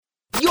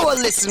You're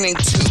listening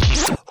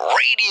to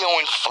Radio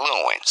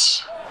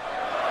Influence.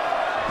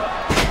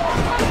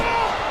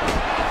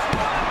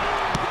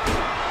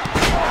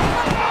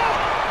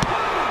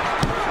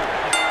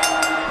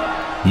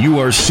 You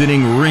are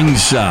sitting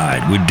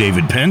ringside with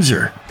David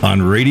Penzer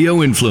on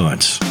Radio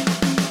Influence.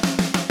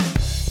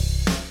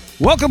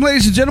 Welcome,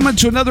 ladies and gentlemen,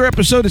 to another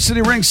episode of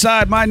Sitting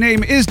Ringside. My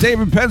name is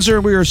David Penzer,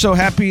 and we are so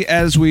happy,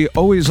 as we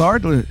always are,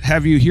 to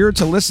have you here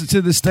to listen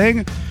to this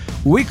thing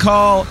we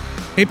call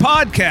a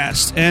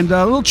podcast. And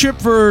a little trip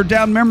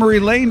down memory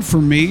lane for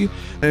me.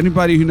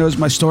 Anybody who knows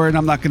my story, and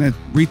I'm not going to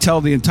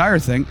retell the entire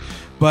thing,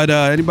 but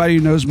anybody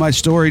who knows my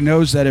story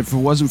knows that if it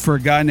wasn't for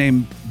a guy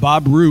named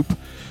Bob Roop,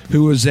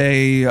 who was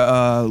a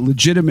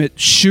legitimate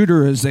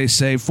shooter, as they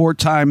say,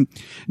 four-time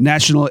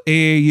national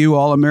AAU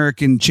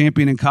All-American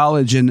champion in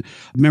college and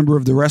member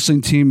of the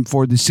wrestling team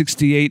for the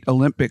 68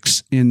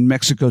 Olympics in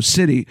Mexico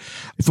City.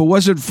 If it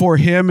wasn't for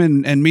him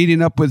and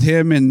meeting up with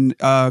him in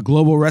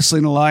Global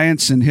Wrestling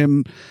Alliance and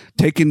him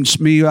taking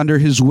me under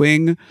his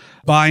wing,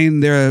 buying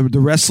the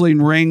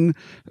wrestling ring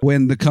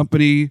when the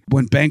company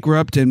went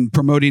bankrupt and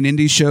promoting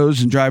indie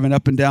shows and driving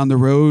up and down the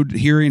road,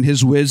 hearing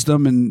his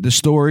wisdom and the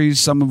stories,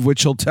 some of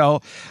which he'll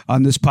tell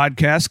on this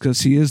podcast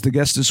because he is the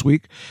guest this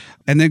week,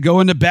 and then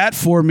going to bat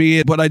for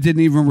me. What I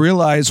didn't even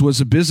realize was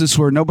a business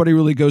where nobody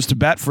really goes to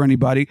bat for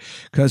anybody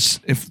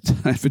because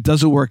if it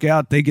doesn't work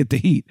out, they get the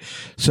heat.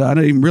 So I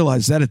didn't even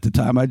realize that at the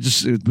time.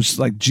 It was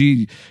like,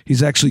 gee,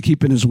 he's actually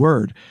keeping his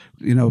word.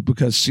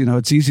 Because,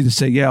 it's easy to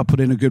say, yeah, I'll put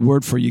in a good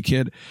word for you,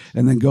 kid,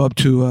 and then go up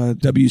to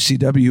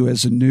WCW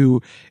as a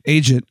new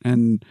agent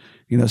and,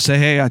 say,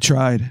 hey, I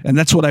tried. And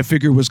that's what I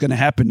figured was going to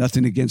happen.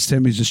 Nothing against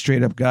him. He's a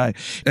straight up guy.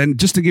 And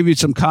just to give you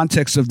some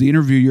context of the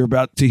interview you're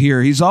about to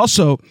hear, he's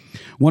also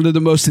one of the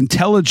most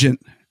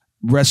intelligent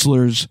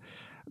wrestlers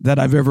that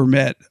I've ever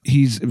met.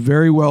 He's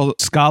very well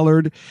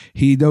scholared.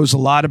 He knows a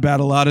lot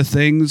about a lot of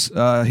things.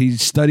 He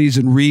studies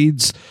and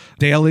reads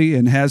daily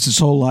and has his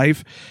whole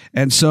life.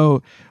 And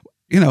so,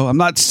 I'm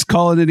not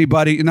calling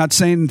anybody, not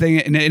saying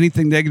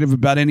anything negative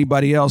about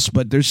anybody else,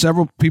 but there's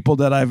several people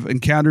that I've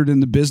encountered in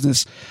the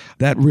business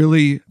that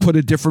really put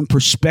a different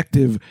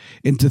perspective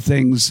into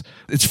things.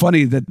 It's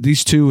funny that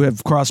these two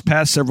have crossed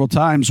paths several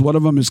times. One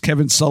of them is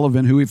Kevin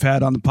Sullivan, who we've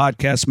had on the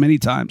podcast many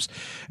times,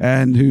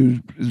 and who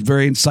is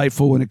very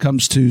insightful when it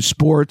comes to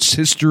sports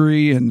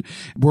history and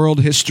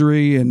world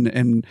history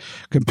and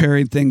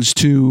comparing things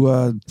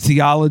to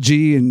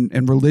theology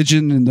and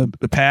religion in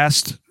the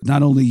past,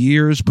 not only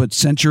years, but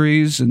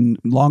centuries and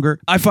longer.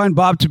 I find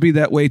Bob to be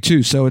that way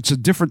too. So it's a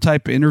different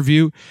type of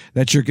interview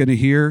that you're going to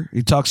hear.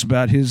 He talks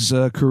about his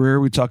career.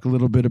 We talk a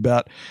little bit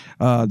about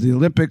the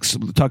Olympics.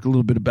 We talk a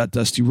little bit about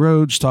Dusty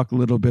Rhodes. Talk a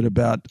little bit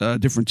about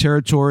different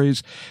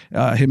territories.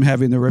 Him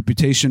having the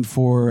reputation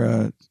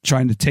for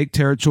trying to take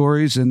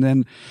territories, and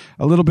then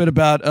a little bit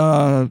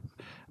about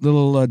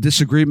little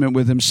disagreement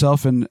with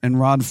himself and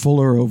Ron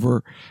Fuller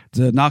over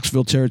the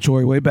Knoxville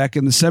territory way back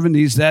in the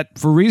 70s that,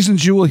 for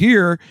reasons you will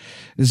hear,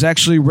 is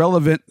actually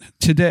relevant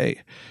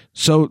today.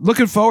 So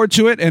looking forward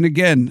to it. And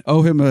again,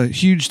 owe him a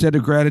huge debt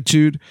of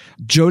gratitude.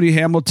 Jody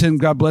Hamilton,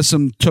 God bless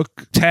him,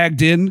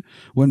 tagged in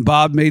when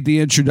Bob made the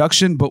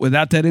introduction. But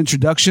without that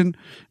introduction,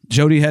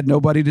 Jody had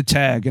nobody to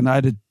tag, and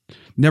I'd have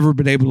never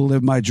been able to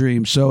live my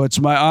dream. So it's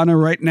my honor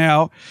right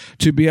now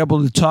to be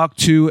able to talk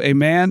to a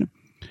man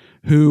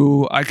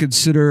who I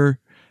consider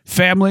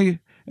family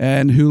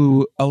and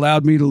who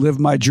allowed me to live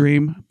my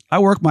dream. I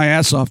work my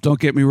ass off, don't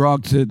get me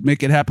wrong, to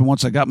make it happen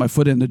once I got my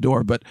foot in the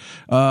door, but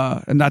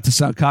and not to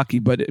sound cocky,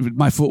 but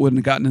my foot wouldn't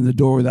have gotten in the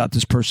door without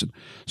this person.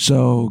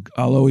 So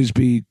I'll always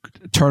be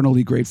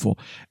eternally grateful.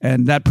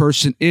 And that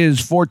person is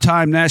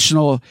four-time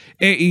national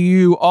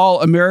AAU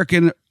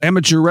All-American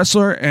amateur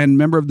wrestler and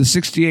member of the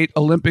 68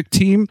 Olympic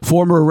team,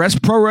 former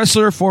pro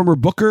wrestler, former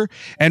booker,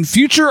 and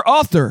future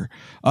author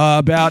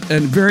about a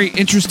very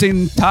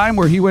interesting time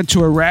where he went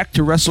to Iraq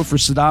to wrestle for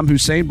Saddam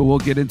Hussein, but we'll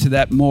get into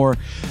that more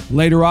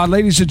later on.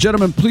 Ladies and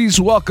gentlemen,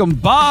 please welcome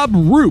Bob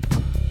Roop.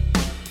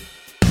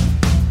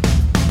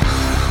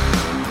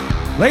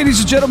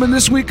 Ladies and gentlemen,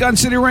 this week on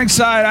City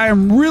Ringside, I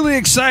am really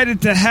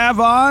excited to have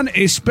on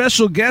a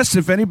special guest.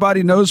 If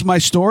anybody knows my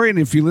story, and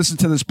if you listen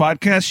to this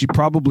podcast, you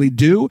probably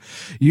do,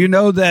 you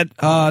know that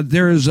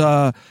there's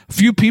a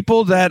few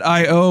people that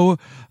I owe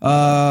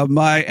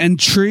my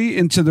entry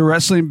into the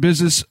wrestling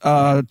business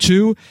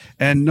to,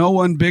 and no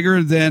one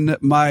bigger than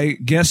my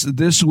guest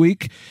this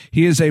week.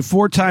 He is a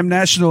four-time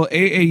national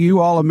AAU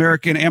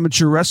All-American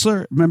amateur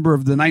wrestler, member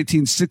of the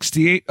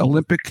 1968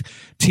 Olympic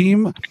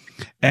team,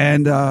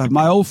 and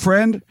my old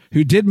friend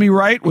who did me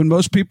right when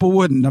most people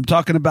wouldn't. I'm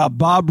talking about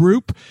Bob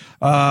Roop,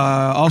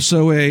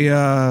 also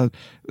a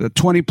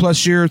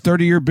 20-plus year,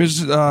 30-year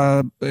business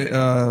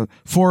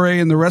foray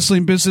in the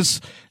wrestling business,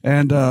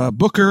 and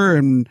booker,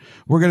 and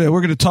we're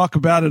gonna talk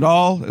about it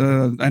all.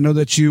 I know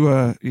that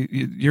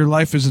your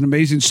life is an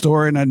amazing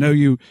story, and I know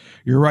you're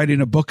writing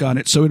a book on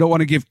it, so we don't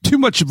want to give too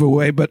much of it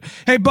away. But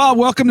hey, Bob,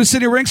 welcome to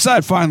City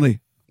Ringside.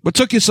 Finally, what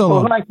took you so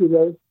long? Well, thank you,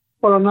 Dave.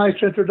 What a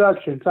nice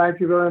introduction. Thank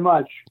you very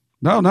much.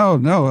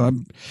 No.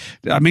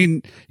 I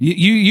mean,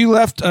 you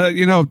left.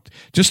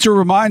 Just to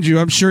remind you,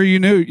 I'm sure you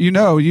knew.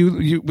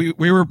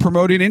 We were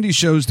promoting indie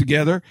shows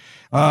together.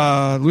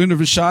 Luna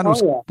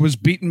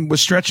Vachon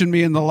was stretching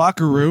me in the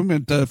locker room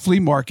at the flea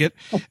market,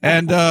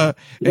 and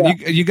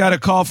you got a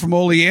call from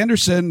Ole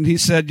Anderson. He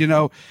said,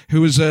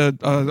 who was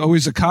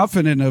always a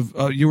confidant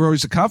of you were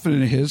always a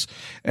confidant of his,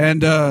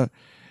 and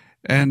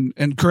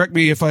correct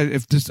me if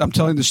I'm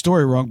telling the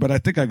story wrong, but I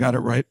think I got it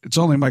right. It's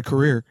only my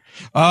career.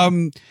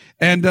 And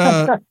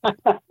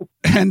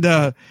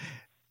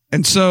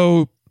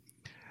so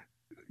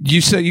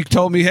you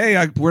told me,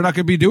 hey, we're not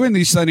going to be doing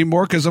these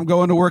anymore because I'm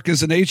going to work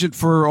as an agent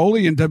for Ole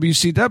in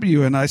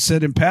WCW. And I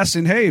said in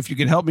passing, hey, if you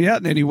can help me out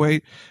in any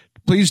way,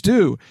 please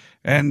do.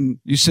 And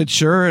you said,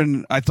 sure.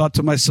 And I thought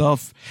to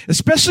myself,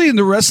 especially in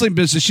the wrestling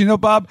business,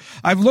 Bob,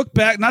 I've looked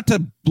back, not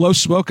to blow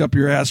smoke up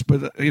your ass,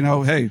 but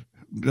hey,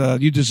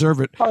 you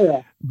deserve it. Oh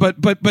yeah. But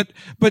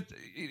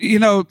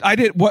I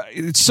did what?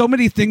 It's so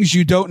many things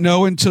you don't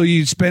know until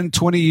you spend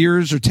 20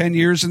 years or 10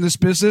 years in this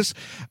business.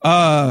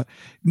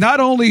 Not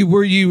only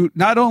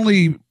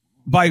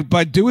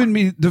by doing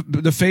me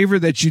the favor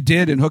that you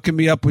did and hooking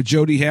me up with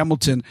Jody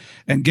Hamilton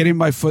and getting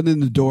my foot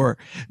in the door,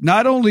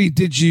 not only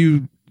did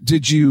you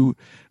do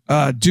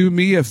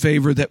me a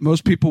favor that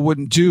most people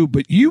wouldn't do,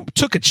 but you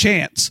took a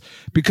chance,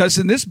 because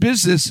in this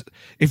business,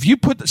 if you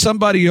put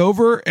somebody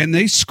over and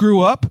they screw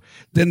up,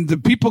 then the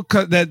people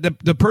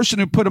the person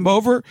who put them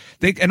over,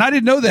 and I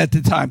didn't know that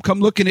at the time,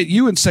 come looking at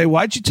you and say,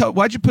 why'd you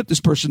put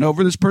this person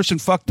over? This person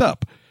fucked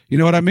up. You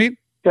know what I mean?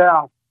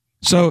 Yeah.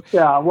 So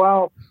yeah.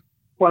 Well,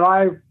 when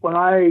I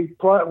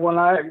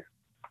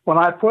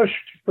pushed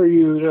for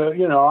you to,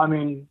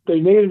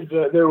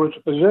 there was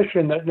a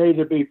position that needed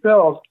to be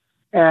filled.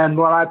 And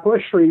when I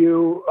pushed for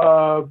you,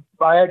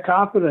 I had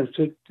confidence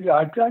that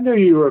I knew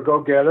you were a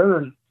go-getter,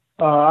 and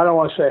I don't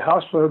want to say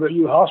hustler, but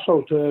you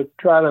hustled to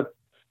try to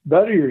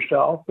better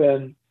yourself.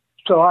 And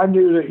so I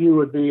knew that you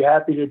would be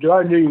happy to do it.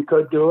 I knew you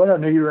could do it. I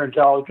knew you were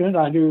intelligent.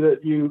 I knew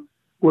that you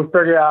would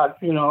figure out,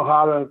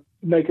 how to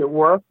make it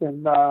work.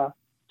 And I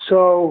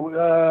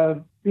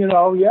was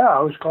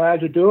glad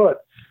to do it.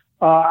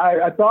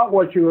 I thought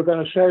what you were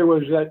going to say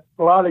was that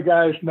a lot of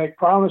guys make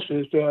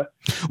promises to.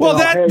 Well,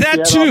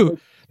 that too.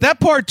 That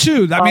part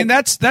too. I mean,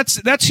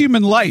 that's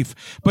human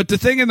life. But the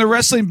thing in the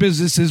wrestling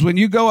business is when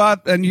you go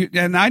out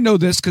and I know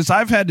this because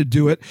I've had to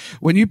do it.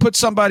 When you put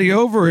somebody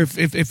over,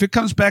 if it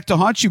comes back to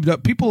haunt you,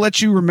 people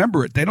let you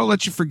remember it. They don't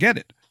let you forget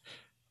it.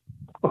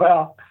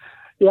 Well,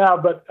 yeah,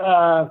 but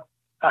I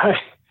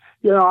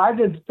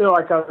didn't feel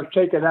like I was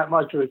taking that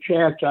much of a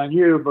chance on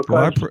you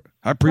because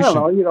I appreciate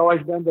it. You'd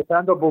always been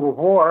dependable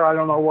before. I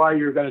don't know why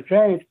you're going to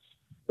change.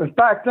 In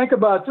fact, think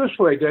about it this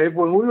way, Dave.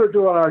 When we were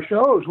doing our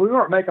shows, we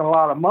weren't making a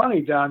lot of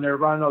money down there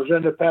running those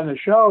independent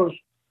shows.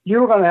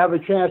 You were going to have a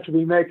chance to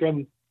be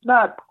making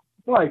not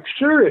like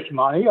serious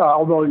money,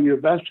 although you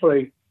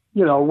eventually,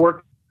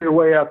 worked your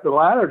way up the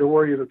ladder to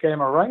where you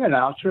became a ring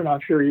announcer, and I'm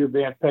sure you're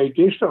being paid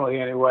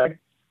decently anyway.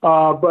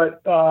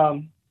 But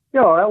that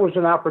was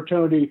an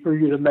opportunity for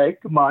you to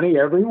make money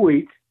every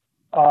week,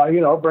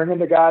 bringing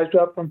the guys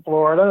up from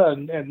Florida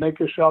and make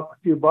yourself a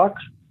few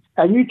bucks.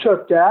 And you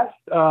took that.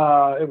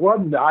 I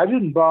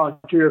didn't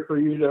volunteer for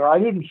you to. I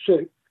didn't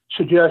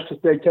suggest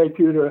that they take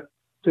you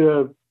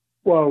to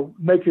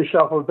make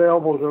yourself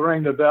available to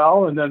ring the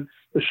bell, and then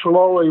to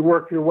slowly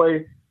work your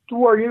way to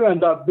where you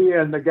end up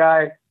being the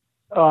guy.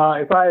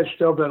 If I had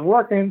still been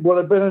working, would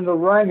have been in the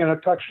ring in a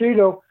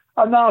tuxedo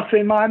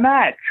announcing my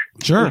match,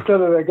 sure,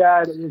 instead of the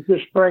guy that was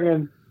just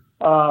bringing.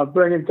 I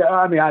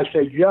mean, I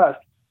say just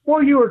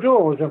what you were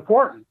doing was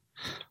important.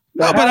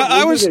 No,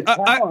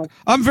 but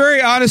I'm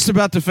very honest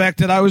about the fact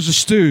that I was a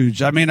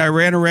stooge. I mean, I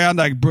ran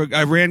around, I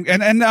ran,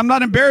 and I'm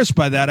not embarrassed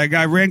by that.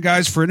 I ran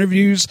guys for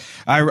interviews.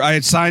 I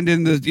had signed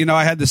in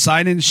I had the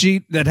sign-in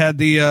sheet that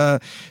had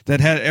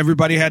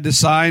everybody had to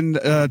sign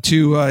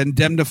to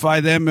indemnify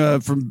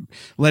them from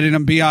letting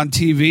them be on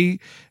TV.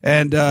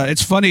 And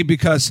it's funny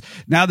because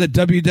now that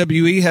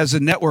WWE has a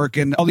network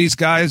and all these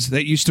guys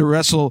that used to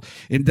wrestle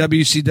in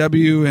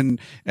WCW and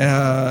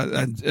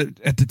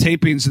at the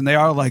tapings, and they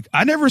are like,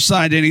 I never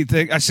signed anything.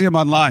 I see them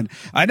online.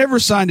 I never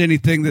signed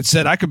anything that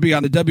said I could be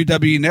on the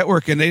WWE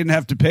network and they didn't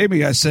have to pay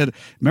me. I said,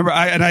 remember,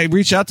 I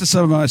reached out to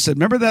some of them. I said,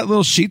 remember that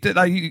little sheet that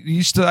I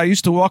used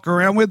to walk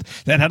around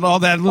with that had all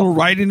that little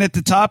writing at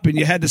the top and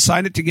you had to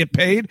sign it to get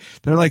paid?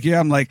 They're like,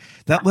 yeah. I'm like,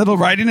 that little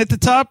writing at the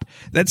top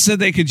that said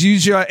they could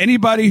use you.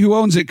 Anybody who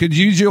owns it could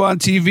use you on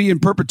TV in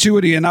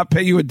perpetuity and not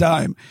pay you a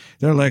dime.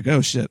 They're like,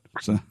 oh shit.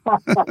 So,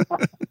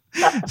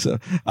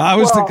 I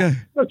was thinking,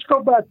 let's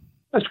go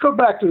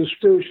back to the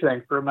stooge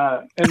thing for a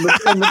minute. In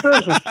the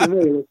business, to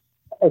me,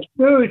 a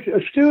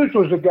stooge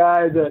was a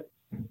guy that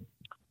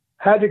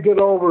had to get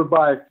over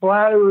by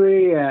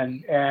flattery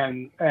and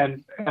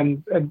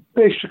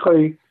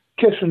basically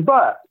kissing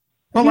butt.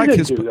 Well, I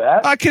kissed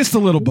that. I kissed a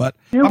little butt.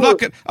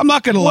 I'm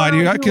not going to lie to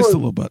you. I kissed a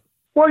little butt.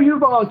 Well, you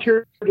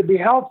volunteered to be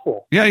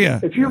helpful. Yeah.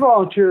 If you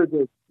volunteered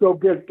to go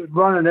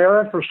run an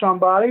errand for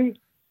somebody,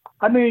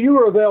 I mean, you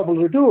were available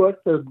to do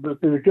it.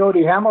 The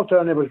Jody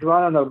Hamilton, it was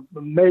running a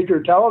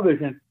major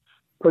television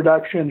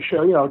production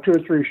show, 2 or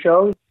 3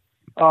 shows.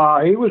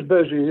 He was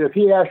busy. If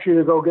he asked you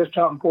to go get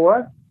something for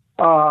it,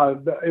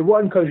 it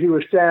wasn't because you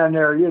were standing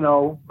there,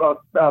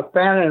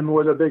 fanning him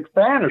with a big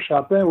fan or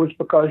something. It was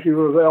because you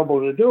were available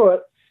to do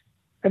it.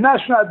 And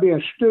that's not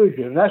being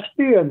stooges. That's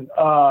being,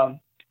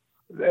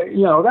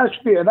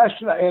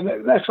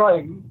 that's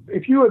like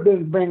if you had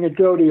been bringing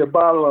Jody a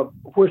bottle of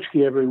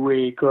whiskey every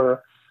week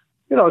or,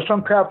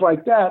 some crap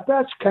like that,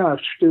 that's kind of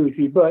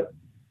stoogey. But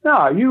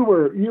no, you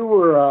were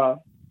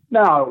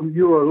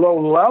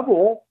low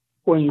level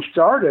when you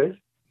started.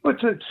 But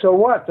so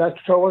what?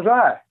 So was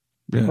I.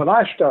 Yeah. When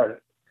I started.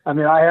 I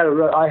mean, I had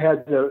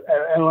an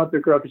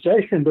Olympic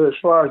reputation, but as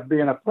far as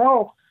being a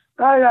pro,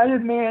 I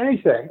didn't mean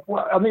anything.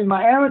 Well, I mean,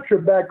 my amateur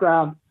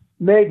background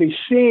made me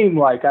seem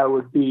like I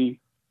would be,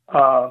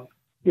 a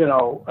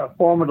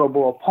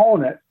formidable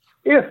opponent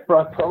if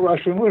pro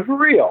wrestling was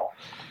real.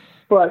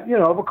 But,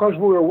 because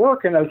we were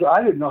working, I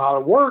didn't know how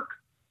to work.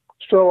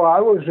 So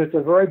I was at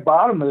the very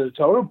bottom of the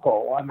totem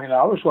pole. I mean,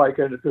 I was like,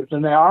 if it was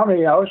in the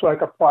Army, I was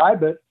like a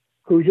private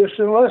who just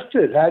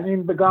enlisted, hadn't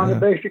even begun the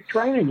basic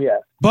training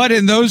yet. But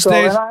in those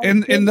days,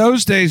 in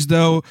those days,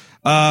 though,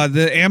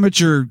 the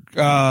amateur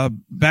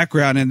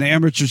background and the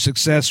amateur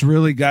success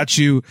really got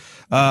you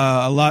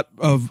a lot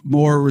of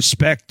more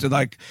respect.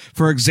 Like,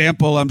 for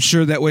example, I'm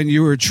sure that when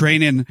you were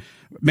training,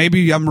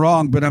 maybe I'm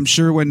wrong, but I'm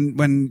sure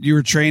when you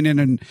were training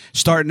and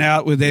starting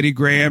out with Eddie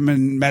Graham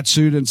and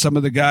Matsuda and some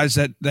of the guys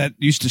that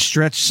used to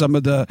stretch some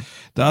of the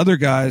other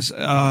guys,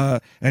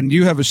 and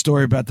you have a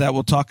story about that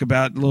we'll talk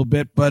about in a little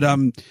bit, but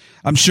I'm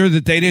sure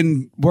that they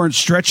weren't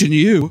stretching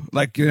you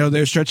like,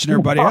 they're stretching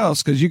everybody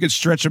else because you could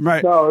stretch them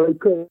right. No, they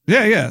couldn't.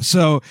 Yeah.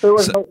 So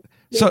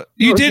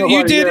you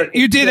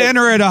did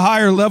enter at a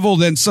higher level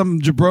than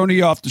some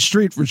jabroni off the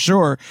street for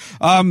sure.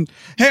 Hey,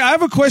 I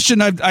have a question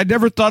I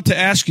never thought to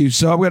ask you,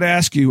 so I'm going to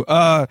ask you.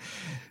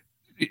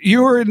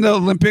 You were in the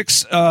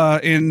Olympics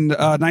in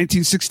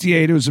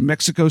 1968. It was in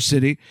Mexico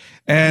City,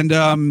 and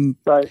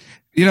right.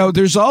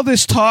 There's all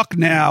this talk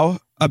now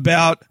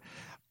about.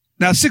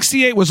 Now,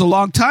 68 was a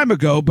long time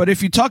ago, but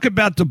if you talk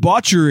about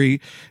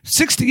debauchery,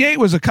 68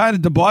 was a kind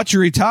of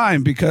debauchery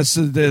time because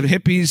of the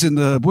hippies and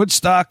the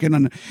Woodstock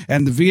and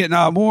the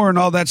Vietnam War and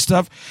all that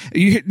stuff.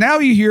 Now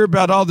you hear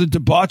about all the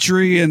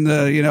debauchery and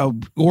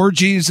the,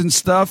 orgies and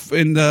stuff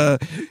in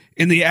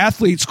the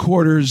athletes'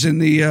 quarters in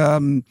the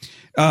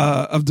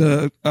of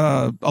the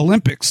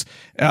Olympics.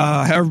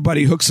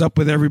 Everybody hooks up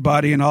with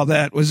everybody and all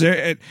that. Was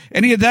there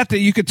any of that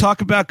you could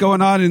talk about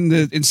going on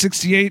in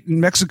 68 in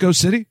Mexico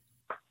City?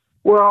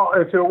 Well,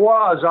 if it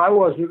was, I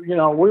wasn't.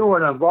 We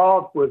weren't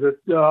involved with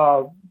it.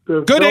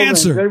 Good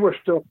answer.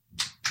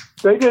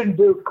 They didn't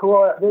do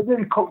co-ed. They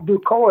didn't do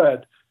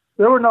co-ed.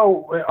 There were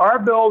no. Our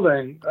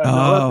building, the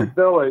Olympic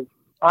Village.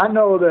 I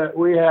know that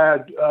we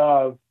had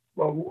on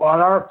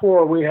our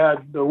floor we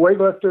had the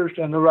weightlifters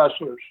and the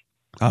wrestlers,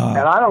 and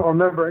I don't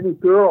remember any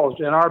girls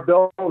in our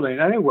building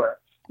anywhere.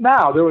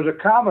 Now there was a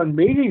common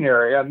meeting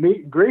area,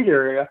 meet and greet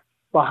area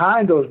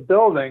behind those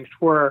buildings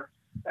where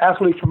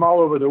athletes from all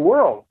over the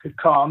world could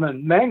come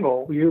and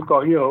mingle. It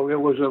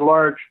was a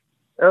large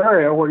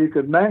area where you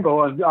could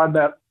mingle. And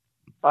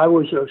I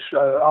was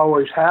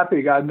always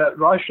happy. I met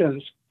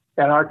Russians,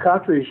 and our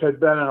countries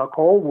had been in a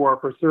Cold War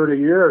for 30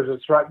 years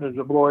and threatened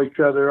to blow each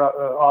other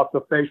off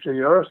the face of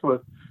the earth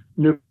with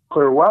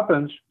nuclear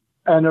weapons.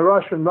 And the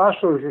Russian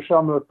wrestlers were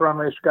some of the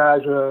friendliest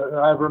guys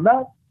I ever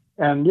met.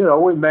 And,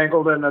 we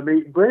mingled in the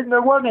meet and greet, and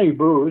there wasn't any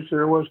booze.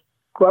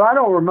 But I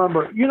don't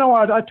remember. You know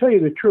what? I tell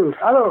you the truth.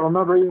 I don't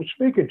remember even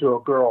speaking to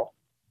a girl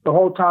the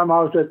whole time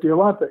I was at the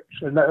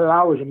Olympics. And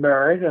I was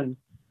married, and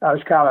I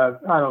was kind of,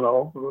 I don't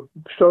know,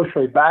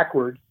 socially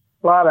backward.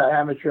 A lot of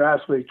amateur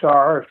athletes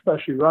are,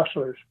 especially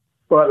wrestlers.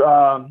 But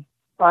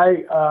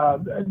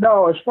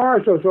no, as far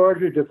as those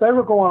orgies, if they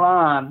were going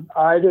on,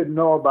 I didn't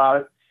know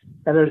about it.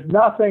 And there's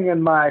nothing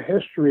in my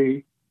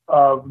history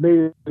of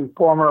meeting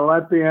former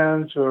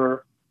Olympians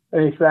or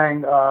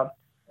anything.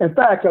 In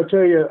fact, I'll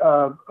tell you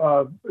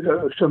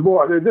some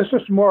more. This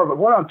is more of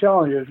what I'm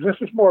telling you is this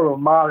is more of a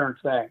modern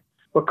thing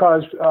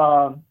because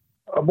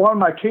one of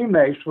my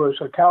teammates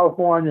was a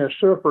California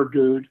surfer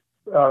dude,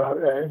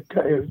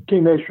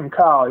 teammates from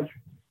college,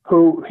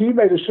 who he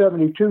made a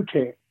 72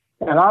 team.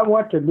 And I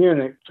went to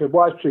Munich to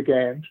watch the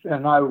games,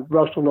 and I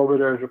wrestled over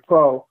there as a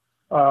pro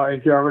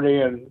in Germany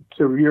and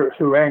through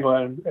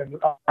England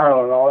and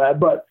Ireland and all that.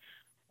 But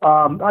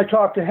I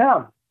talked to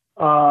him.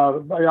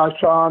 I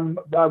saw him.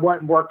 I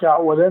went and worked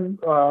out with him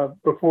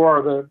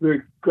before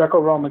the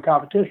Greco-Roman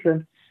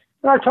competition,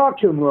 and I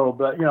talked to him a little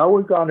bit.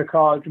 We've gone to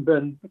college and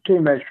been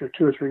teammates for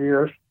 2 or 3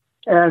 years,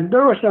 and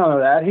there was none of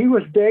that. He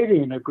was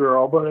dating a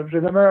girl, but it was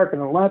an American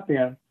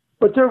Olympian.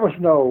 But there was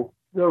no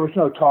there was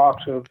no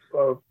talks of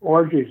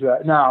orgies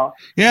that now.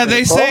 Yeah,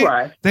 they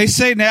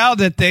say now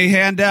that they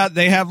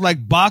have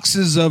like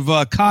boxes of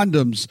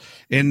condoms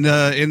in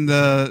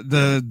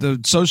the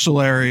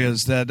social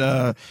areas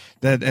that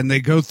and they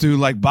go through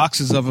like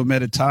boxes of them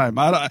at a time.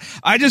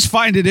 I just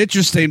find it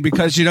interesting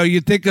because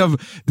you think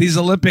of these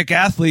Olympic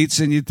athletes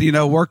and you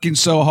know working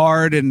so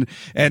hard and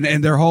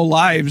their whole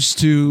lives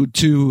to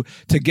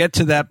get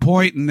to that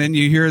point, and then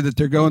you hear that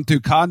they're going through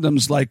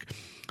condoms like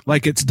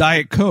it's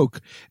Diet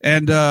Coke,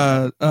 and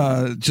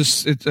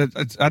just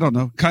I don't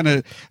know, it kind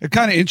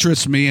of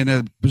interests me in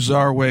a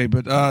bizarre way.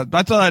 But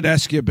I thought I'd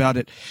ask you about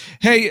it.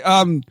 Hey,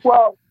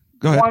 well,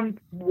 go ahead.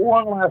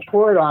 One last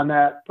word on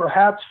that.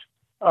 Perhaps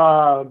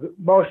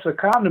most of the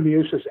condom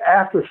use is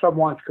after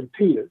someone's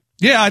competed.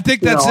 Yeah, I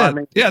think that's it. I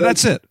mean,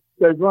 that's it.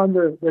 They've run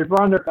their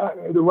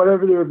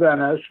whatever their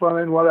event is,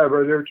 swimming,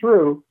 whatever. They're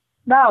through.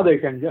 Now they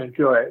can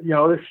enjoy it.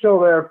 They're still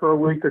there for a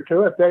week or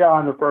two. If they got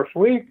on the first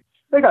week,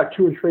 they got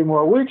 2 or 3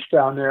 more weeks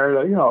down there.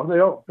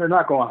 They're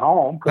not going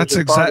home. That's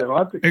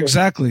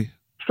exactly.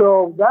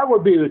 So that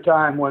would be the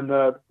time when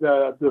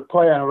the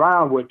playing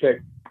around would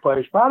take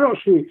place. But I don't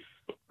see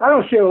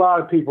a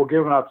lot of people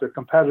giving up their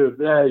competitive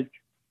edge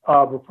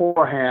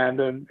beforehand.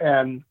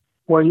 And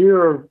when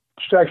you're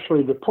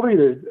sexually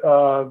depleted,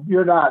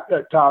 you're not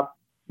at top.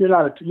 You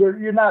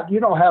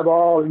don't have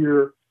all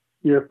your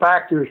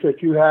factors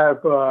that you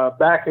have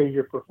backing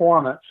your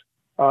performance.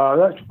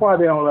 That's why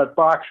they don't let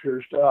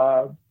boxers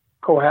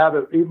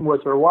cohabit even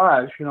with their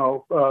wives,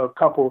 a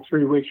couple,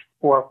 3 weeks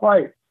before a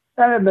fight.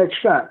 And it makes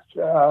sense.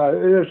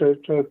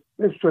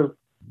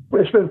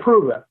 It's been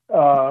proven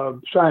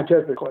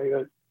scientifically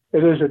that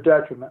it is a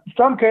detriment. In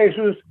some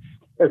cases,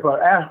 if an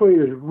athlete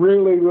is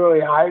really,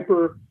 really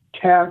hyper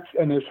tense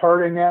and is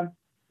hurting him,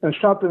 then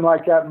something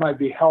like that might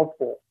be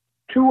helpful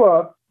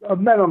to a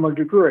minimum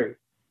degree.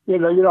 You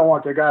don't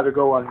want the guy to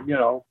go and,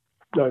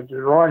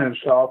 destroy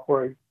himself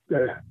or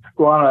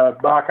go on a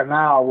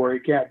bacchanal where he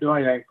can't do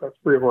anything for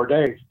 3 or 4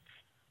 days.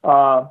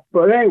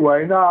 But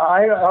anyway, no,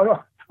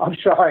 I'm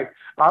sorry.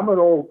 I'm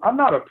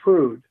not a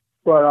prude,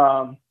 but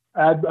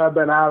I've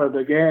been out of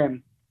the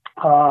game,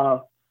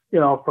 for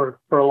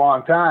a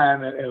long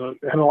time in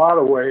a lot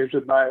of ways.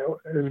 As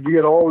you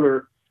get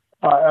older,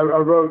 I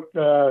wrote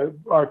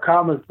our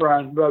common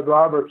friend, Bud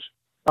Roberts.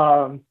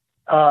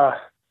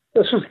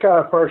 This is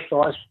kind of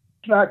personal. It's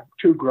not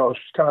too gross.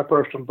 It's kind of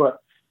personal, but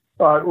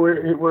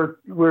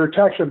we're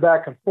texting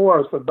back and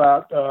forth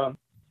about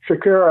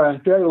Shakira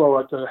and J-Lo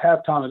at the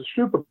halftime of the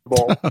Super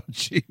Bowl. Oh,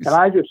 and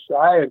I had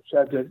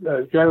said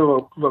that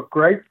J-Lo looked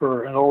great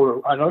for an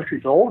older. I know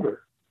she's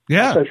older.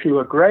 Yeah. I said she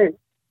looked great,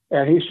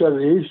 and he said,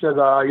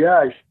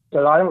 yeah. He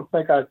said, I don't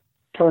think I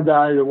turned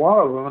down either one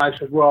of them. And I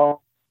said,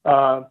 well,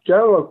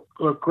 J-Lo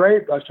looked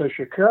great. I said,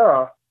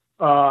 Shakira.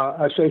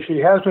 I said she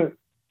hasn't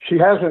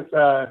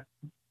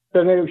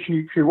been able.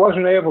 She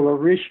wasn't able to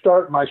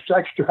restart my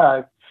sex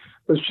drive,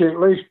 but she at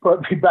least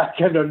put me back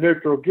into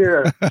neutral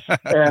gear.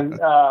 And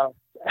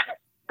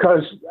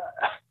because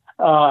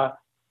there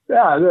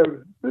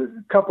were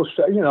a couple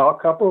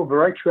of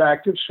very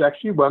attractive,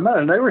 sexy women,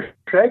 and they were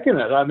shaking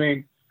it. I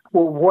mean,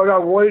 what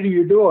are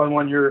you doing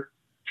when you're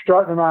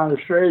strutting around the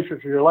stage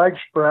with your legs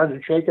spread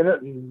and shaking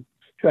it and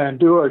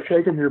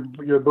shaking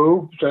your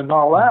boobs and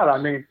all that? I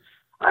mean,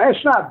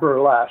 it's not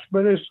burlesque,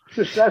 but it's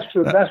just that's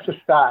the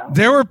style.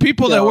 There were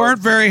people that weren't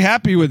very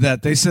happy with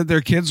that. They said they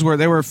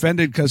were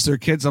offended because their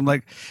kids. I'm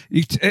like,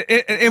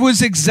 it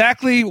was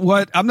exactly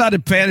what I'm not a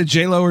fan of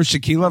J-Lo or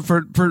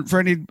Shakira for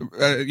any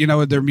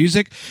their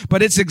music,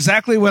 but it's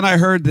exactly when I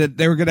heard that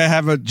they were going to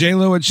have a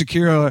J-Lo and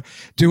Shakira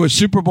do a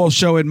Super Bowl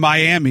show in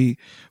Miami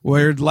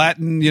where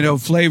Latin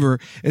flavor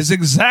is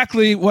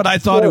exactly what I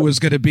thought it was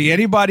going to be.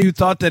 Anybody who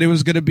thought that it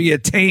was going to be a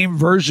tame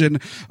version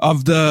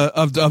of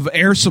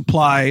Air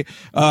Supply.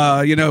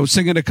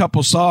 Singing a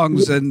couple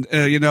songs and,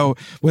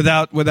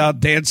 without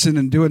dancing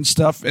and doing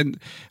stuff. And,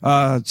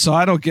 so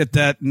I don't get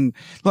that. And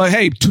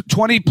hey,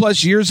 20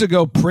 plus years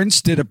ago,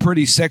 Prince did a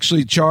pretty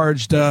sexually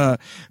charged, Super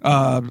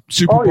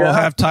Bowl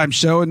halftime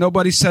show and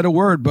nobody said a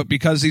word, but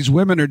because these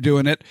women are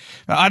doing it,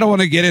 I don't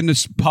want to get into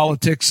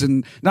politics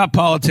and not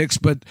politics,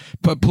 but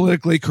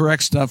politically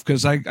correct stuff.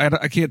 Cause I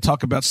can't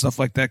talk about stuff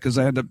like that. Cause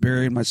I end up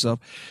burying myself.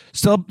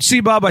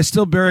 Bob, I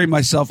still bury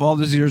myself all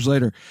these years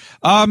later.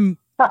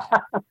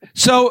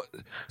 So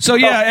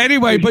yeah,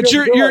 anyway, but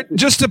you're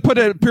just to put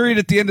a period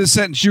at the end of the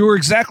sentence, you were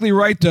exactly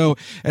right though,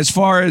 as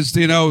far as,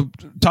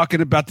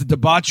 talking about the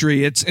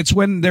debauchery. It's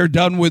when they're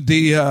done with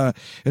their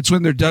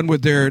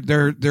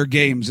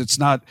games. It's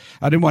not,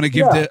 I didn't want to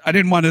give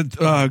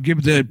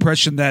the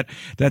impression that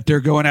they're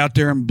going out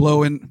there and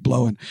blowing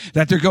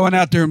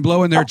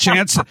their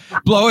chance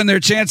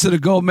at a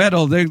gold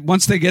medal.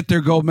 Once they get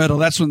their gold medal,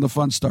 that's when the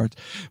fun starts.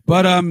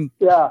 But,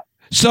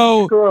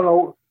 so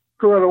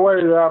screwing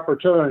away the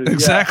opportunity.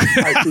 Exactly.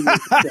 Yeah,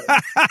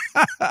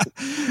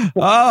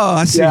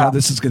 I see how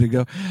this is going to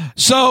go.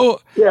 So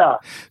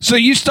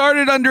you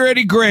started under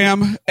Eddie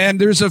Graham,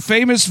 and there's a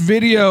famous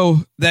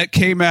video that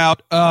came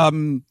out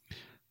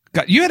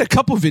You had a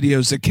couple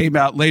videos that came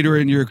out later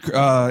in your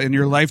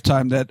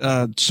lifetime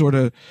that sort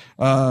of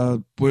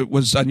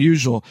was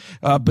unusual,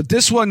 but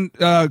this one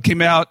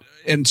came out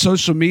in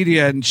social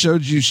media and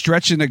showed you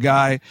stretching a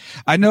guy.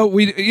 I know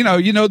you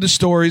know the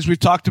stories. We've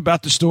talked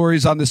about the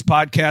stories on this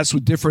podcast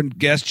with different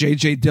guests: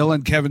 J.J.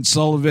 Dillon, Kevin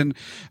Sullivan,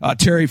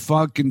 Terry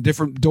Funk, and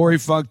Dory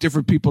Funk.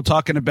 Different people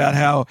talking about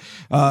how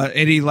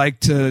Eddie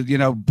liked to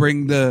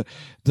bring the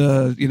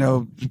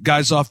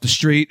guys off the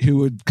street who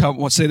would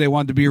come say they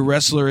wanted to be a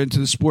wrestler into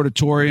the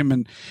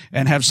sportatorium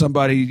and have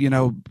somebody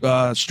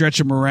stretch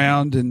him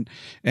around and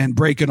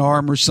break an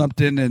arm or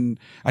something. And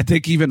I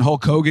think even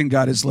Hulk Hogan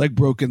got his leg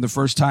broken the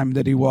first time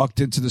that he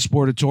walked into the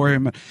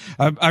sportatorium.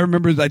 I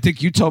remember, I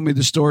think you told me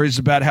the stories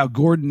about how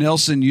Gordon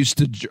Nelson used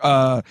to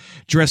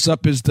dress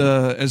up as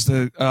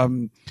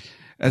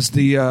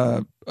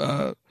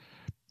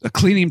a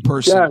cleaning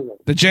person,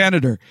 the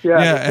janitor.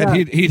 Yeah.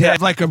 And he'd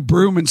have like a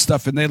broom and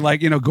stuff. And they'd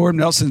Gordon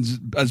Nelson's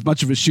as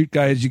much of a shoot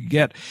guy as you could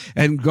get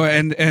and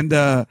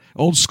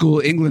old school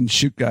England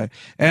shoot guy.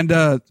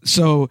 And,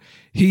 so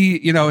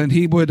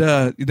he would,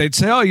 they'd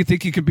say, "Oh, you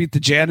think you could beat the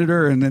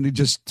janitor?" And then he'd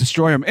just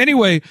destroy him.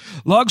 Anyway,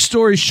 long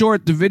story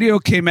short, the video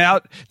came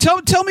out.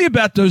 Tell me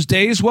about those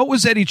days. What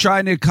was Eddie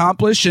trying to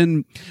accomplish?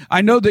 And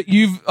I know that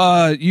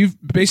you've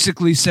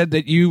basically said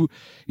that you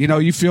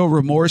feel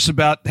remorse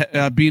about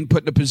being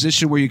put in a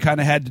position where you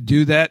kind of had to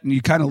do that and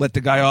you kind of let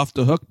the guy off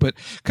the hook, but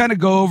kind of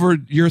go over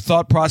your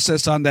thought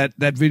process on that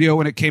video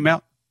when it came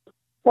out.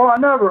 Well,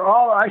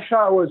 all I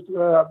shot was,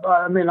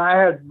 I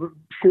had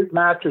shoot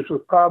matches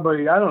with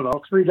probably,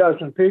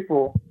 36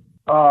 people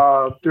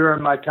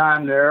during my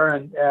time there.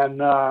 And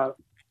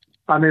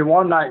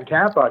one night in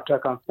Tampa, I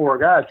took on 4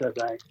 guys, I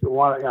think.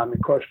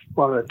 Of course,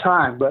 one at a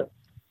time, but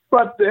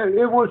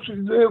it was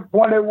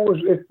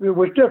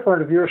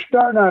different. If you were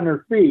starting on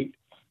your feet,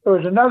 there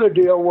was another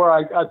deal where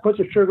I put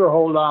the sugar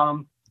hold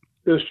on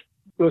them, this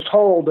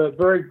hold that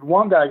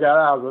one guy got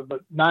out of it,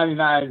 but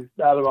 99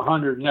 out of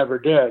 100 never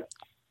did.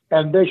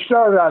 And they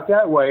started out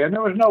that way, and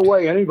there was no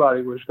way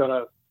anybody was going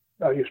to,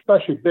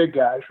 especially big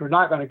guys, were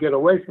not going to get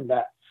away from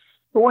that.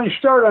 But when you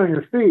start on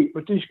your feet,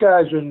 with these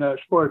guys in the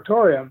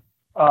sportatorium,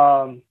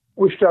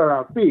 we start on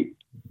our feet,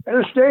 and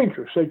it's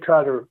dangerous. They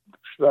try to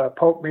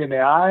poke me in the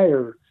eye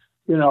or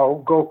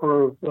go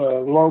for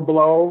low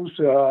blows,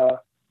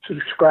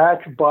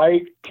 scratch,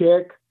 bite,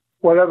 kick,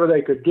 whatever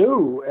they could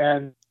do.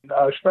 And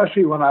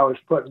especially when I was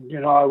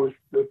I was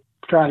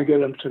trying to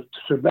get them to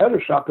submit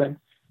or something.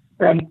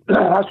 And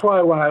that's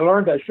why when I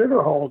learned that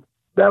sugar hold,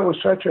 that was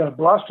such a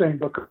blessing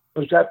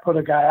because that put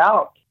a guy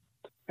out.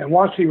 And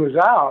once he was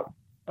out,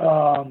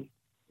 there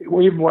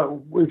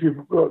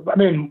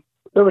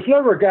was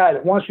never a guy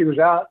that once he was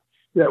out,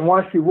 that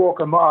once you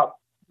woke him up,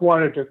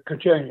 wanted to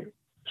continue.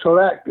 So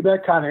that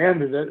kind of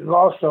ended it. And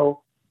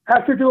also,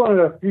 after doing it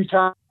a few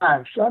times,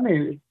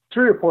 3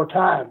 or 4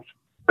 times,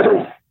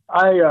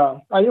 I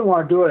didn't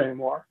want to do it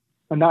anymore.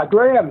 And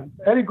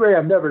Eddie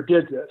Graham never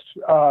did this.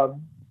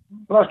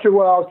 Buster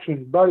Welch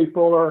and Buddy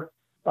Fuller,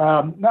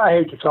 I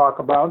hate to talk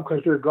about them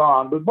because they're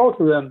gone, but both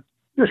of them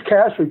just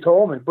casually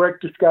told me,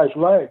 break this guy's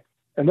leg.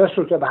 And this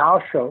was at the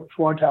house shows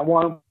one time.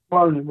 One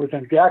was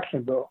in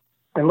Jacksonville.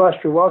 And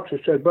Lester Welch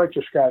said, break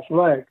this guy's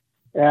leg.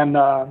 And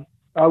I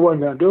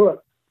wasn't going to do it.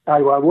 I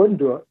wouldn't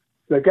do it.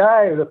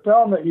 The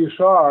film that you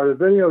saw, or the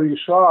video you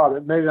saw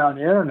that made it on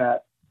the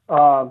internet,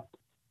 I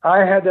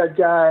had that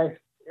guy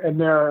in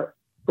there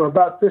for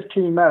about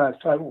 15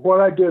 minutes.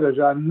 What I did is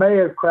I may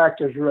have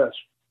cracked his wrist.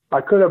 I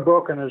could have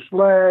broken his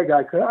leg.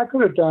 I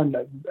could have done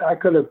that. I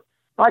could have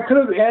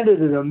ended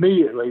it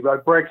immediately by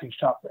breaking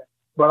something,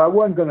 but I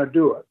wasn't going to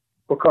do it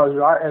because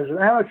as an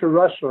amateur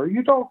wrestler,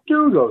 you don't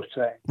do those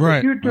things. Right.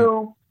 If you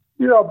do,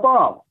 you're a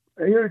bum.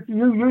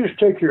 You just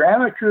take your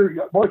amateur.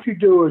 What you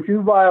do is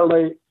you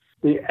violate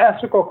the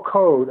ethical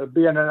code of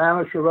being an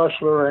amateur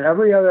wrestler, and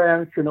every other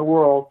amateur in the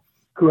world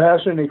who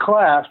has any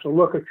class to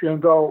look at you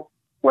and go,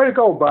 "Way to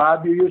go,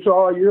 Bob! You're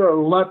an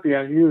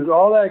Olympian. You use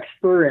all that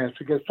experience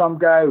to get some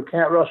guy who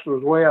can't wrestle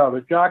his way out of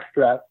a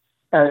jockstrap."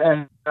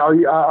 And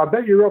I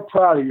bet you're real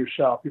proud of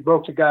yourself. You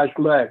broke the guy's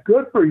leg.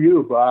 Good for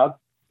you, Bob.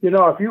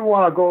 If you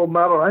want a gold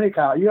medal or any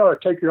kind, you ought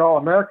to take your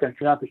All-American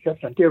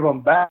championships and give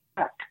them back.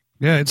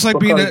 Yeah, it's like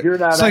being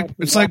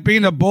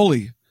a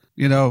bully.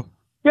 Yeah,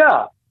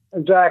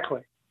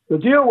 exactly. The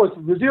deal with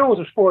the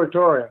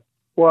sportatorium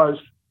was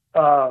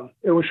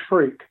it was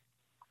freak.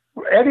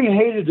 Eddie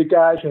hated the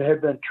guys that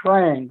had been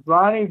trained.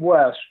 Ronnie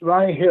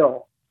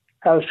Hill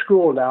had a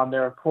school down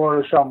there in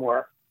Florida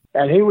somewhere,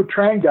 and he would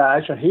train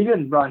guys, and he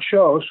didn't run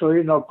shows, so he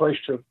had no place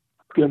to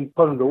put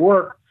them to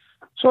work.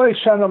 So he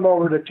sent them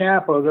over to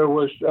Tampa. There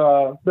was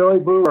Billy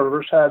Blue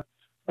Rivers had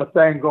a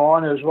thing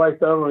going. His wife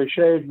Beverly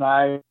Shade and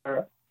I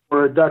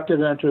were inducted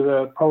into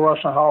the Pro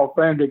Wrestling Hall of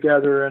Fame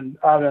together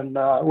out in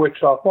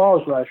Wichita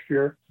Falls last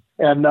year,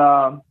 and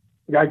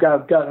I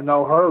got to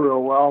know her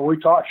real well. We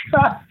talk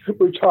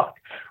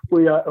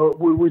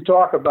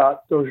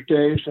about those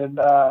days, and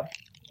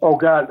oh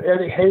God,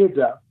 Eddie hated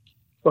them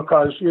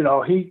because he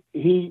wanted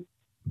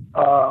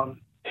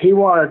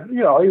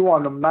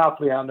a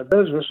monopoly on the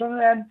business,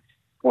 and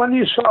when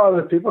you saw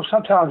other people,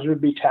 sometimes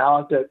there'd be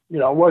talent that,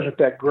 wasn't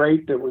that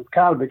great, that was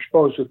kind of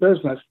exposed to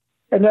business.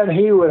 And then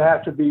he would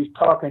have to be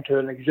talking to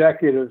an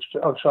executive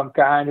of some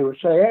kind who would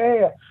say,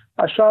 hey,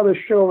 I saw this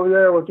show over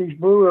there with these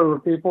Blue River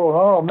people.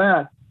 Oh,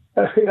 man,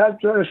 that's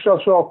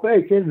so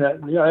fake, isn't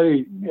it?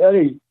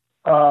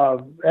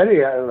 Eddie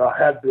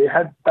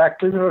had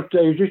back in those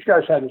days, these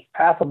guys had this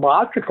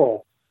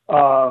pathological,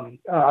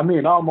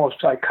 almost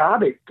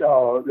psychotic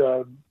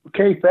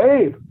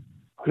kayfabe.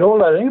 Don't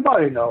let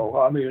anybody know.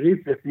 I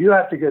mean, if you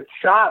have to get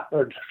shot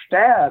or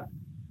stabbed,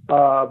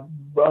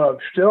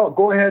 still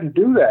go ahead and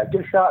do that.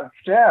 Get shot and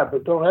stabbed,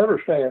 but don't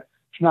ever say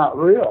it's not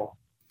real.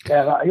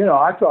 And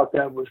I thought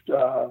that was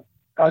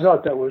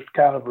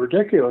kind of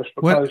ridiculous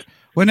because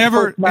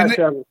whenever not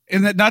to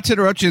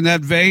interrupt you in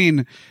that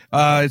vein,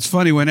 it's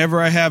funny.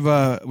 Whenever I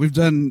have we've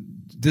done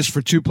this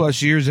for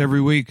 2+ years every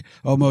week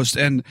almost,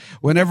 and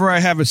whenever I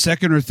have a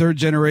second or third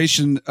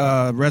generation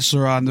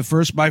wrestler on,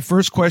 my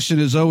first question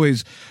is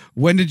always,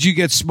 when did you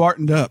get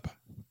smartened up?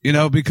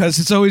 Because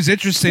it's always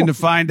interesting to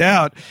find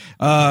out,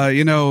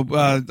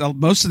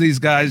 most of these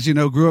guys,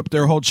 grew up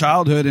their whole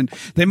childhood and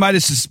they might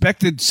have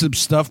suspected some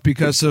stuff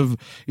because of,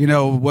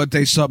 what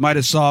they might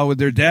have saw with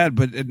their dad.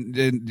 But,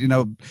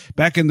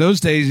 back in those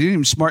days, you didn't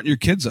even smarten your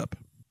kids up.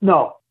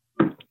 No,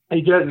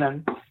 he didn't.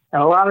 And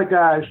a lot of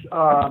guys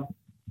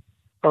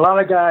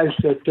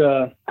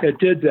that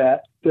did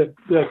that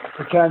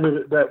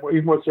pretended that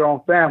even with their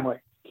own family,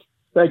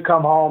 they'd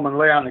come home and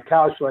lay on the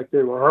couch like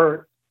they were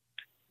hurt.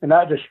 And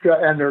that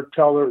and they'd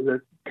tell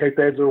their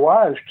kayfabe their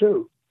wives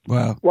too.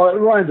 Wow. Well, it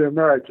ruined their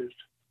marriages.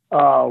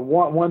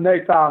 When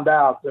they found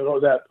out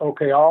that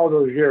okay, all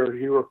those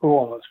years you were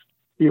fooling us,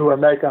 you were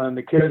making, and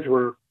the kids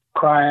were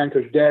crying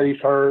because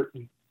daddy's hurt,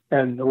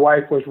 and the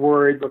wife was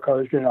worried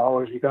because is he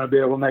going to be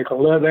able to make a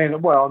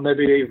living? Well,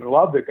 maybe they even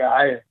love the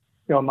guy.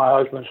 My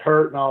husband's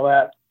hurt and all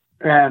that,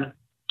 and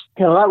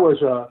that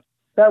was a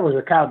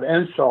kind of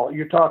insult.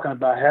 You're talking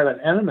about having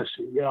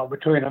intimacy,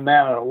 between a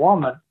man and a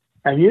woman,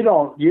 and you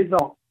don't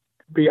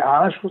be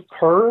honest with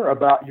her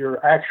about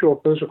your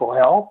actual physical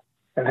health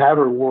and have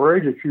her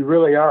worried that you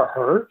really are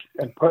hurt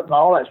and putting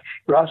all that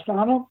stress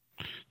on them.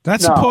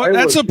 That's a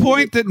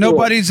point that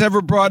nobody's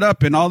ever brought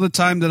up in all the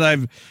time that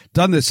I've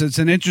done this. It's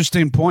an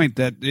interesting point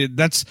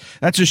that's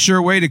a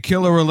sure way to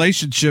kill a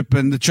relationship,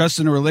 and the trust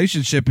in a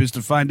relationship is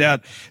to find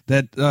out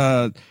that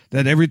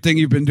that everything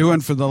you've been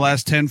doing for the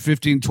last 10,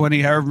 15,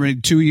 20, however many,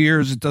 2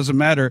 years, it doesn't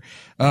matter,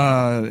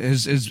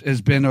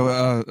 has been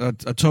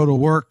a total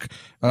work,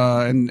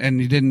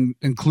 and you didn't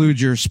include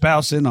your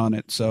spouse in on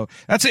it. So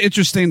that's an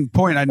interesting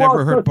point I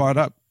never heard brought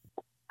up.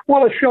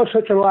 Well, it shows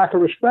such a lack of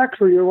respect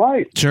for your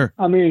wife. Sure.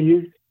 I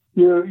mean,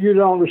 you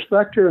don't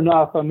respect her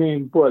enough. I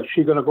mean, what,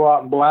 she going to go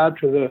out and blab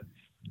to the,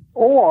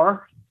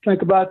 or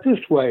think about it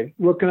this way,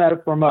 looking at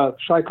it from a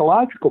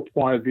psychological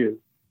point of view.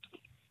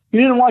 You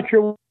didn't want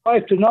your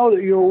wife to know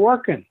that you were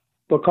working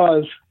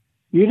because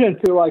you didn't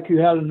feel like you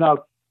had enough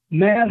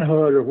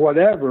manhood or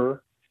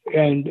whatever,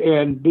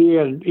 and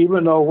being,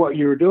 even though what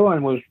you were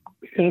doing was,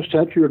 in a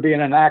sense, you were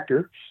being an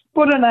actor,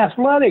 but an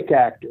athletic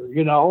actor,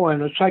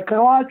 and a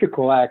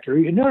psychological actor.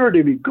 In order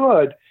to be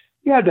good,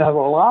 you had to have a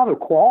lot of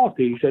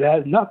qualities that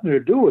had nothing to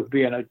do with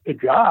being a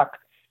jock.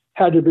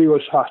 Had to be a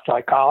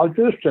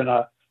psychologist and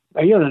to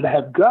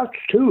have guts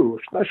too,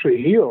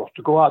 especially heels,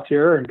 to go out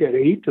there and get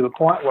heat to the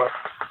point where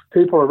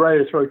people are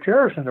ready to throw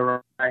chairs in the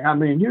ring. I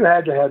mean, you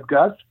had to have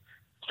guts.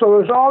 So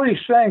there's all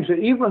these things that,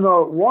 even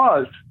though it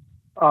was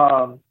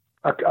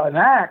an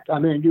act, I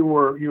mean, you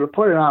were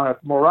putting on a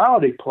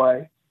morality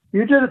play.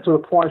 You did it to the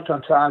point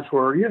sometimes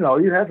where, you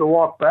had to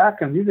walk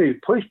back and you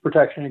needed police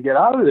protection to get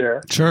out of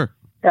there. Sure.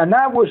 And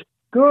that was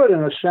good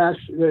in a sense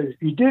that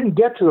you didn't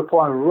get to the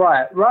point of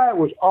riot. Riot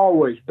was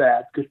always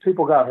bad because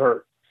people got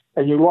hurt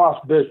and you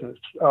lost business.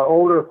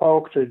 Older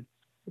folks and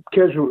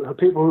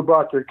people who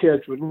brought their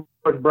kids wouldn't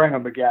bring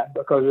them again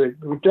because it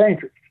was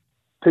dangerous.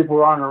 People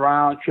running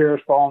around,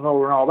 chairs falling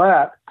over and all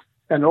that.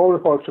 And the older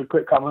folks would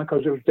quit coming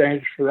because it was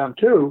dangerous for them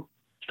too.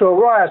 So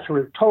riots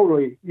were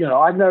totally,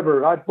 I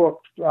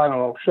booked,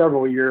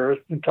 several years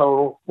in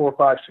total, 4,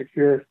 5, 6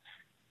 years.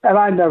 And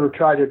I never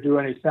tried to do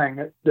anything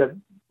that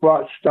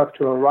brought stuff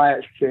to a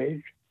riot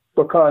stage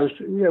because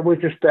it was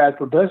just bad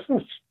for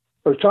business.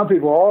 But some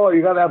people,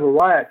 you got to have a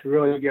riot to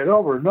really get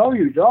over. No,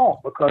 you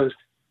don't, because,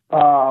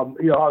 when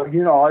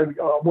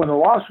the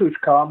lawsuits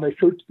come, they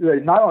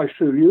not only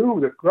sue you,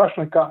 the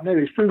wrestling company,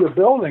 they sue the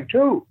building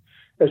too.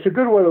 It's a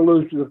good way to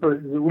lose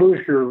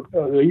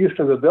the use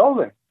of the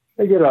building.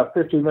 They get a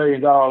 $50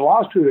 million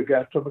lawsuit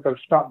against them because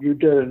something you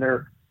did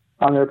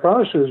on their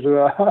premises.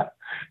 You're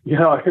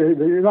not going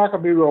to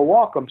be real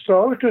welcome.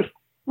 So it's just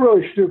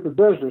really stupid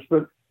business.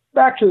 But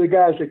back to the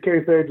guys that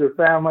kayfabe their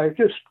family,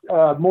 just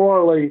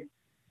morally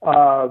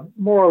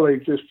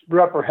just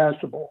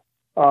reprehensible.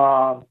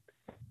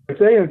 If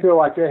they didn't feel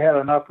like they had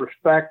enough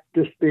respect,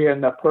 just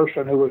being the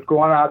person who was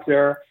going out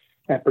there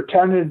and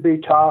pretending to be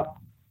tough,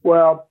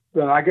 well,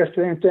 then I guess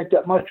they didn't think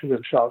that much of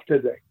themselves,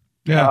 did they?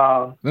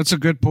 Yeah, that's a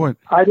good point.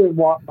 I didn't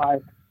want my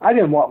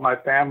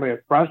family and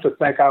friends to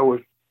think I was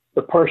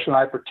the person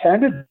I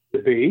pretended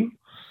to be.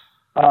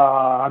 When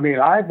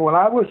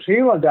I was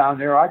healing down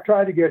there, I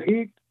tried to get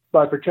heat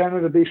by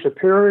pretending to be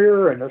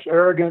superior and this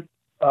arrogant,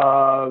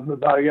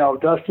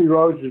 Dusty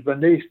Rhodes is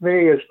beneath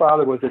me. His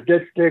father was a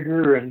ditch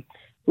digger, and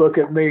look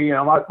at me.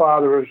 My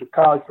father was a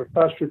college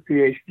professor,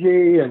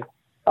 PhD, and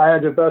I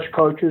had the best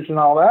coaches and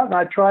all that. And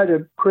I tried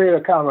to create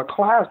a kind of a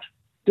class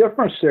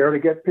difference there to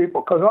get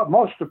people, because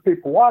most of the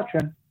people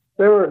watching,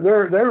 they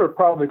were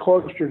probably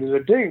closer to the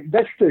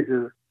ditch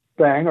digger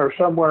thing, or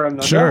somewhere in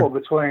the middle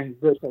between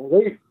this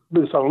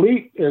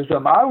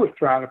elitism I was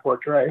trying to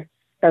portray,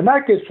 and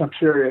that gets some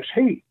serious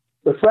heat.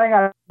 The thing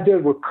I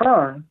did with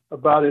Kern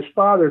about his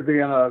father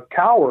being a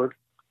coward,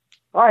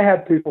 I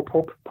had people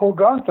pull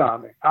guns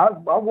on me. I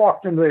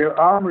walked into the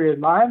Armory in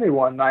Miami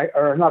one night,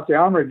 or not the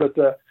Armory, but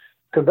the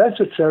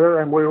convention center,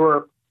 and we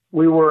were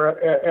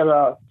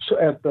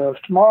at the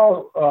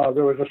small.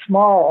 There was a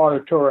small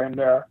auditorium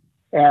there,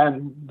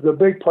 and the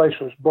big place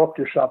was booked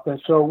or something.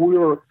 So we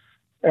were,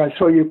 and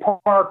so you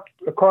parked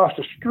across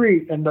the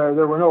street, and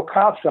there were no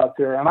cops out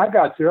there. And I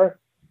got there.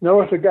 There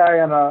was a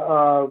guy in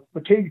a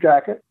fatigue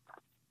jacket.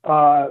 We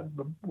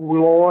were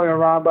rolling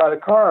around by the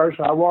cars.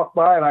 I walked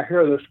by, and I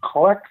hear this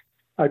click.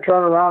 I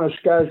turn around. This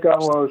guy's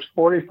got one of those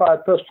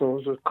 45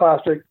 pistols, a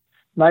classic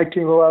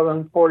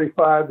 1911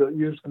 45 that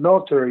the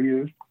military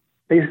used.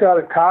 He's got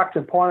it cocked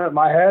and pointed at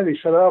my head. He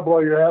said, "I'll blow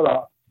your head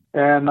off."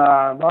 And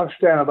I'm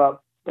standing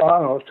about,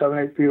 7,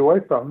 8 feet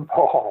away from him.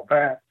 Oh,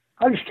 man.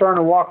 I just turned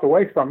and walked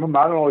away from him.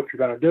 I don't know what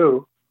you're going to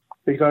do.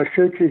 He's going to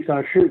shoot you. He's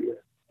going to shoot you.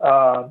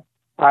 But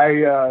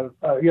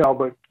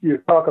you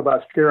talk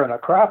about scaring the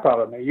crap out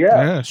of me.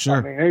 Yeah, sure.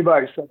 I mean,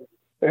 anybody said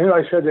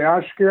they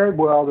aren't scared,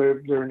 well,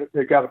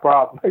 they got a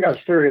problem. They got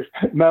a serious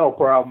mental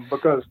problem,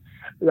 because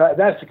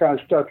that's the kind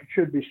of stuff you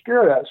should be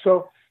scared at.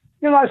 So,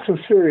 that's some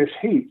serious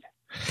heat.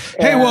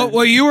 Hey,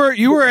 well, you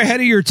were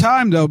ahead of your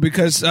time though,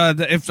 because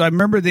if I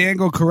remember the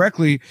angle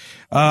correctly,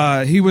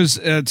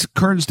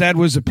 Kern's dad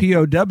was a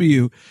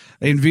POW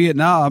in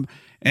Vietnam,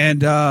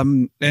 and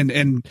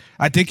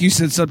I think you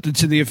said something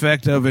to the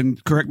effect of,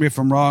 and correct me if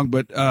I'm wrong,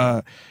 but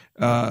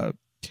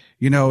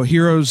he's not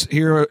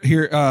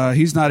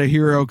a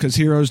hero because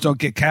heroes don't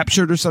get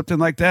captured or something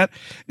like that.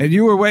 And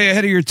you were way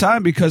ahead of your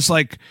time, because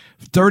like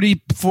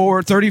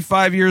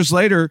 35 years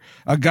later,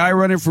 a guy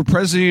running for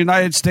president of the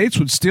United States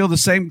would steal the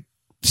same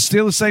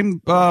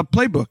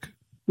playbook.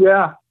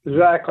 Yeah,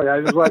 exactly. I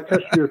just like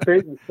history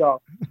repeating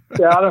itself.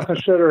 Yeah, I don't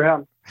consider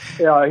him.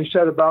 Yeah, he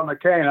said about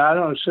McCain, I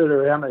don't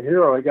consider him a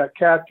hero. He got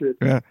captured.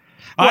 Yeah.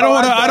 I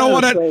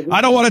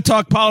don't want to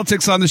talk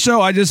politics on the show.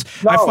 I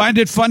find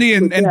it funny.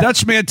 And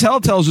Dutch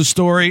Mantel tells a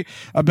story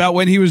about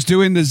when he was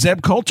doing the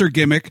Zeb Coulter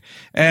gimmick,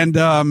 and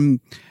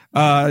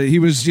he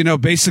was,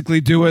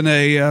 basically doing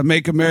a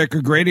 "Make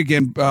America Great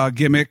Again"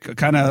 gimmick,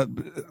 kind of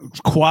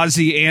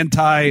quasi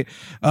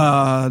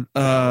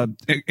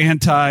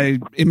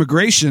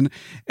anti-immigration,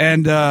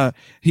 and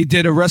he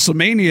did a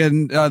WrestleMania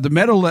in the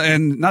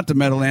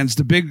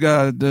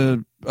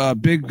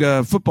big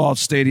football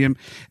stadium,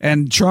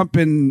 and Trump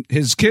and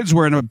his kids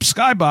were in a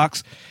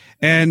skybox,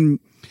 and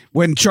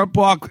when Trump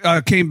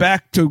came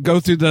back to go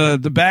through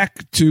the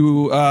back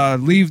to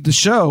leave the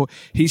show,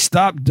 he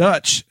stopped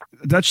Dutch.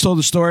 Dutch told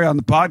the story on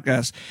the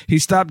podcast. He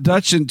stopped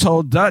Dutch and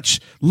told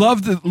Dutch,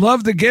 love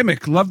the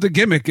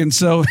gimmick. And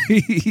so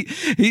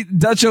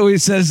Dutch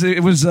always says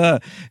it was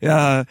that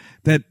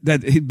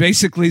he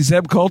basically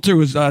Zeb Coulter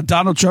was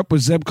Donald Trump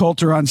was Zeb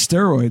Coulter on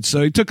steroids.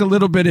 So he took a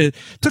little bit of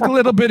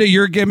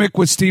your gimmick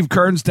with Steve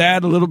Kern's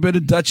dad, a little bit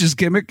of Dutch's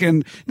gimmick,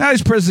 and now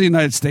he's president of the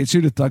United States.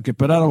 Who'd have thunk it?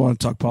 But I don't want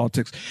to talk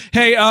politics.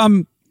 Hey,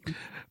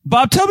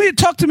 Bob,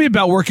 talk to me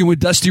about working with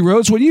Dusty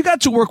Rhodes. When you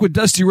got to work with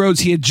Dusty Rhodes,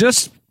 he had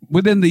just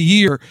within the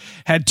year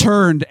had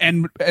turned,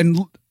 and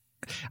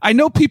I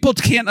know people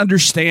can't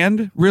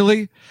understand,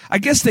 really. I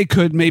guess they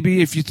could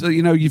maybe if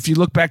you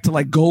look back to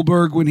like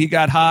Goldberg when he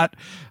got hot,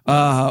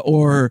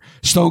 or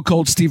Stone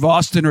Cold Steve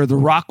Austin or The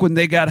Rock when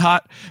they got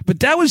hot. But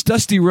that was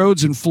Dusty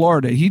Rhodes in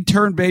Florida. He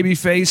turned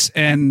babyface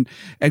and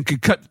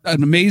could cut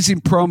an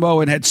amazing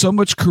promo and had so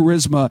much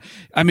charisma.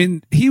 I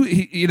mean,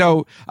 he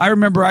I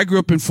remember I grew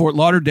up in Fort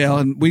Lauderdale,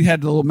 and we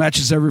had little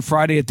matches every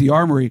Friday at the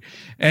Armory,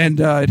 and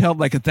it held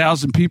like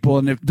 1,000 people.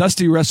 And if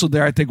Dusty wrestled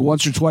there, I think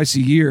once or twice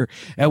a year.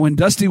 And when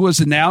Dusty was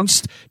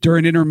announced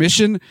during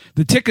intermission,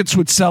 the tickets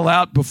would sell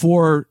out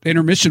before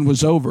intermission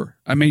was over.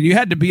 I mean, you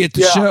had to be at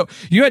the show.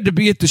 You had to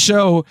be at the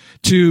show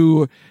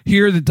to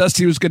hear that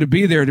Dusty was going to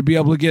be there to be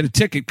able to get a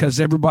ticket, because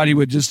everybody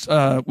would just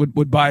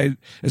would buy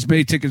as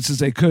many tickets as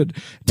they could.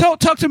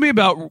 Talk to me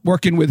about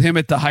working with him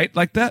at the height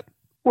like that.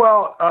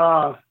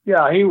 Well,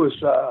 he was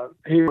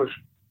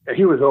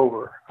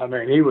over. I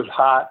mean, he was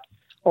hot.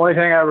 Only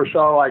thing I ever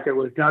saw like it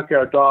was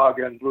Junkyard Dog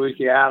in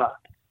Louisiana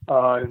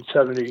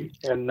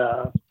in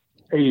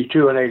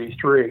 82 and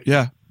 83.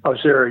 Yeah. I was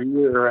there a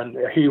year, and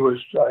he was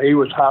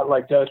hot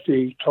like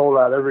Dusty. He told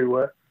out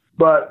everywhere.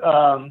 But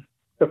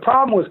the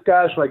problem with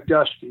guys like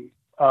Dusty,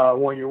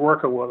 when you're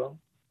working with them,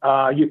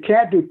 you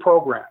can't do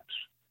programs.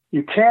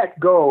 You can't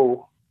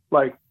go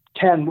like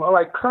 10,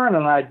 like Kern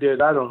and I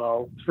did, I don't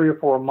know, 3 or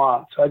 4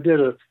 months. I did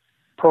a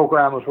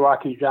program was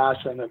Rocky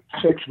Johnson. And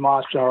 6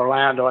 months in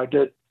Orlando, I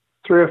did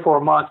 3 or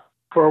 4 month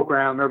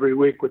program every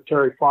week with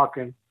Terry Funk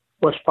in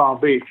West Palm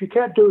Beach. You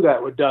can't do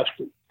that with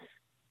Dusty.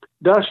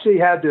 Dusty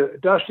had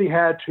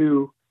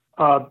to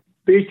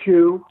beat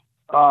you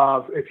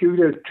if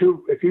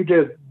you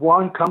did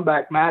one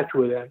comeback match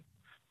with him.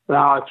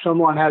 Now, if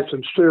someone had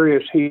some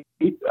serious heat,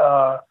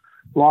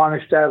 long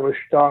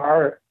established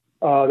star,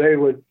 they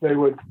would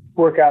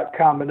work out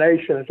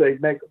combinations.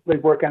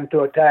 They'd work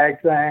into a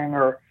tag thing,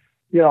 or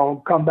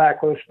come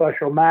back with a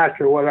special match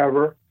or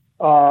whatever,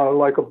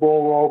 like a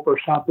bull rope or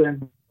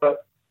something.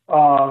 But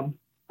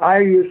I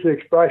use the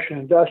expression,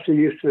 and Dusty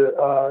used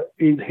to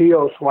eat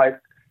heels like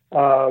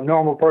a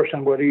normal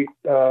person would eat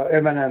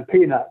M&M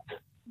peanuts.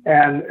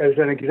 And as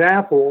an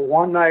example,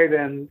 one night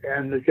in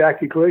the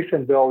Jackie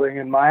Gleason building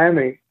in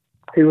Miami,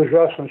 he was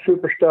wrestling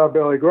superstar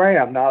Billy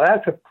Graham. Now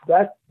that's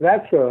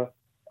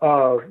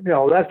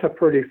a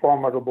pretty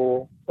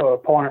formidable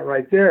opponent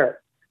right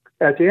there.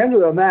 At the end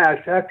of the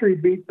match, after he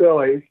beat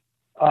Billy,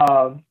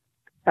 and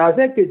I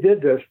think they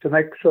did this to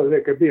make so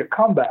there could be a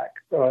comeback,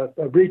 a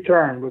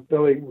return with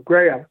Billy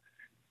Graham.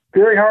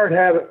 Gary Hart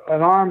had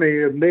an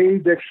army of me,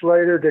 Dick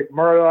Slater, Dick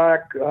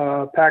Murdoch,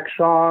 Pak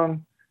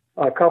Song,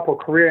 a couple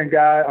Korean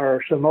guys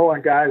or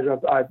Samoan guys.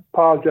 I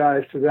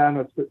apologize to them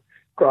if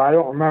I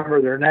don't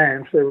remember their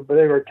names. They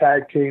were a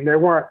tag team. They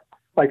weren't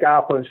like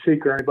Alpha and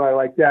Seek or anybody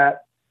like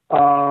that.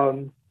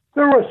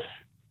 There was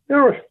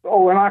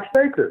and Ox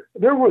Baker.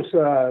 There was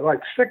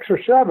like 6 or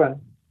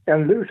 7,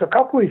 and there was a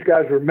couple of these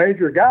guys were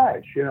major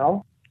guys.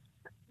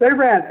 They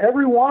ran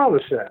every one of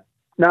us in.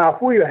 Now,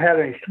 if we had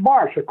any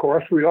smarts, of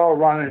course, we'd all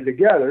run in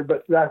together.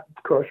 But that,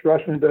 of course,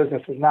 wrestling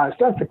business is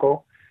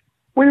nonsensical.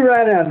 We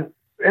ran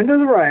into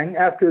the ring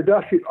after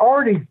Dusty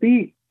already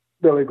beat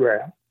Billy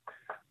Graham.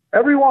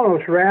 Every one of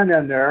us ran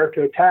in there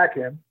to attack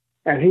him,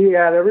 and he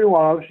had every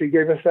one of us. He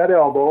gave us that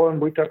elbow,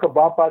 and we took a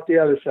bump out the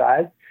other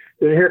side.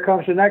 Then here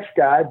comes the next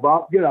guy,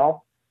 bump. He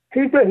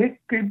gave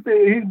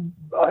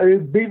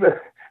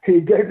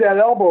that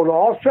elbow to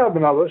all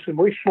 7 of us, and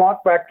we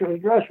slunk back to the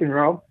dressing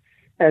room.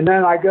 And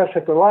then I guess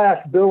at the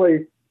last,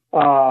 Dusty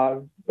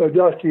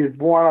had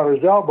worn out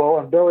his elbow,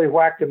 and Billy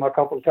whacked him a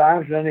couple of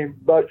times, and then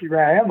Dusty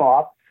ran him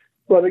off.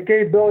 But it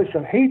gave Billy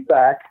some heat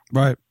back,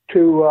 right,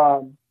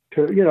 to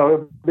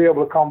be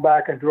able to come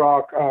back and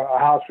draw a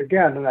house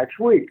again the next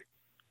week.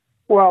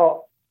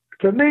 Well,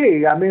 to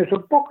me, I mean, as a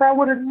booker, I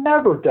would have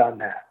never done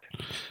that.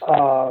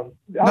 I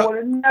would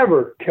have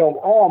never killed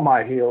all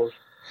my heels.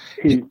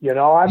 I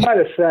might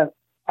have sent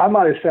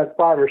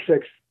 5 or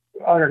 6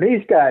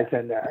 underneath guys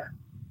in there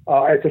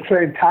at the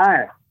same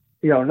time.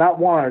 Not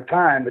one at a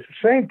time, but at the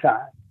same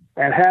time,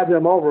 and have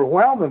them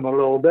overwhelm them a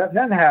little bit, and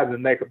then have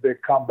them make a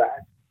big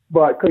comeback.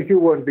 But because you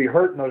wouldn't be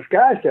hurting those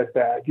guys that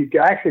bad, you'd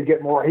actually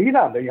get more heat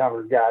on the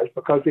younger guys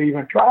because they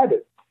even tried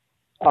it.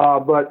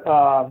 But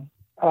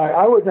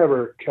I would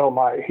never kill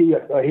the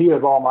heat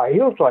of all my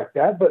heels like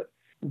that. But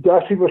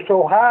Dusty was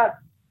so hot,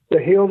 the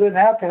heel didn't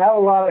have to have a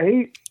lot of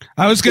heat.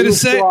 I was going to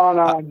say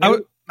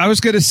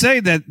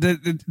that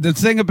the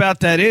thing about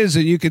that is,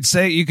 and you could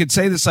say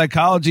the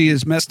psychology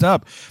is messed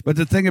up, but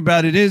the thing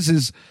about it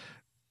is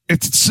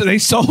they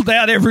sold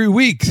out every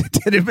week.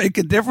 Did it make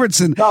a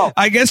difference? And no.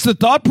 I guess the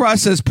thought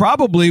process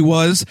probably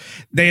was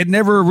they had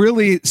never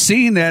really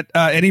seen that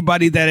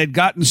anybody that had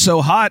gotten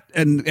so hot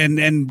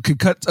and could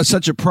cut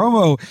such a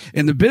promo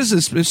in the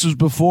business. This was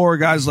before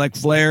guys like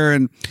Flair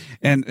and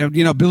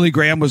Billy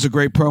Graham was a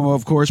great promo,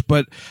 of course,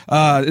 but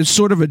it's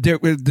sort of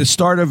the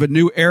start of a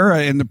new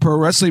era in the pro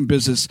wrestling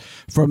business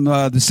from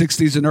the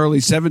 60s and early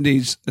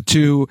 70s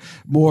to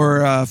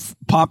more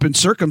pomp and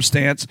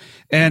circumstance.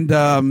 And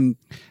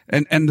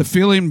the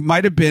feeling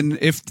might have been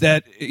if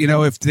they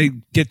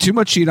get too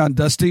much heat on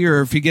Dusty,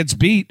 or if he gets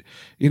beat,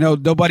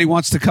 nobody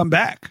wants to come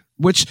back,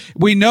 which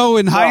we know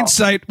in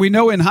hindsight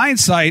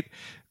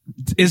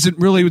isn't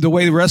really the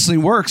way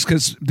wrestling works,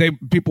 because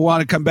people want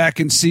to come back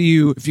and see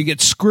you. If you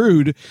get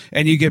screwed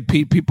and you get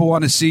beat, people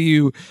want to see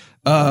you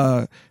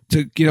to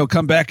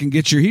come back and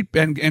get your heat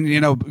and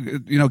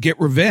get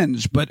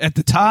revenge. But at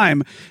the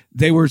time,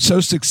 they were so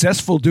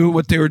successful doing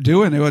what they were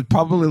doing, they would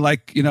probably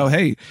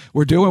hey,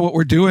 we're doing what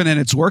we're doing and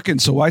it's working,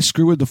 so why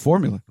screw with the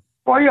formula?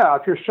 Well, yeah,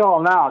 if you're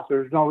selling out,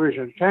 there's no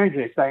reason to change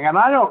anything. And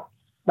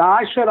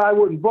I said I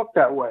wouldn't book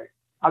that way.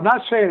 I'm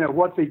not saying that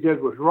what they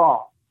did was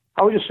wrong.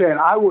 I was just saying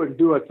I wouldn't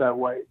do it that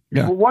way.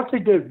 Yeah. But what they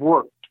did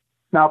worked.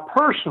 Now,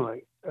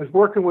 personally, as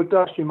working with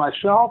Dusty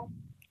myself,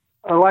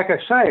 like I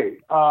say,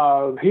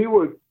 he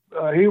would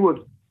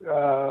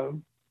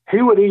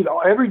eat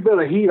every bit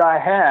of heat I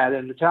had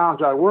in the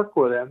towns I worked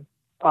with him.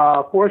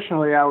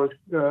 Fortunately, I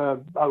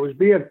was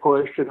being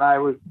pushed, and I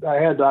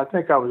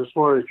think I was a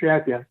Florida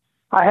champion.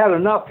 I had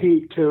enough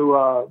heat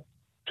to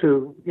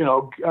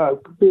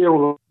be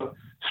able to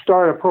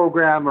start a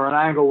program or an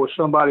angle with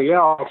somebody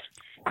else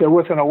that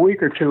within a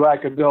week or two I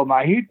could build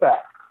my heat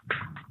back.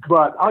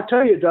 But I'll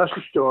tell you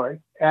Dusty's story,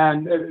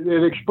 and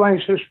it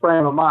explains his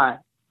frame of mind.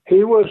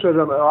 He was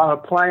on a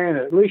plane,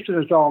 at least in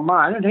his own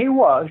mind, and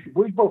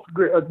we both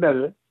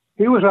admitted it.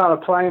 He was on a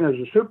plane as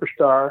a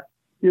superstar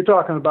you're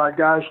talking about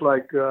guys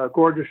like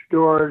Gorgeous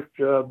George,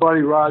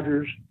 Buddy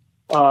Rogers,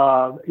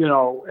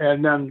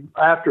 and then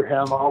after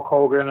him, Hulk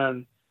Hogan,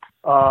 and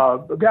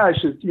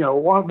guys that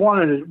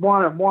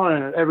one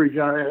in every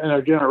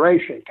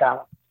generation kind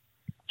of.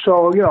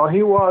 So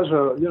he was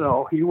a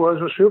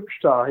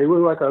superstar. He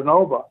was like a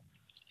nova.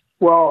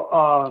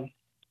 Well,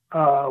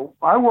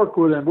 I worked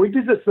with him. We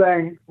did the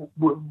thing.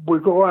 We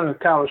go in a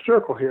kind of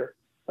circle here.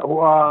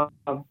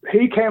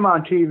 He came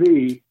on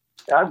TV.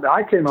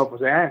 I came up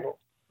with the angle.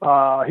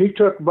 He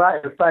took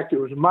back. In fact, it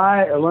was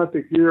my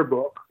Olympic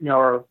yearbook.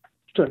 Or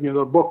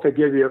the book they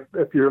give you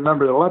if you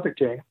remember the Olympic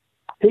team.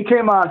 He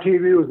came on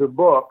TV with the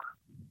book,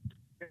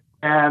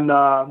 and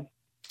I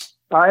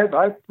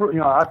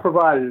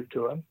provided it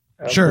to him.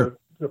 Sure.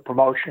 The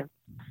promotion.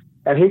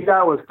 And he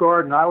got with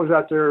Gordon. I was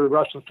out there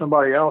wrestling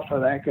somebody else, I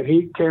think, and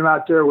he came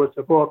out there with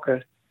the book,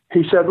 and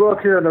he said, "Look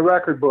here in the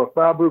record book,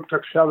 Bob Roop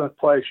took 7th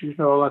place. He's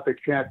no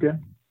Olympic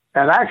champion."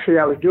 And actually,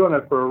 I was doing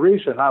it for a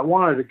reason. I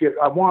wanted him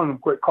to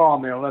quit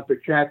calling me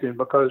Olympic champion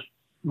because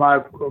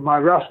my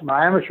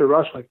amateur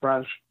wrestling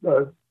friends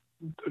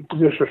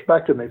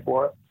disrespected me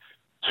for it.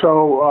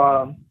 So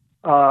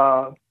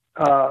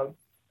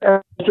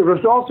as a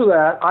result of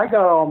that, I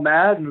got all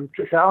mad and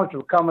challenged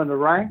him to come in the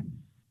ring.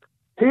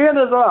 He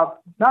ended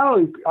up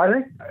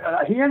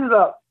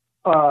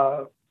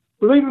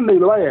leaving me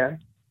laying,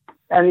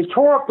 and he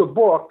tore up the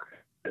book.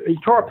 He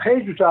tore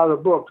pages out of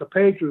the book. The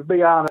page was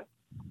beyond it,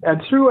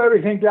 and threw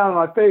everything down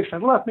on my face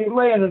and left me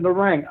laying in the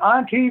ring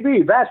on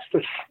TV. That's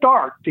to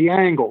start the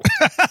angle.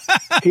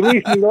 He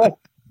leaves me laying.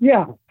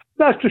 Yeah,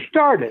 that's to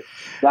start it.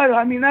 That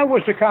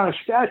was the kind of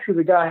stature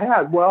the guy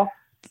had. Well,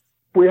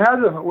 we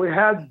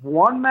had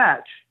one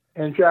match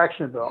in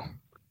Jacksonville,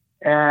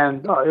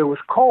 and it was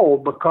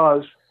cold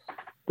because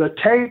the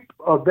tape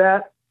of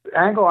that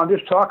angle I'm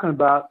just talking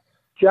about,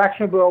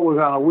 Jacksonville was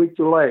on a week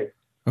delay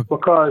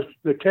because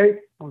the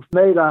tape was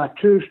made on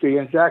Tuesday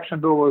and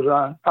Jacksonville was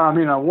on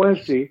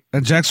Wednesday.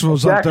 And Jacksonville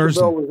was on Thursday.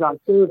 Jacksonville was on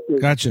Thursday.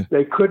 Gotcha.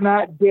 They could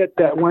not get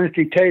that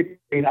Wednesday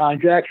taping on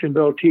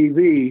Jacksonville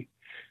TV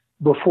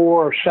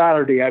before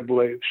Saturday, I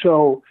believe.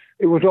 So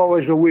it was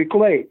always a week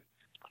late.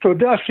 So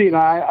Dusty and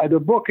I, the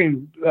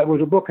booking, that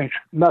was a booking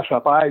mess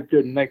up.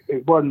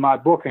 It wasn't my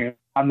booking.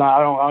 I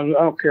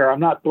don't care. I'm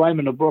not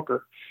blaming the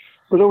booker.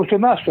 But it was a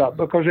mess up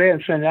because they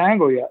hadn't sent an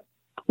angle yet.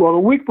 Well, the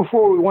week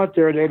before we went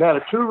there, they'd had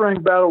a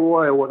 2-ring battle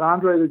royal with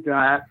Andre the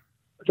Giant,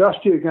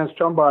 Dusty against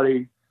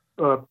somebody,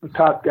 the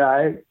top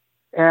guy,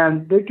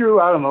 and they drew,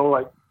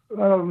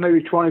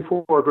 maybe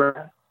 24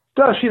 grand.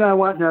 Dusty and I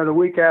went in there the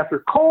week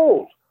after,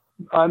 cold.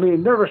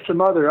 There were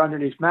some other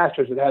underneath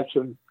matches that had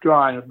some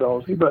drawing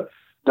ability, but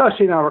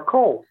Dusty and I were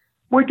cold.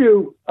 We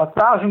do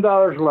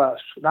 $1,000 less.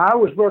 Now, I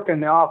was working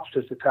in the office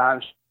at the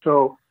time,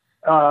 so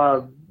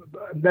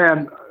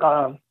then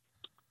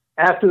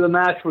after the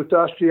match with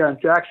Dusty on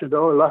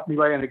Jacksonville, it left me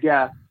laying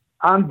again.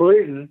 I'm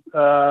bleeding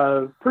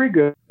pretty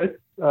good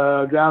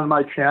down to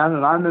my chin,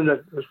 and I'm in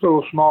this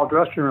little small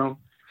dressing room,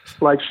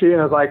 like seeing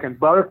if I can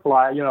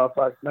butterfly,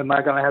 am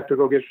I going to have to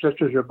go get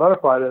stitches or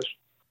butterfly this?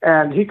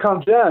 And he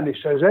comes in, he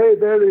says, "Hey,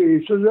 baby,"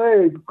 he says,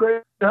 "Hey,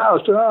 great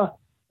house, huh?"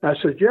 And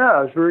I said,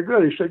 "Yeah, it's very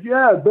good." He said,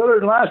 "Yeah, better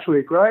than last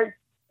week, right?"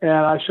 And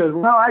I said,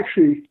 "Well,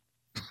 actually,"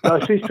 I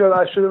said,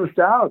 "it was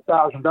down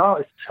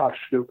 $1,000. How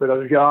stupid. I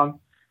was young.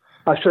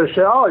 I said,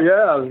 "Oh,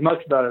 yeah, it was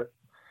much better."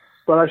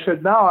 But I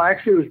said, "No,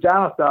 actually, it was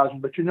down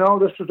 $1,000. But,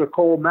 this was a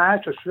cold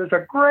match." I said, "This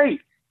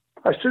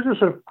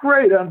is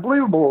great,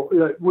 unbelievable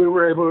that we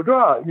were able to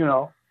draw,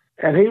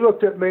 And he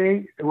looked at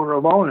me, and we were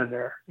alone in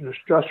there in this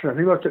dressing room.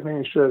 He looked at me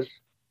and he says,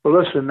 "Well,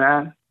 listen,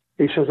 man,"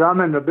 he says, "I'm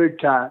in the big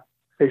time."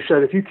 He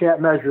said, "If you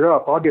can't measure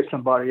up, I'll get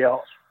somebody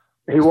else."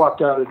 And he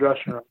walked out of the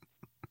dressing room.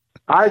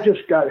 I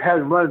just had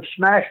him run and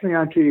smash me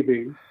on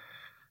TV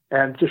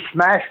and just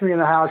smash me in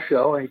a house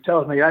show, and he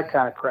tells me that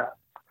kind of crap.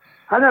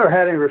 I never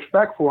had any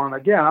respect for him.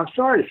 Again, I'm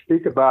sorry to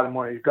speak about him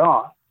when he's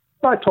gone.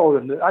 But I told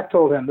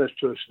him this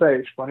to his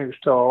face when he was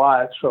still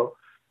alive, so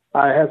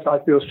I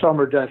feel some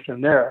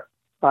redemption there.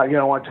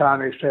 One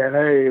time he's saying,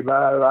 "Hey,"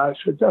 I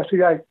said,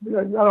 "Dusty, I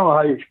don't know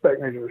how you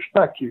expect me to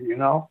respect you,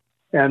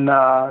 And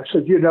I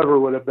said, "You never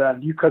would have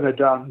been. You couldn't have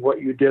done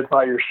what you did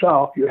by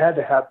yourself. You had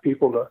to have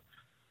people to,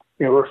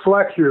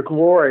 reflect your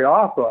glory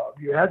off of.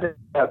 You had to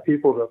have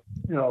people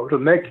to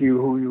make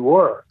you who you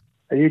were.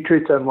 And you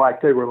treat them like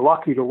they were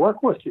lucky to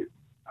work with you."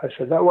 I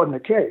said, "That wasn't the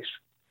case."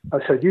 I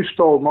said, "You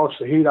stole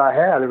most of the heat I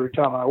had every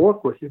time I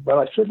worked with you." But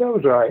I said, "That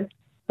was all right."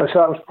 I said,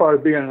 "That was part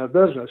of being in the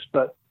business."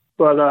 But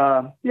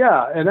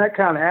yeah, and that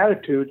kind of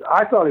attitude,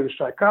 I thought he was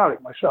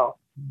psychotic myself.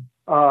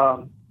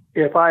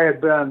 If I had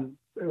been,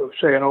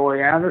 say, an Ole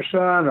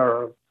Anderson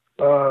or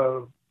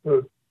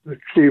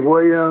Steve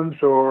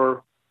Williams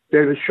or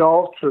David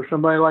Schultz or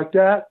somebody like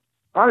that,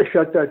 I'd have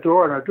shut that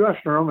door in our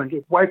dressing room and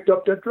just wiped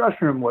up that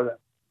dressing room with him.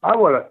 I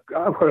would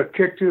have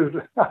kicked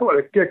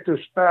his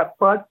fat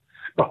butt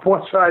up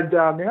one side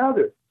down the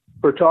other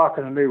for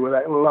talking to me with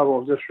that level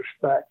of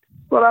disrespect.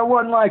 But I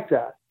wasn't like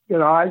that.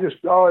 I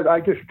just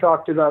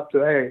chalked it up to,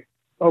 hey,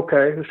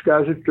 okay, this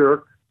guy's a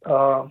jerk.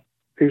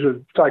 He's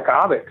a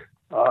psychotic.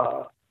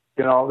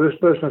 this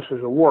business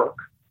is a work.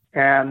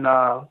 And,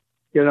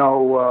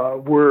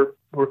 we're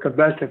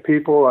convincing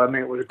people. I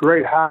mean, it was a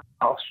great house,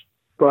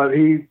 but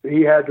he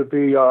had to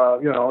be,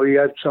 he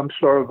had some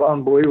sort of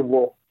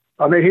unbelievable.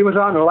 I mean, he was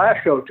on the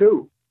last show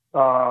too.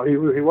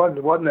 He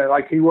wasn't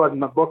like he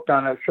wasn't booked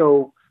on that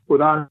show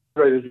with Andre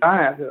the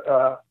Giant.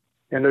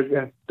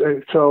 And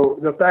so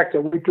the fact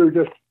that we drew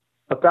just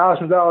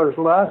 $1,000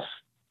 less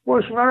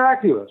was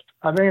miraculous.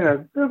 I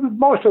mean,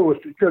 most of it was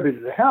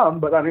attributed to him,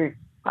 but I mean,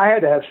 I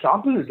had to have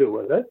something to do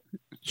with it.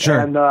 Sure.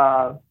 And,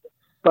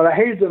 but I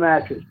hated the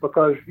matches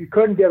because you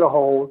couldn't get a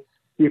hold.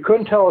 You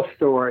couldn't tell a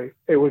story.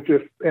 It was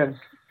just, and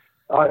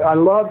I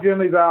love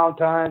Jimmy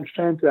Valentine,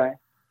 same thing.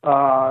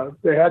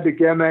 They had the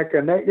gimmick,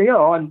 and they,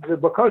 and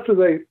because of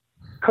their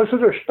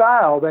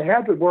style, they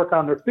had to work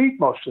on their feet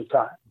most of the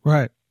time.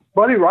 Right.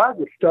 Buddy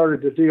Rogers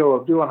started the deal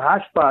of doing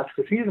high spots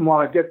because he didn't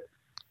want to get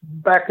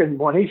back in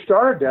when he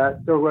started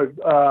that. There was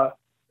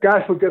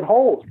guys would get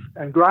holds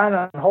and grind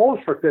on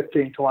holds for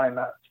 15, 20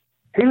 minutes.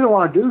 He didn't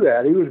want to do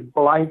that. He was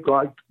blind,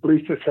 like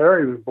bleached his hair.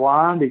 He was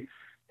blonde.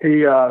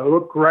 He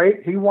looked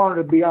great. He wanted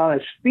to be on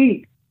his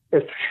feet.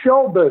 It's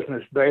show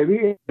business,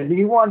 baby. And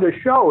he wanted to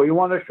show. He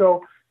wanted to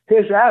show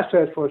his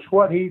assets was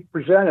what he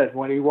presented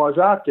when he was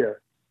out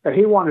there. And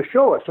he wanted to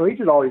show it. So he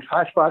did all these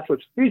high spots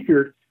which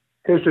featured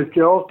his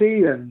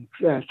agility and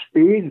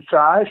speed and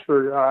size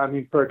for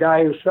a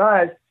guy his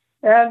size.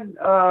 And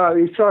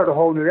he started a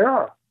whole new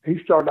era. He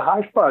started the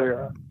high spot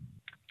era.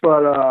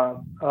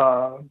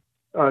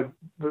 But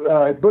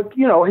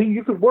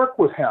you could work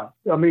with him.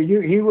 I mean,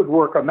 he would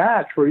work a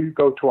match where you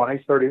go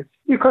 20, 30.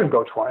 You couldn't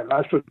go 20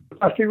 minutes with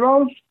Dusty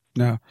Rhodes.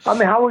 No. I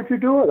mean, how would you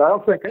do it? I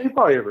don't think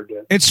anybody ever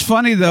did. It's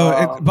funny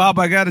though, Bob.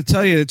 I got to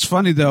tell you, it's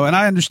funny though, and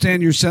I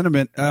understand your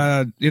sentiment.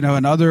 And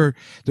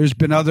there's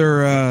been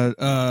other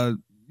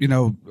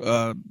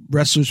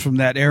wrestlers from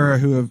that era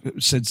who have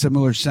said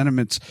similar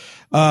sentiments.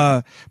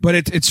 But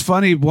it's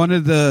funny. One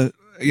of the,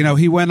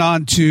 he went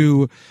on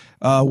to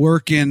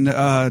work in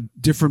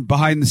different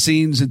behind the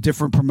scenes and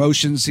different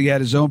promotions. He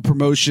had his own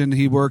promotion.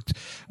 He worked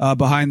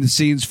behind the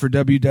scenes for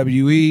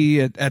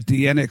WWE at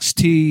the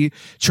NXT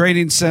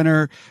training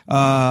center.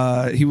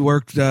 He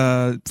worked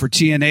for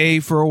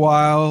TNA for a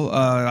while.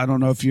 I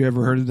don't know if you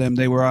ever heard of them.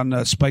 They were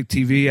on Spike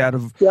TV out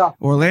of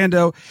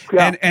Orlando.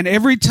 Yeah. And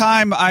every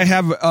time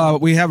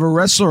we have a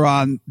wrestler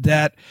on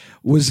that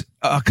was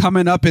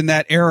coming up in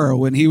that era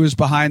when he was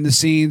behind the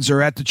scenes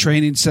or at the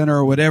training center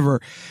or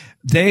whatever,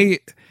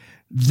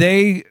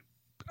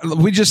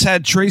 we just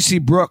had Tracy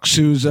Brooks,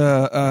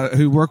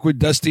 who worked with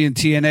Dusty and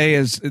TNA,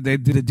 as they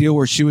did a deal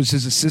where she was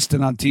his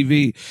assistant on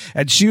TV,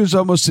 and she was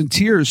almost in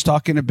tears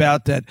talking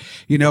about that.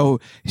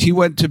 He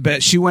went to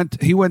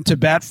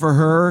bat for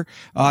her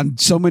on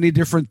so many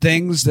different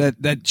things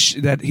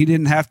that he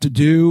didn't have to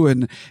do,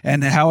 and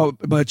how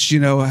much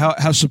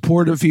how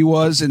supportive he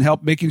was and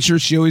help making sure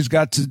she always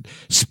got to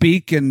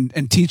speak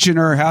and teaching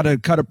her how to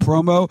cut a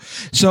promo.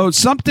 So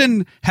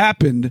something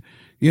happened.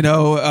 Age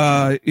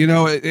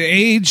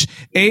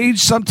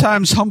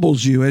sometimes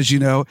humbles you, as you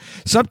know.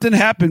 Something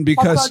happened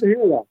because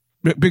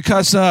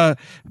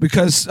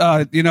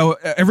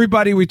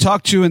everybody we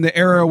talked to in the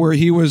era where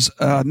he was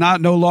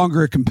no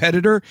longer a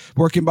competitor,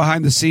 working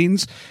behind the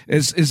scenes,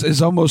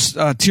 is almost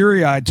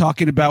teary-eyed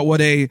talking about what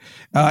and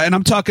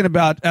I'm talking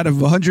about out of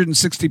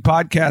 160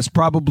 podcasts,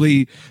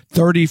 probably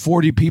 30,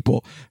 40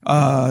 people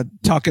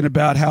talking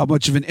about how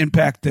much of an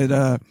impact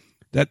that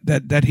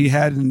he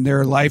had in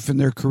their life and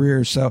their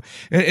career. So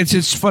it's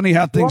just funny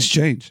how things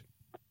change.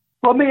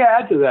 Let me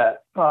add to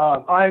that.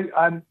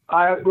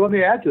 Let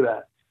me add to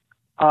that.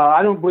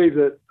 I don't believe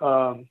that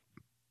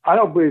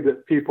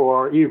people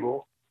are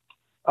evil.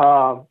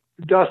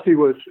 Dusty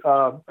was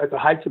at the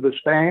heights of his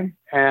fame,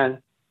 and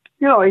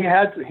he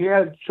had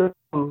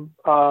some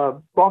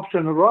bumps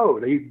in the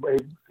road. He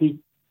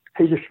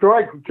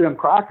destroyed Jim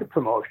Crockett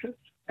Promotions,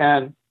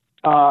 and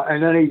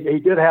then he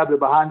did have the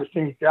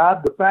behind-the-scenes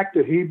job. The fact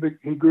that he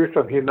grew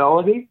some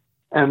humility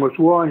and was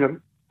willing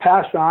to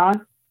pass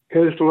on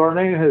his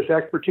learning, his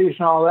expertise,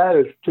 and all that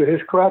is to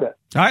his credit.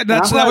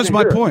 That was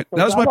my point.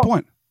 That was my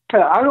point.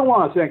 I don't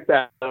want to think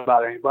that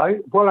about anybody.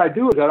 What I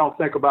do is I don't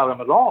think about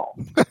him at all.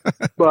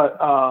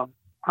 But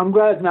I'm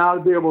glad now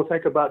to be able to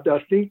think about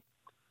Dusty.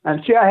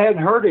 And see, I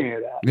hadn't heard any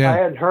of that. Yeah. I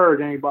hadn't heard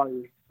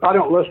anybody. I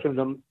don't listen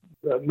to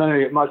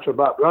much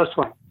about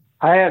wrestling.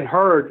 I hadn't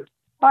heard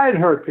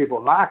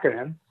people knocking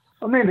him.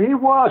 I mean, he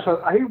was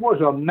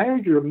a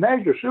major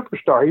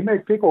superstar. He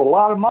made people a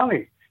lot of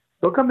money.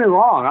 Don't get me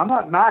wrong. I'm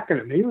not knocking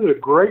him. He was a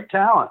great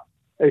talent.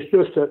 It's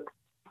just that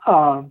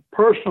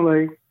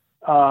personally,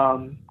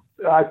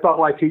 I felt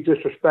like he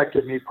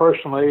disrespected me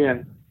personally,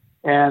 and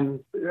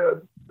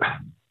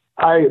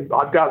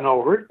I've gotten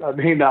over it. I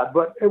mean,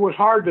 but it was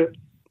hard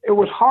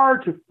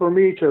for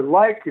me to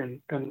like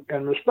and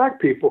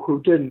respect people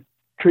who didn't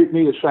treat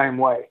me the same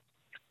way.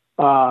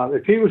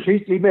 If he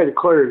made it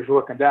clear he was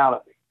looking down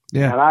at me.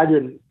 Yeah. And I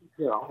didn't,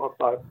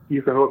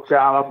 you can look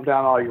up and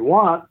down all you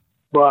want,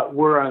 but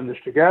we're in this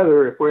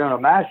together. If we're in a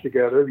match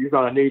together, you're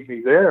going to need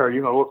me there.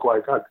 You're going to look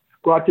like,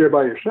 go out there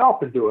by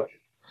yourself and do it.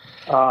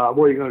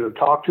 What are you going to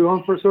talk to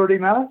him for 30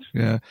 minutes?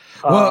 Yeah.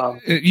 Well,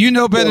 you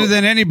know better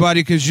than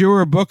anybody because you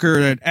were a booker.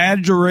 An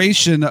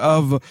adoration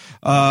of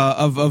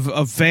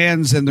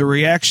fans and the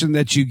reaction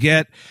that you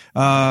get.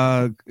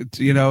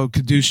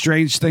 Could do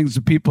strange things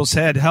to people's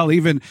head. Hell,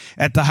 even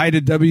at the height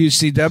of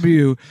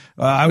WCW,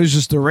 I was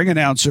just a ring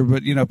announcer,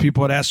 but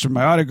people would ask for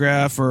my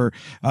autograph or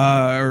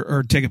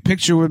take a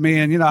picture with me,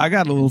 and I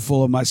got a little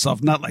full of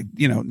myself. Not like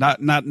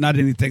not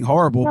anything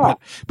horrible, No.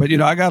 but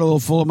I got a little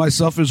full of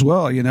myself as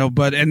well.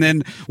 But and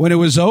then when it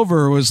was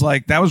over, it was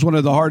like that was one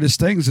of the hardest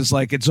things. It's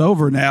like it's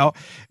over now,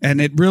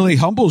 and it really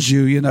humbles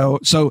you.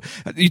 So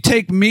you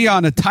take me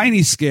on a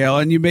tiny scale,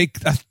 and you make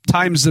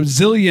times a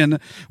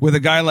zillion with a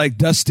guy like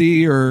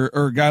Dusty or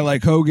a guy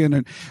like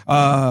Hogan,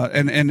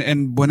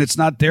 and when it's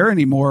not there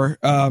anymore.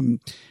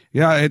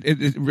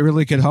 It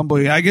really could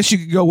humble you. I guess you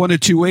could go one of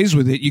two ways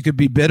with it. You could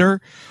be bitter,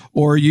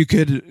 or you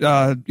could,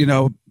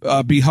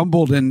 be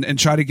humbled and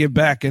try to give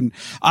back. And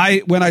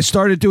when I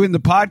started doing the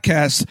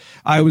podcast,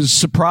 I was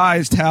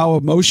surprised how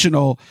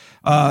emotional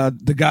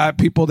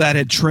people that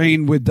had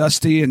trained with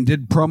Dusty and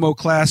did promo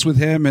class with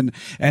him and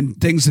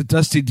things that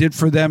Dusty did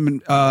for them in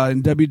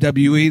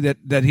WWE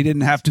that he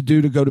didn't have to do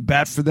to go to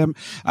bat for them.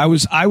 I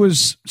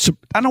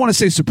don't want to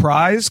say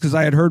surprised because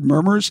I had heard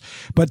murmurs,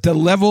 but the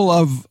level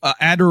of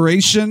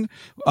adoration,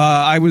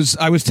 I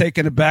was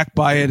taken aback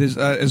by it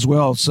as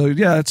well. So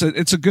yeah,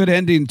 it's a good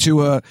ending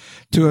to a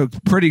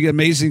pretty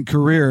amazing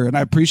career, and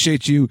I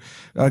appreciate you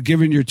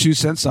giving your 2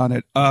 cents on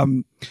it.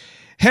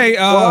 Hey,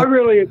 I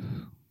really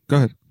go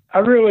ahead.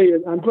 I'm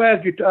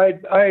glad I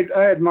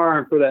admire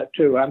him for that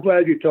too. I'm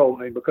glad you told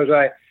me because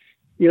I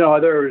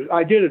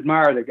did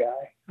admire the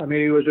guy. I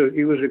mean, he was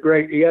a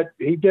great.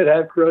 He did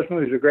have charisma.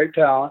 He was a great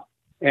talent,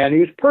 and he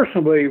was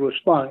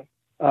funny.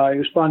 He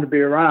was fun to be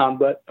around.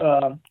 But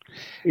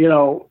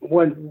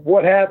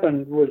what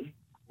happened with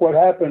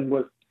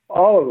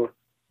all of them,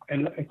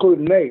 and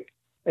including me,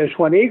 is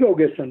when ego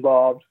gets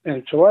involved,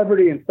 and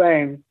celebrity and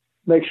fame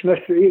makes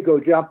Mr. Ego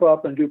jump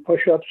up and do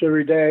push-ups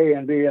every day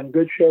and be in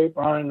good shape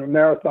running the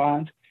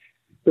marathons,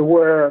 to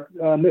where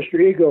Mr.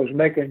 Ego is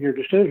making your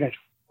decisions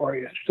for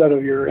you instead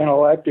of your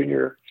intellect and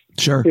your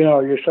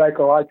your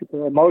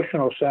psychological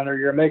emotional center.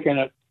 You're making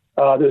it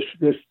this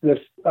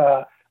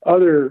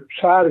other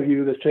side of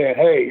you that's saying,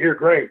 "Hey, you're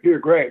great,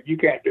 you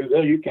can't do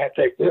this, you can't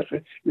take this,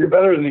 you're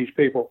better than these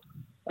people."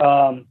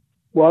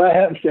 Well, that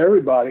happens to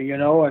everybody,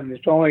 and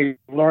it's only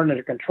learning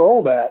to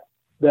control that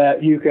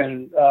you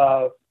can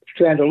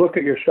stand to look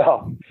at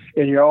yourself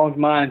in your own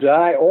mind's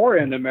eye or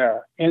in the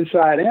mirror,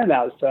 inside and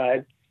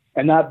outside,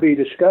 and not be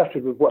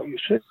disgusted with what you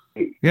see.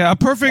 Yeah, a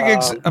perfect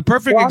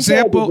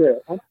example.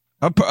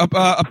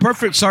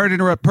 Sorry to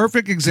interrupt.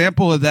 Perfect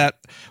example of that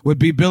would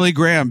be Billy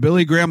Graham.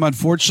 Billy Graham,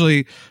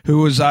 unfortunately,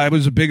 I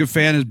was a big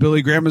fan as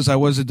Billy Graham as I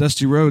was at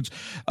Dusty Rhodes,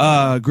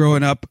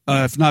 growing up,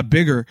 if not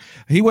bigger.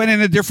 He went in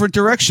a different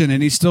direction,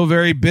 and he's still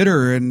very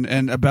bitter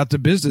and about the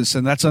business,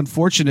 and that's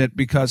unfortunate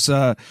because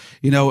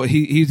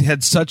he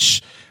had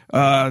such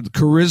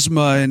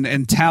charisma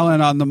and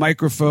talent on the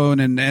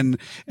microphone and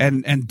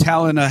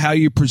talent of how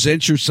you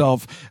present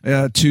yourself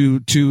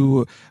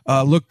to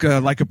look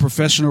like a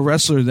professional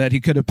wrestler that he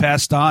could have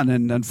passed on,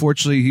 and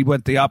unfortunately he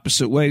went the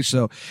opposite way.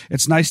 So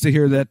it's nice to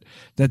hear that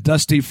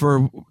Dusty,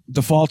 for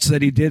the faults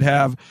that he did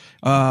have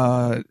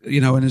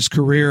in his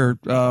career,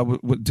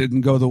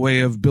 didn't go the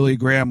way of Billy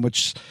Graham,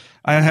 which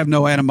I have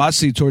no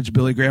animosity towards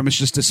Billy Graham. It's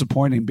just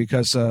disappointing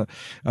because, you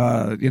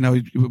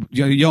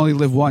only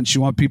live once.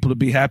 You want people to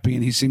be happy,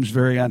 and he seems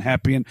very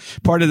unhappy. And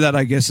part of that,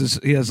 I guess, is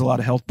he has a lot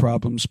of health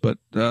problems. But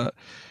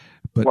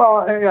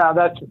well, yeah,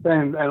 that's the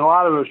thing. And a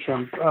lot of us,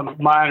 from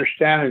my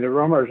understanding, the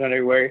rumors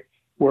anyway,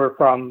 were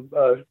from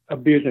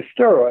abusing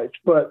steroids.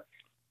 But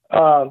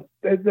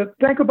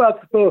think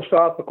about the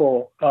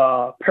philosophical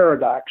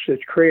paradox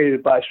that's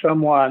created by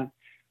someone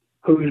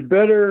who's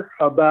bitter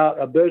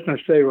about a business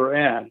they were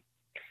in.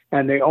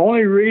 And the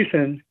only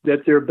reason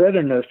that their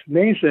bitterness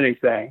means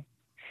anything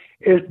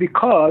is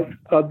because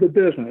of the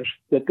business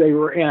that they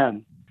were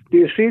in. Do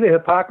you see the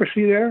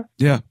hypocrisy there?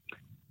 Yeah.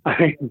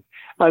 I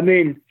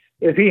mean,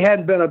 if he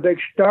hadn't been a big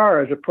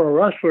star as a pro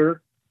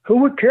wrestler, who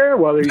would care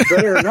whether he's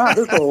bitter or not?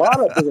 There's a lot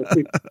of bitter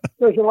people.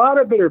 There's a lot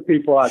of bitter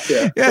people out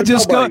there. Yeah,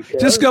 just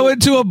go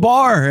into a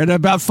bar at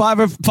about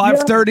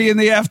 5:30 in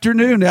the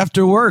afternoon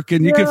after work,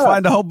 and you can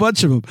find a whole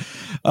bunch of them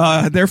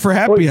there for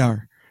happy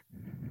hour.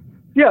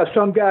 Yeah,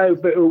 some guy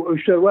who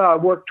said, "Well, I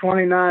worked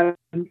 29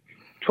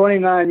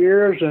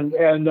 years and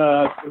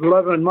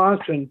 11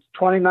 months and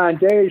 29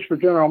 days for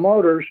General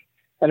Motors,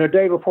 and the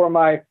day before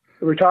my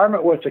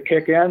retirement was to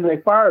kick in, they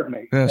fired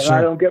me, and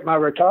I don't get my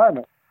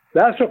retirement."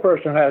 That's a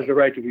person who has the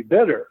right to be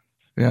bitter,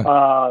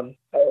 because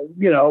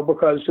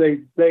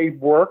they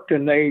worked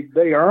and they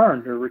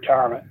earned their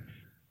retirement.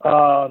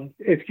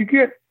 If you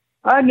get,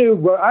 I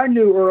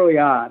knew early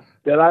on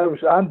that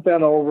I'm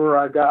bent over.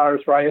 I got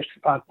arthritis.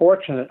 I'm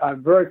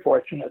very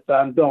fortunate that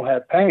I don't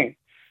have pain.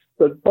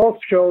 But both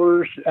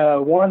shoulders,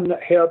 one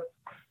hip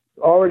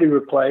already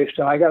replaced,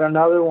 and I got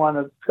another one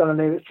that's going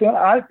to need it.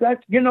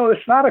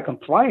 It's not a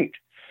complaint.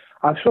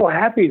 I'm so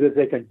happy that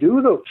they can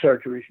do those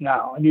surgeries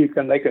now, and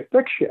they can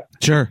fix you.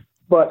 Sure.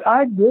 But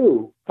I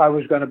knew I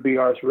was going to be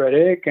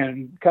arthritic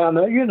and kind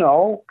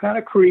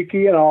of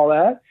creaky and all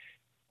that,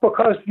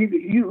 because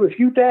if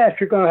you dash,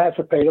 you're going to have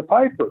to pay the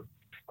piper.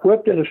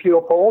 Whipped into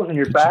steel poles in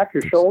your back,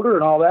 your shoulder,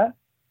 and all that.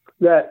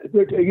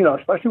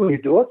 Especially when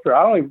you do it for,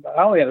 I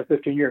only had a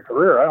 15-year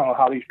career. I don't know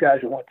how these guys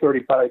who went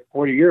 35,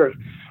 40 years.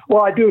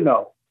 Well, I do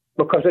know,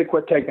 because they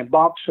quit taking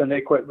bumps and they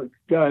quit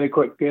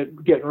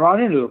getting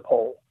run into the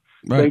pole.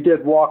 Right. They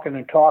did walking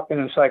and talking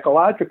and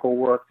psychological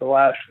work the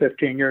last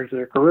 15 years of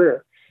their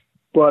career.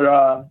 But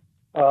I'm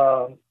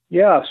happy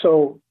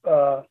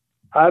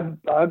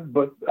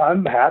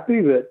I'm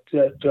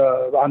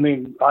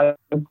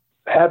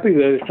happy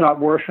that it's not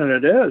worse than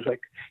it is.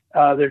 Like,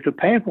 there's a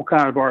painful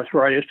kind of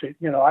arthritis that,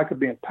 I could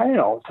be in pain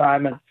all the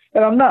time, and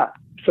I'm not.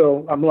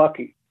 So I'm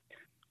lucky.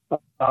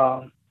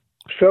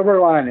 Silver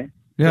lining.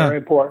 Yeah, very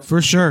important.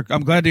 For sure.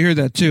 I'm glad to hear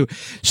that too.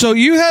 So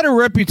you had a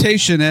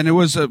reputation, and it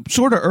was a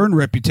sort of earned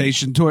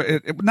reputation,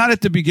 not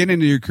at the beginning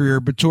of your career,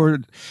 but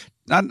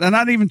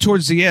not even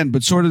towards the end,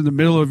 but sort of in the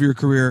middle of your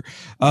career,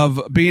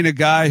 of being a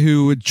guy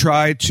who would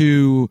try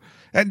to,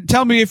 and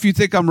tell me if you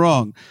think I'm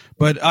wrong,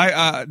 but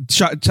a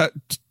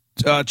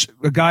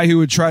guy who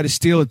would try to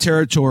steal a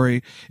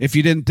territory if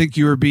you didn't think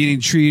you were being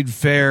treated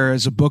fair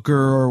as a booker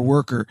or a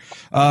worker.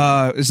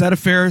 Is that a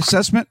fair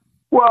assessment?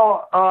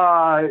 Well,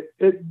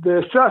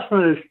 the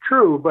assessment is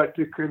true, but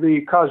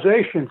the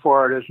causation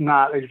for it is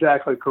not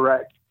exactly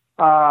correct.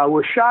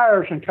 With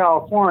Shires in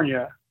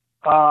California,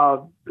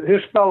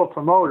 his fellow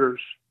promoters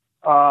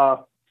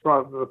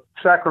from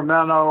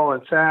Sacramento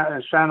and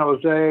San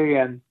Jose,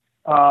 and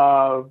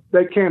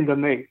they came to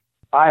me.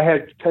 I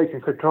had taken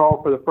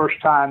control for the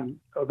first time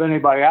of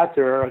anybody out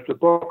there as the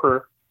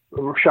booker.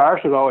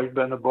 Shires had always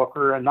been the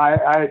booker, and I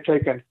had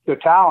taken the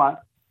talent.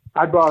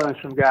 I brought in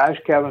some guys,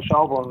 Kevin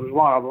Sullivan was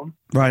one of them,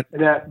 right,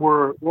 that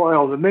were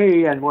loyal to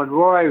me. And when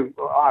Roy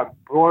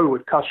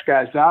would cuss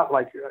guys out,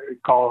 like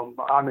call them,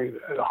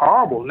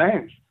 horrible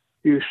names.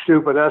 You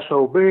stupid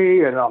SOB,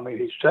 and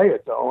he'd say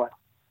it though.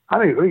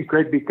 These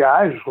great big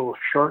guys, a little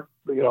short,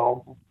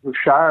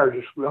 Shire,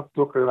 just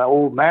looking at that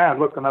old man,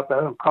 looking up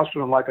at him,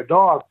 cussing him like a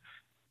dog.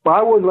 But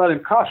I wouldn't let him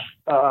cuss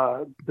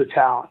the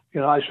talent.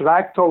 I said,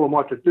 I told him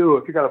what to do.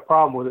 If you got a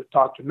problem with it,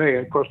 talk to me.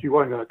 And of course, he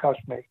wasn't going to cuss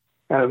me.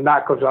 And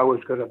not because I was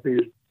going to be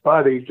his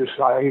buddy, just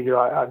I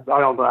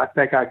don't know. I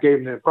think I gave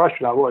him the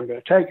impression I wasn't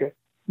going to take it.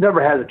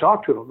 Never had to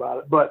talk to him about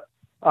it. But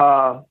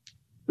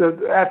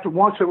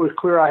once it was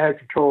clear I had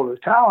control of the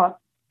talent,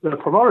 the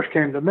promoters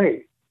came to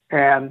me.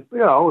 And, it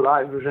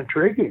was an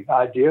intriguing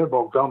idea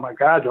about, oh, my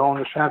God, to own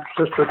the San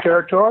Francisco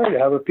territory, to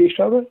have a piece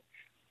of it.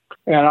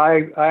 And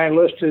I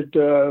enlisted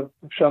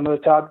some of the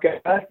top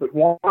guys, but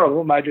one of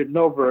them I didn't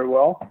know very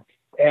well.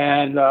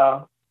 And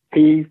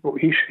he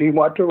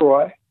went to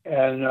Roy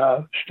and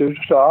stood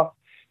us off.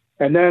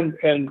 And then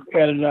in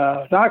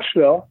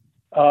Knoxville,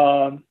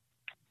 there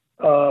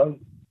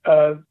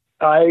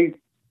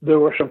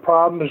were some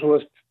problems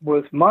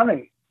with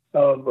money,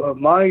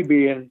 money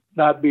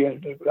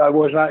I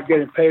was not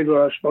getting paid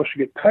what I was supposed to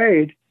get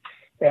paid.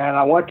 And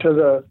I went to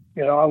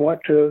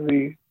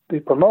the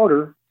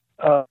promoter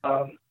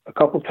a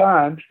couple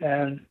times,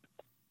 and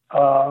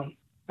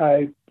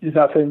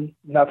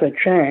nothing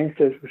changed.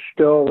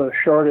 The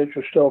shortage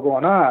was still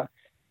going on.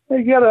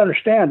 You got to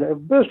understand, the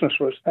business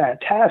was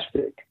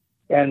fantastic.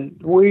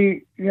 And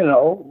we,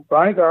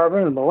 Ronnie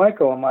Garvin and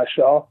Malenko and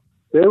myself,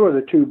 they were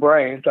the two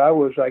brains. I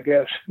was, I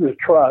guess, the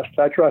trust.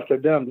 I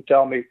trusted them to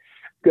tell me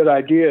good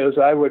ideas.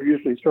 I would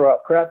usually throw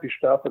out crappy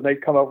stuff, and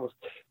they'd come up with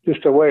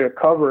just a way to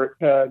cover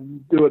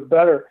it, do it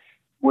better.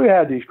 We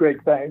had these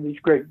great things,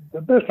 the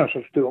business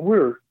was doing, we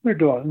were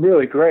doing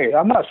really great.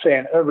 I'm not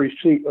saying every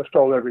seat was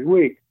sold every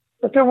week,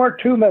 but there weren't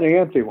too many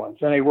empty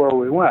ones anywhere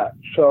we went.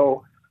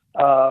 So,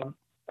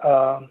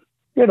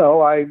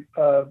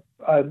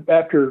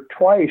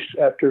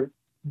 after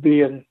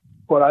being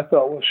what I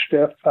thought was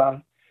stiff,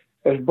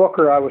 as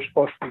booker, I was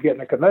supposed to be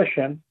getting a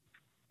commission.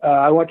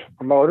 I went to the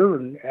promoter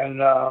and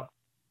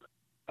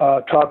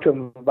talked to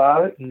him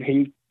about it, and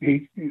he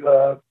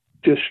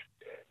just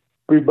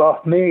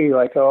rebuffed me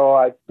like, oh,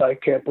 I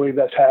can't believe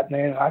that's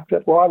happening. And I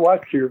said, well, I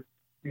watched your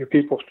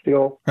people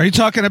steal. Are you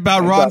talking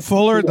about Ron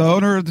Fuller, the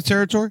owner of the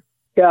territory?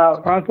 Yeah,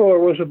 Ron Fuller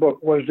was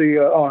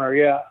the owner.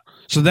 Yeah.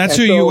 So that's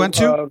who you went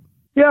to?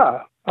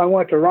 Yeah, I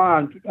went to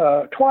Ron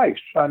twice.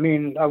 I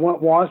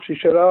went once. He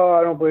said, "Oh,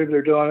 I don't believe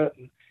they're doing it."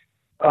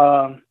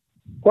 And,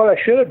 what I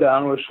should have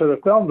done was sort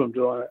of filmed them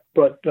doing it.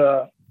 But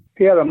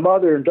he had a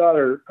mother and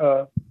daughter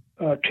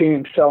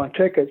team selling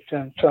tickets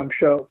in some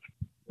shows.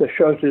 The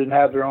shows didn't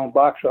have their own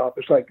box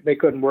office. Like they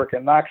couldn't work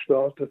in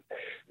Knoxville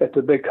at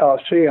the big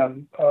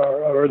Coliseum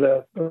or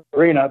the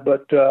arena,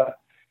 but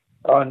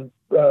on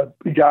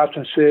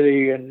Johnson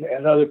City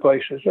and other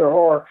places,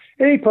 or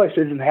any place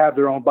that didn't have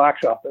their own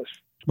box office.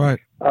 Right.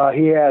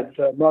 He had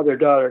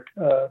mother-daughter.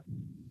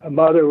 A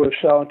mother was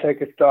selling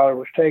tickets, daughter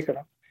was taking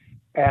them,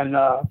 and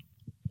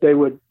they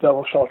would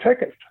double sell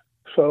tickets.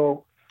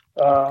 So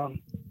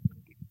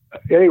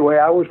anyway,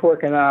 I was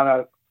working on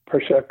a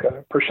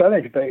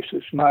percentage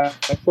basis. My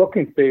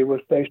booking fee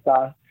was based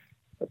on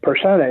a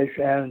percentage,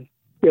 and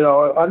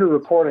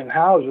underreporting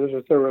houses.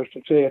 If there was,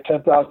 say, a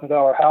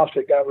 $10,000 house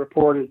that got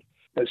reported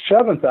at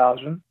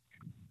 $7,000,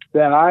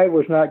 then I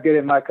was not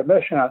getting my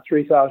commission on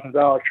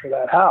 $3,000 for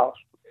that house.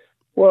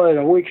 Well, in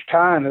a week's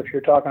time, if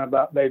you're talking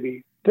about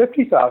maybe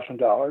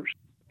 $50,000,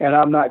 and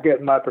I'm not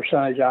getting my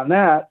percentage on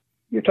that,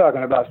 you're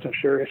talking about some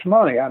serious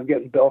money. I'm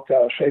getting billed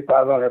out, say,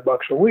 $500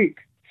 a week.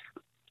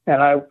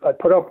 And I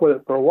put up with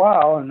it for a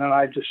while, and then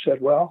I just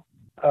said, well,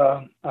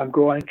 I'm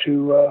going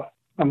to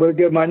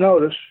give my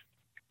notice.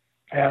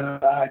 And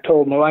I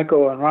told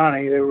Malenko and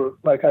Ronnie, they were,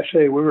 like I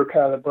say, we were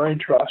kind of the brain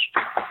trust.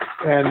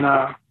 And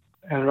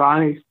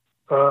Ronnie,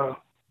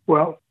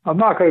 well, I'm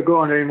not going to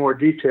go into any more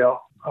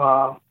detail.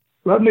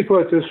 Let me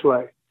put it this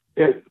way.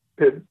 It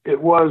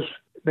was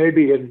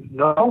maybe in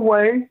no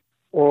way,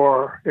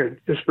 or in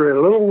just very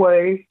little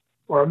way,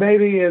 or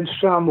maybe in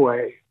some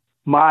way,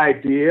 my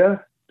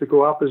idea to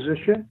go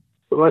opposition.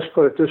 But let's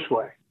put it this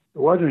way. It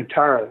wasn't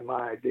entirely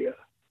my idea.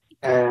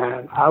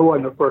 And I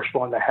wasn't the first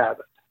one to have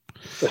it.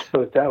 Let's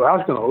put it that way. I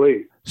was going to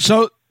leave.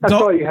 So that's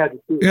all you had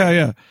to do.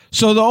 Yeah.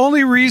 So the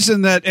only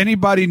reason that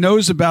anybody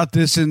knows about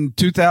this in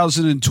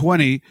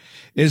 2020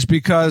 is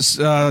because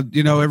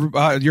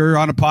everybody, you're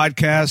on a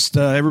podcast.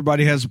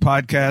 Everybody has a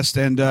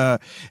podcast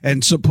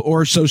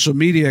or social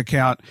media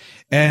account,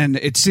 and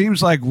it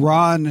seems like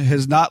Ron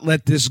has not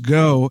let this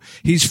go.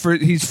 He's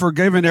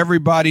forgiven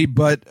everybody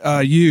but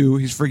you.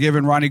 He's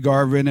forgiven Ronnie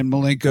Garvin and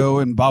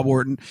Malenko and Bob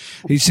Orton.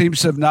 He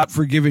seems to have not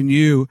forgiven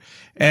you,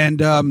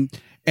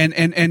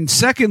 And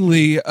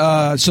secondly,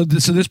 so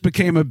this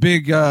became a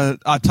big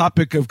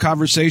topic of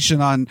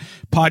conversation on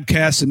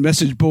podcasts and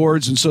message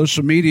boards and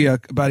social media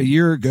about a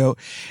year ago.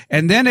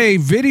 And then a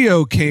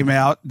video came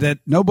out that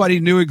nobody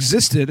knew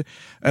existed.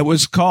 It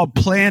was called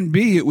Plan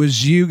B. It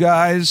was you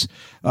guys,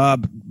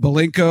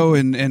 Malenko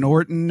and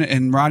Orton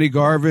and Ronnie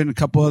Garvin, a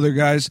couple other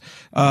guys,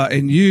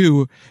 and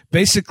you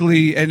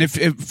basically. And if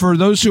for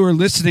those who are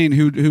listening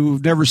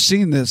who've never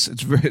seen this,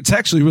 it's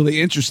actually really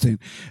interesting.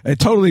 It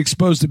totally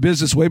exposed the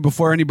business way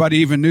before anybody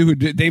even knew who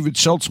David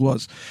Schultz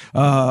was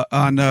or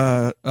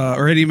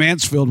Eddie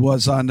Mansfield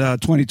was on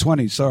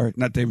 2020. Sorry,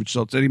 not David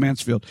Schultz, Eddie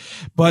Mansfield.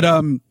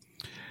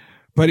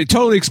 But it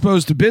totally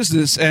exposed the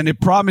business, and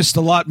it promised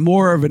a lot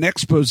more of an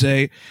expose.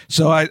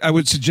 So I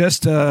would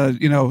suggest,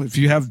 if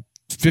you have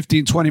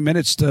 15, 20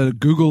 minutes to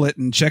Google it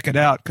and check it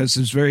out, because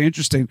it's very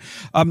interesting.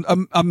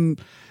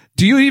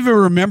 Do you even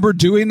remember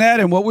doing that?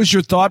 And what was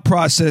your thought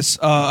process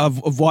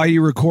of why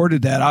you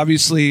recorded that?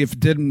 Obviously, if it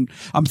didn't,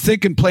 I'm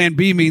thinking Plan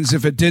B means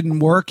if it didn't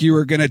work, you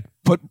were going to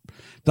put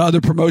the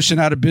other promotion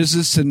out of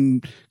business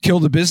and kill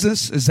the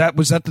business. Was that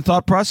the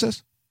thought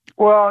process?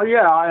 Well,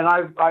 yeah,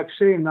 and I've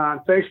seen on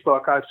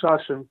Facebook, I saw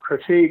some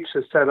critiques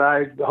that said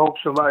I hope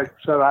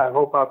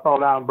I fall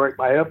down and break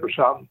my hip or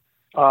something,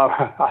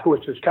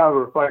 which is kind of a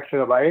reflection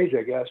of my age,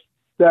 I guess,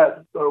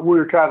 that we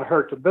were trying to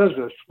hurt the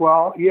business.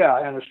 Well,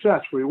 yeah, in a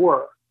sense we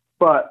were,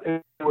 but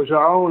it was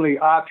our only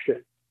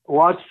option.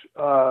 Once,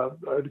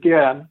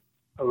 again,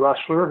 a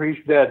wrestler,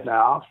 he's dead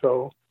now,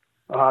 so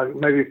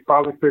maybe you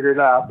probably figured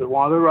out that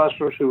one of the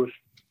wrestlers who was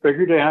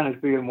figured in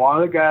as being one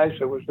of the guys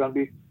that was going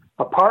to be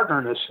a partner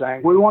in this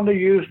thing. We wanted to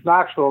use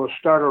Knoxville to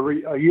start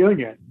a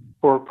union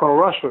for pro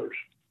wrestlers.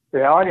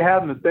 They already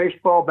have them in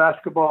baseball,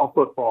 basketball, and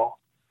football.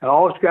 And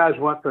all those guys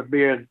went from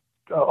being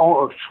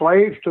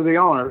slaves to the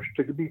owners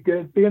to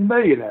being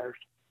millionaires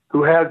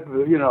who had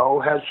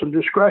some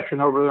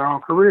discretion over their own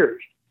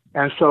careers.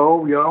 And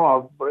so,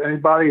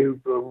 anybody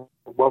who,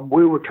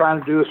 we were trying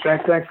to do the same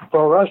thing for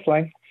pro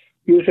wrestling,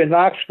 using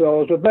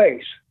Knoxville as a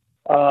base.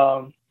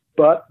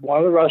 But one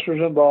of the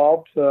wrestlers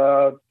involved,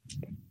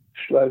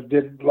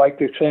 did like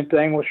the same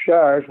thing with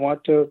Shires,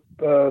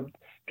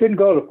 didn't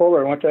go to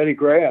Fuller, went to Eddie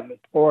Graham in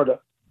Florida.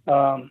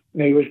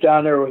 He was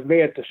down there with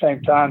me at the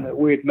same time that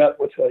we had met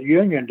with a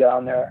union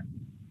down there.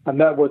 I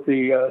met with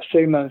the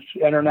Siemens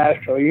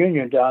International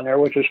Union down there,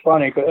 which is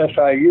funny because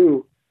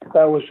SIU,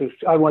 I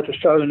went to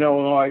Southern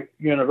Illinois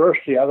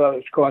University. I thought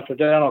it was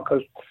coincidental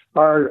because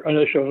our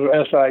initials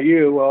were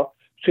SIU. Well,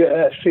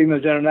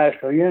 Siemens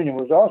International Union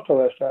was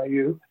also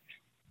SIU.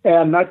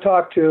 And I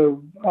talked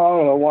to,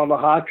 one of the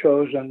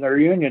honchos in their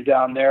union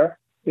down there,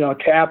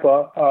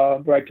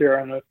 Tampa, right there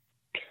on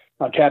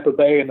Tampa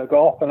Bay and the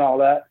Gulf and all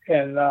that.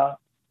 And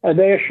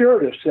they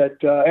assured us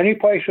that any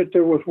place that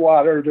there was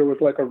water, there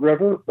was like a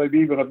river, maybe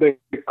even a big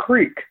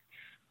creek,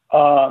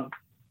 that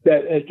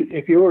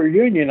if you were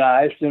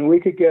unionized, then we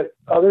could get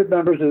other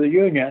members of the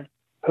union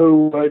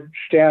who would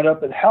stand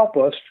up and help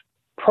us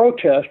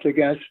protest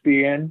against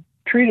being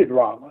treated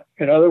wrongly.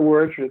 In other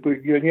words, the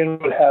union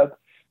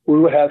we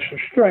would have some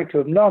strength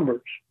of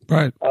numbers.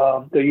 Right.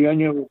 The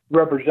union would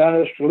represent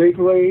us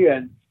legally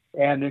and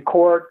in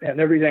court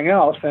and everything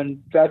else,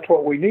 and that's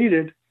what we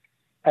needed.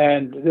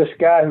 And this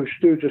guy who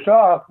stooged us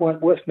off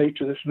went with me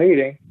to this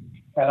meeting,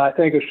 and I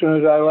think as soon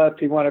as I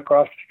left, he went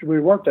across the street. We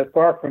weren't that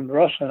far from the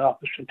wrestling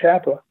office in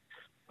Tampa.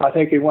 I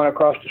think he went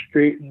across the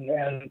street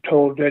and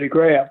told Eddie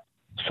Graham.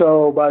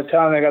 So by the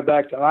time I got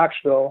back to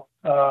Knoxville,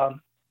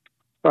 Ron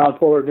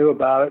Fuller knew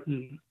about it,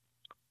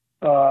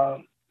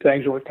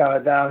 things went kind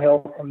of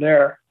downhill from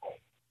there.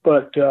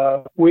 But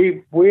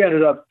we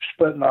ended up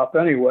splitting up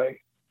anyway,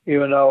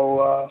 even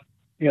though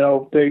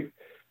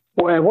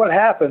and what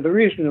happened? The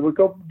reason that we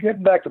go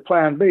getting back to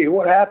Plan B,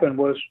 what happened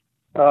was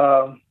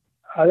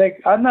I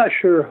think I'm not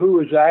sure who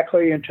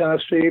exactly in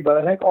Tennessee, but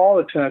I think all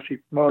the Tennessee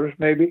promoters,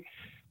 maybe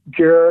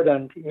Jared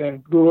and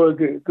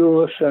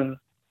Goulas, and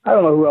I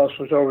don't know who else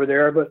was over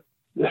there, but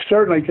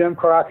certainly Jim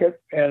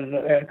Crockett and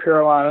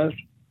Carolinas,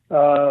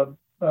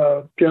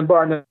 Jim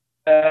Barnett,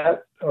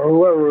 or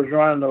whoever was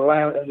running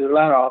the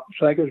Atlanta office,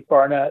 I think it was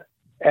Barnett,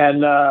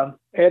 and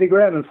Eddie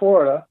Graham in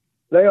Florida.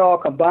 They all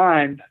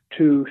combined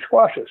to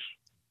squash us.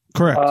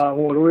 Correct.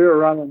 When we were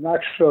running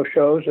Knoxville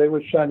shows, they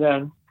would send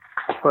in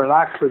for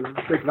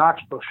the big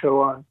Knoxville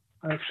show on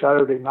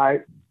Saturday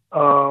night.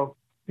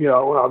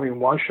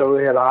 One show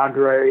they had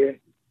Andre,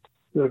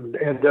 the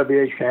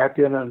NWA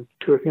champion, and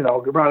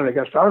running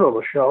against our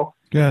little show.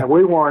 Yeah. And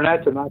we weren't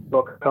at the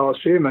Knoxville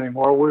Coliseum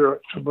anymore. We were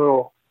at some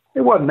little.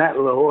 It wasn't that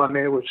little. I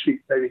mean, it would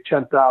seat maybe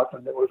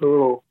 10,000. It was a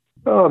little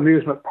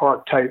amusement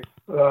park type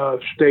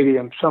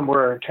stadium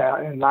somewhere in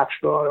town in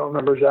Knoxville. I don't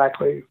remember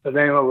exactly the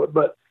name of it,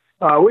 but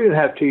we didn't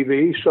have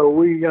TV, so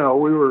we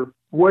were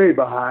way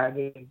behind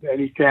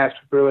any chance to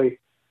really,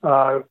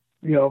 but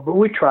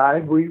we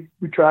tried. We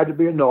tried to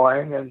be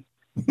annoying, and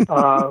we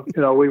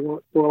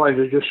weren't willing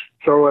to just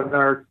throw in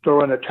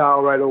the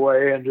towel right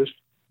away, and just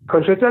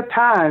because at that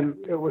time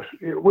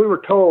we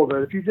were told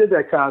that if you did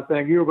that kind of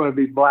thing, you were going to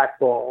be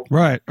blackballed.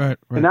 Right. And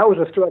that was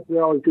a threat they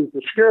always used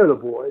to scare the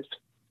boys.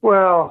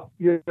 Well,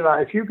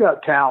 if you've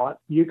got talent,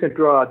 you can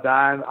draw a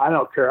dime. I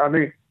don't care. I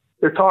mean,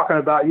 they're talking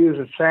about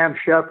using Sam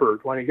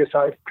Shepard when he gets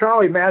out. If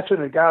Charlie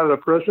Manson had got out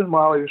of prison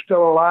while he was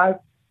still alive,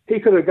 he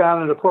could have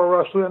gone into pro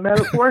wrestling and made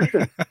a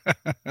fortune.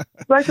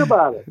 Think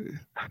about it.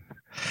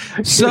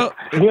 So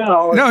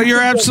no,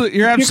 you're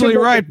absolutely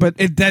right. But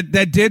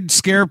that did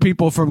scare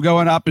people from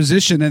going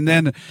opposition. And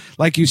then,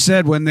 like you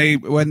said, when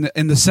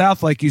in the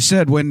South, like you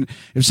said,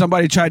 if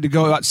somebody tried to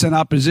go out send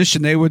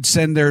opposition, they would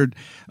send their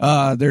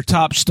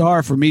top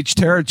star from each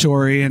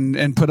territory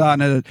and put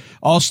on a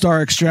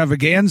all-star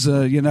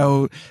extravaganza,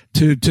 to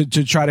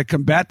try to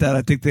combat that.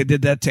 I think they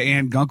did that to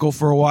Ann Gunkel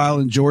for a while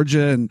in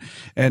Georgia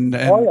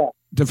and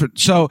different.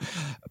 So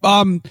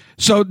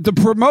the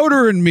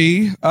promoter and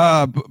me,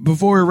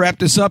 before we wrap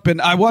this up, and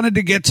I wanted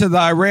to get to the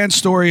Iran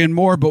story and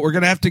more, but we're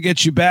going to have to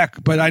get you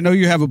back. But I know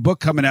you have a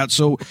book coming out,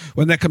 so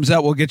when that comes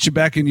out, we'll get you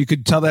back and you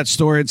could tell that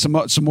story and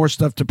some more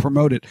stuff to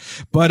promote it.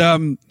 But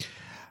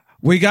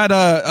we got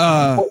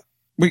a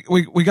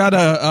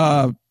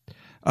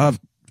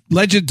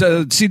legend,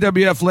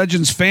 CWF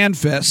Legends Fan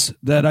Fest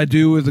that I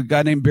do with a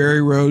guy named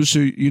Barry Rose,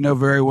 who you know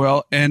very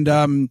well.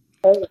 And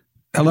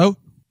hello.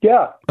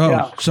 Yeah. Oh,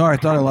 yeah. Sorry, I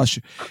thought I lost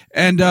you.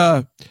 And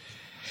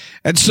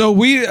so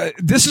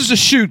this is a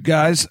shoot,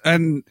 guys.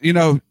 And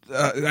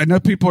I know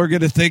people are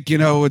going to think,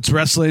 it's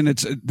wrestling.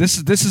 This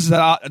is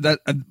an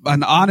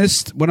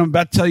honest. What I'm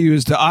about to tell you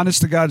is the honest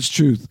to God's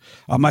truth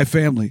on my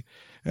family,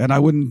 and I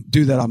wouldn't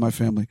do that on my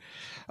family.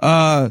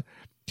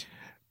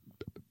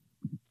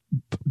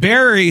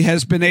 Barry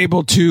has been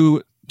able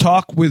to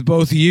talk with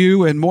both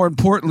you, and more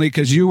importantly,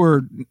 because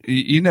you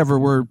never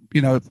were,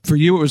 for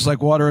you it was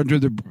like water under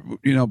the,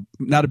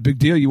 not a big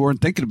deal. You weren't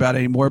thinking about it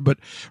anymore. But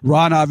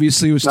Ron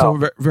obviously was still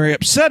very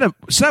upset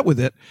with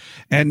it,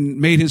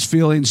 and made his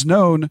feelings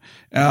known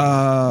in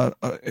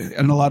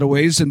a lot of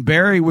ways. And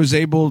Barry was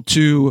able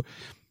to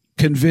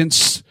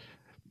convince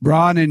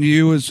Ron and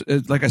you, as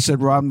like I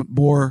said, Ron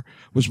Moore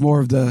was more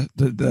of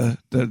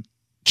the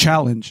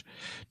challenge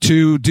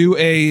to do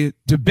a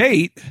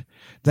debate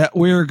that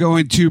we're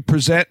going to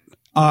present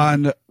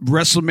on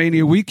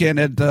WrestleMania weekend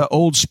at the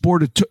old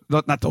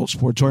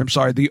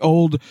the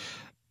old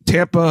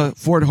Tampa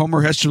Fort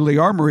Homer Hester Lee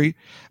Armory.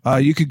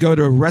 You could go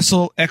to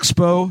Wrestle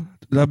Expo,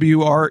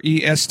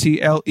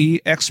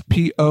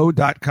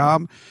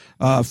 WRESTLEXPO.com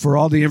for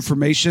all the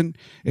information.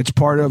 It's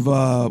part of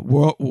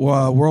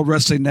World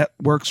Wrestling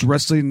Network's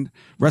Wrestle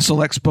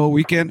Expo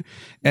weekend.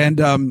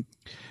 And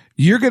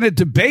you're going to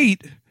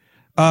debate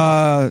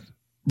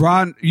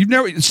Ron,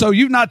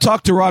 you've not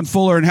talked to Ron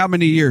Fuller in how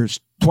many years?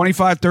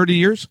 25, 30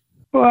 years?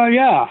 Well,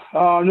 yeah.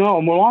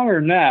 No, more longer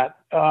than that.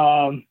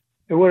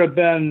 It would have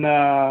been,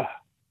 it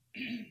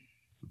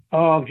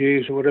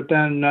would have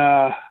been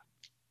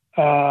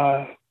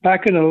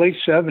back in the late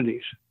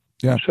 70s.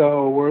 Yeah.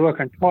 So we're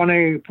looking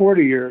 40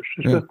 years.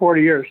 It's been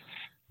 40 years.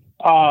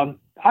 I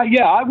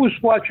was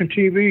watching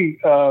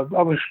TV.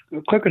 I was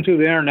clicking through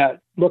the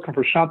internet looking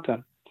for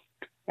something.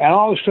 And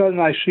all of a sudden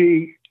I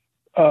see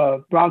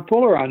Ron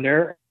Fuller on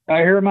there. I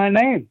hear my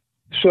name.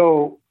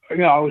 So, I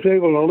was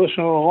able to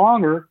listen a little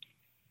longer,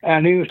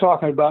 and he was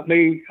talking about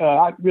me.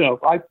 I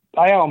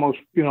almost,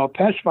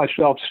 pinched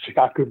myself to see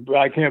I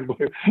can't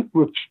believe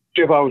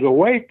if I was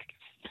awake,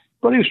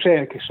 but he was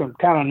saying some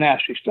kind of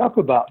nasty stuff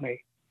about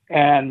me.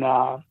 And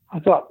I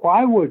thought,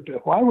 why would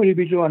he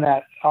be doing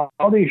that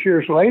all these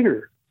years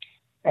later?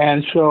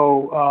 And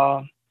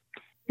so,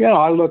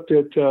 I looked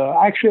at,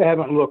 actually I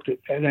haven't looked at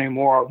it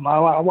anymore.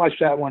 I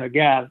watched that one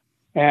again.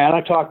 And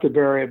I talked to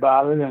Barry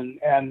about it,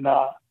 and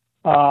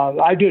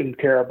I didn't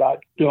care about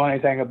doing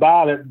anything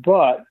about it,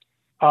 but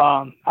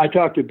I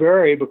talked to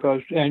Barry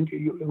and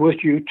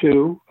with you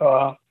too,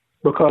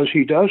 because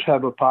he does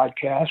have a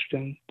podcast,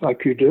 and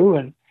like you do,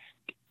 and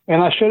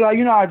I said,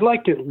 I'd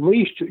like to at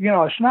least,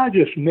 it's not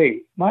just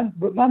me. My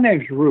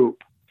name's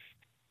Roop,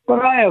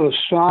 but I have a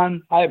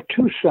son. I have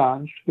two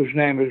sons whose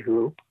name is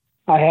Roop.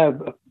 I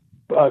have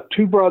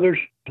two brothers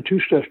and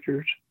two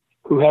sisters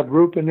who have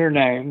Roop in their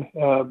name.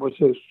 With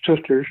the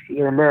sisters,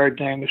 their married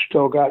name has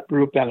still got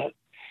Roop in it,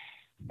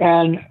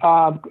 and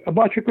a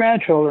bunch of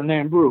grandchildren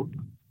named Roop.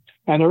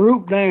 And the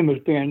Roop name is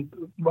being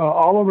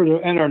all over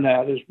the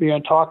internet, is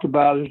being talked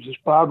about as this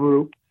Bob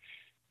Roop,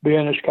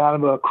 being this kind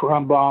of a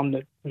crumb bomb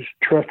that was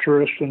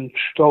treacherous and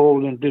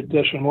stole and did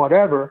this and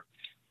whatever.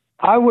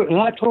 I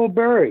told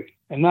Barry,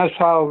 and that's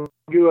how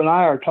you and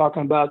I are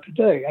talking about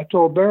today. I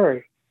told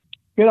Barry,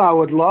 I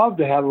would love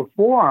to have a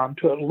forum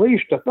to at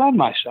least defend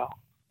myself.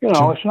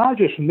 It's not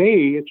just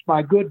me; it's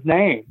my good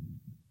name.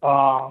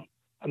 In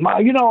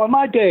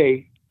my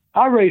day,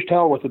 I raised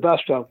hell with the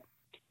best of them.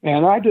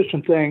 And I did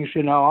some things,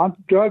 on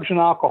drugs and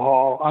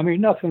alcohol. I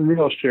mean, nothing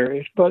real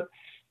serious, but,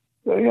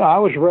 I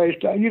was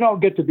raised, you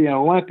don't get to be an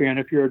Olympian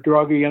if you're a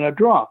druggie and a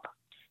drunk.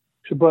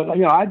 So, but,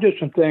 I did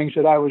some things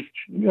that I was,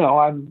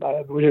 I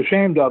was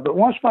ashamed of. But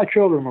once my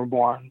children were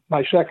born,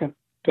 my second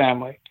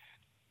family,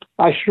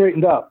 I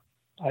straightened up.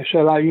 I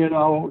said,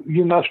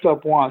 you messed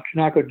up once,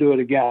 you're not going to do it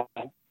again.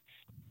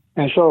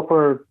 And so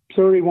for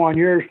 31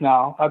 years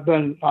now, I've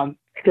been on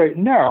straight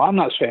and narrow. I'm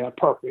not saying I'm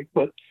perfect,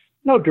 but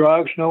no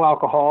drugs, no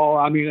alcohol.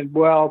 I mean,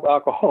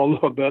 alcohol a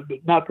little bit,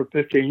 but not for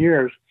 15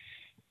 years.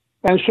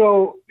 And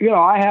so,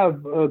 I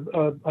have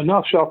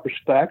enough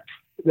self-respect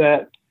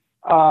that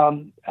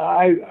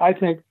I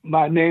think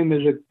my name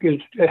has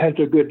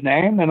a good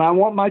name, and I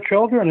want my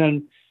children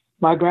and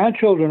my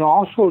grandchildren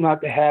also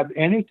not to have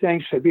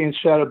anything being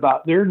said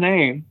about their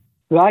name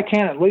that I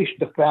can at least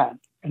defend.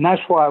 And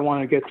that's why I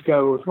want to get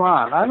together with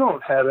Ron. I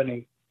don't have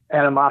any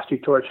animosity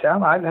towards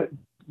him. I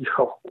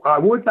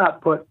would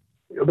not put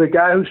the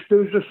guy who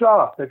stews us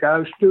off, the guy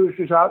who stews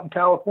us out in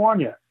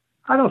California.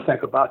 I don't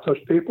think about those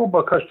people,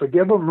 because to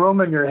give them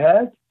room in your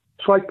head,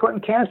 it's like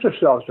putting cancer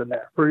cells in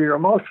there for your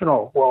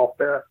emotional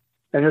welfare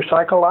and your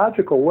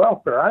psychological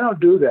welfare. I don't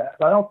do that.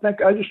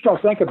 I just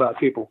don't think about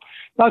people.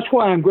 That's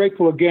why I'm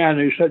grateful again.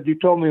 You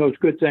told me those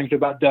good things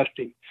about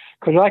Dusty,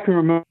 because I can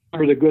remember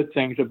the good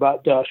things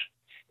about Dust,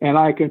 and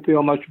I can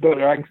feel much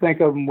better. I can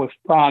think of them with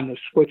fondness,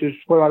 which is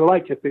what I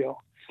like to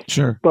feel.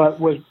 Sure. But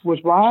with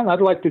Ron,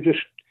 I'd like to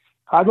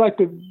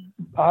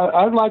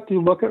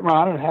look at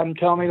Ron and have him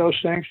tell me those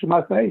things to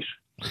my face.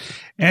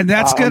 And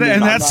that's gonna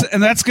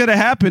that's gonna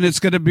happen. It's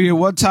gonna be a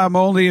one-time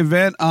only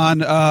event on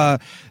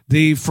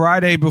the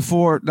Friday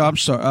before. No, I'm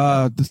sorry,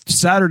 the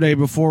Saturday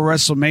before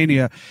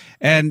WrestleMania,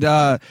 and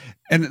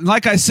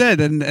like I said,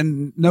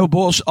 and no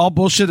bullshit, all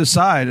bullshit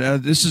aside,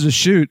 this is a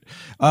shoot.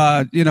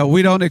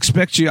 We don't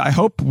expect you. I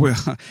hope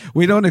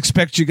we don't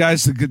expect you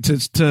guys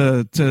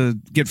to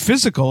get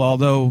physical.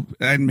 Although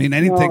I mean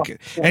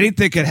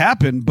anything could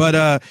happen.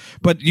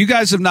 But you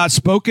guys have not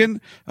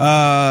spoken.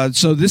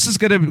 So this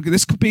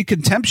could be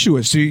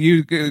contemptuous. Are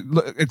you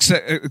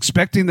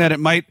expecting that it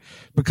might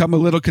become a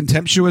little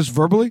contemptuous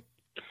verbally?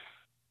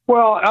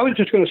 Well, I was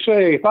just going to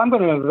say, if I'm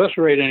going to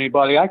eviscerate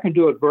anybody, I can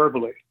do it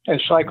verbally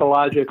and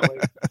psychologically,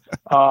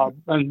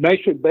 and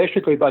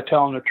basically by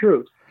telling the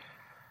truth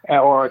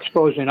or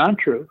exposing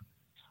untruth.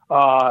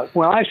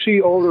 When I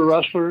see older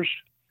wrestlers,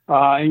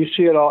 and you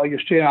see it all,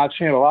 I've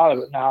seen a lot of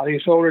it now.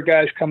 These older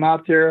guys come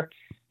out there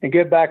and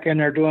get back in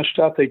there doing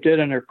stuff they did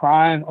in their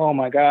prime. Oh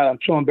my God, I'm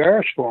so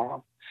embarrassed for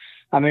them.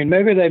 I mean,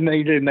 maybe they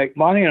didn't make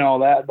money and all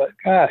that, but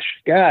gosh,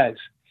 guys.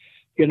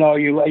 You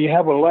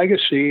have a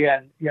legacy,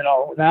 and,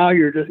 now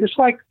you're just, it's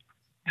like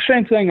the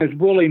same thing as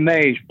Willie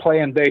Mays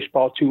playing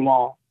baseball too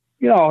long.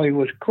 He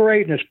was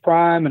great in his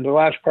prime, and the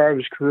last part of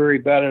his career, he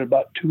batted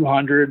about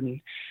 200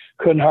 and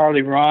couldn't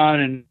hardly run,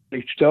 and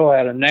he still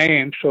had a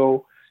name.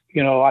 So,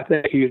 I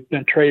think he had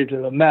been traded to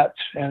the Mets,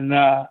 and,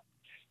 it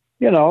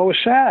was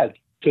sad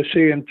to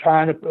see him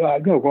trying to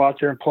go out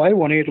there and play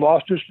when he had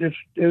lost his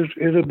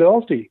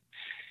ability.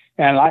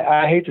 And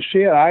I hate to see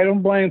it. I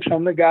don't blame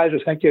some of the guys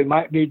that think they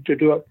might need to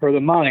do it for the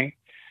money,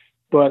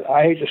 but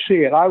I hate to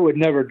see it. I would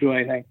never do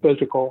anything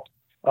physical.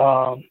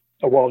 Now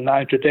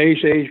in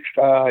today's age,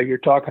 you're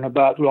talking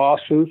about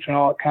lawsuits and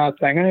all that kind of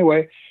thing.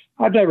 Anyway,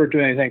 I'd never do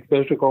anything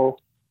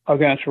physical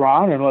against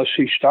Ron unless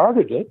he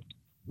started it.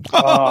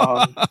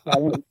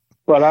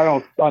 But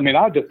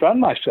I'll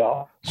defend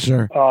myself.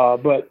 Sure.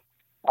 But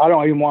I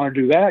don't even want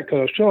to do that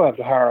because I still have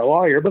to hire a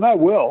lawyer, but I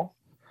will.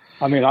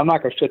 I mean, I'm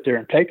not going to sit there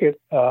and take it.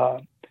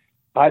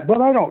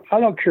 But I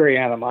don't carry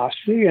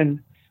animosity, and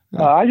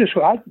I just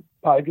want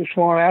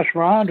to ask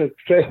Ron to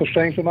say those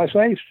things to my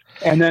face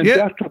and then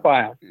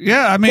justify them.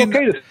 Yeah, I mean, it's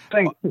okay to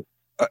think.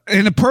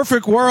 In a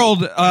perfect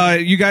world,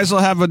 you guys will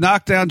have a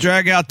knockdown,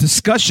 drag out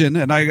discussion,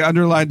 and I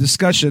underline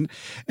discussion,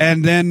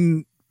 and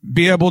then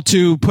be able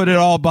to put it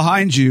all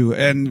behind you,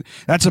 and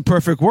that's a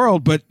perfect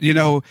world. But he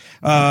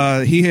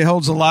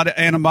holds a lot of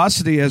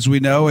animosity, as we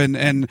know,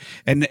 and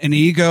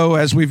ego,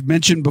 as we've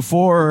mentioned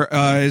before,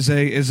 is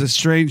a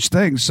strange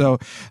thing. So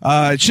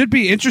it should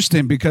be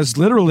interesting, because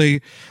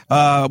literally,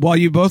 while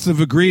you both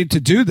have agreed to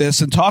do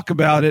this and talk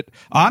about it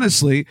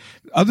honestly,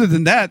 other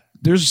than that,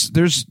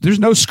 there's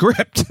no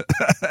script.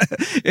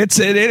 it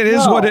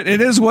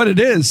is what it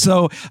is.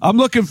 So I'm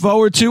looking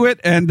forward to it,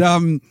 and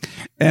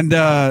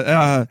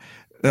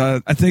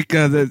I think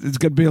that it's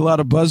going to be a lot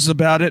of buzz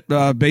about it,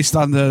 based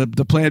on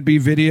the Plan B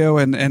video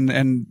and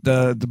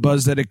the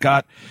buzz that it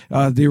got,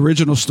 the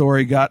original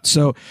story got.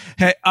 So,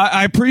 hey,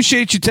 I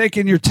appreciate you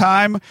taking your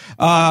time.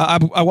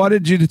 I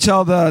wanted you to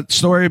tell the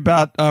story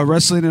about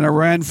wrestling in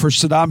Iran for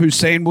Saddam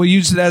Hussein. We'll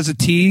use it as a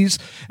tease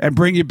and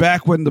bring you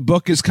back when the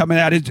book is coming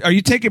out. Are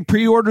you taking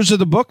pre-orders of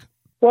the book?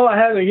 Well, I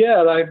haven't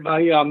yet.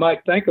 I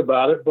might think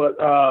about it,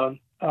 but I'll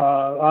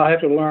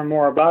have to learn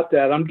more about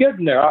that. I'm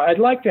getting there. I'd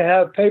like to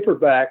have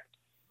paperback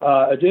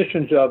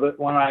editions of it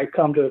when I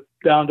come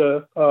down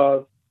to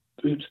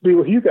be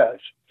with you guys.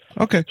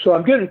 Okay. So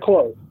I'm getting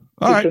close.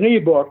 All it's right. an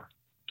ebook,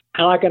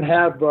 and I can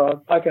have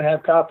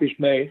copies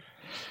made.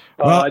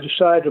 Well, I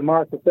decided to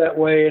mark it that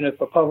way, and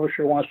if a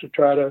publisher wants to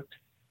try to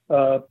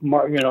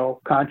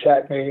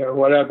contact me or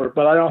whatever,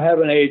 but I don't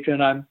have an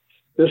agent.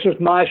 This is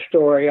my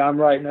story. I'm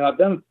writing it. I've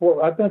been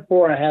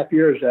 4.5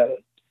 years at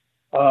it.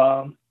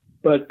 And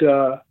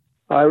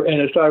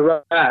it's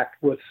Iraq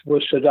with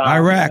Saddam.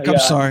 Iraq. I'm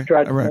sorry.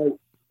 Iraq.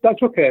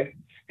 That's okay.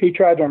 He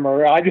tried to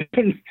murder. I just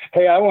didn't.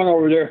 Hey, I went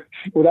over there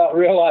without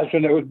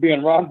realizing it was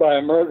being run by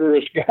a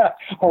murderous guy,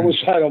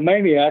 homicidal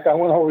maniac. I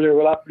went over there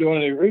without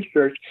doing any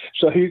research.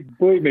 So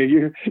believe me,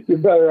 you're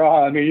better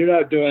off. I mean, you're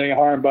not doing any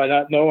harm by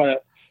not knowing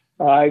it.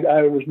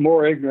 I was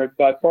more ignorant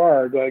by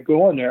far by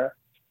going there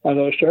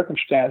under those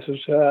circumstances.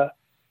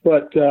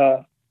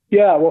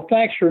 Yeah, well,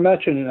 thanks for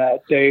mentioning that,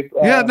 Dave.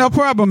 Yeah, no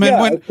problem.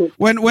 And yeah,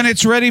 when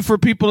it's ready for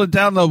people to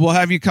download, we'll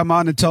have you come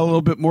on and tell a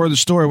little bit more of the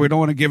story. We don't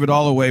want to give it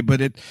all away,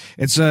 but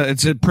it's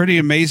a pretty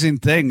amazing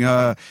thing.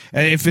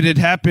 If it had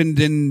happened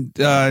in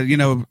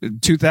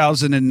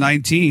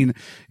 2019,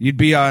 you'd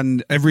be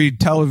on every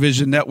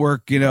television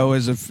network,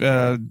 as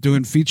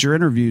doing feature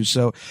interviews.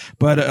 So,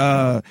 but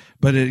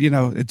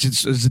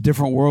it's a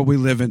different world we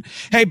live in.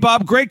 Hey,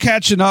 Bob, great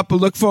catching up. We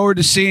look forward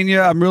to seeing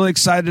you. I'm really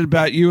excited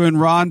about you and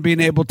Ron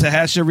being able to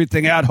hash everything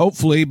out,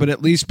 hopefully, but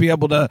at least be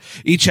able to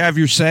each have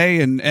your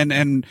say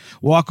and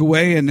walk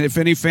away. And if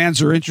any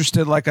fans are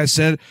interested, like I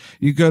said,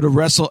 you go to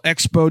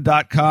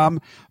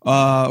WrestleExpo.com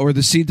or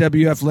the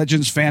CWF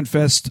Legends Fan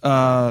Fest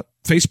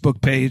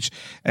Facebook page,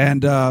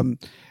 and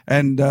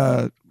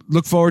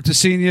look forward to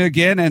seeing you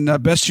again,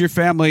 and best to your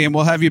family, and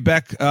we'll have you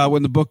back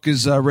when the book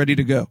is ready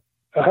to go.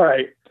 All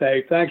right.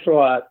 Thanks a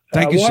lot.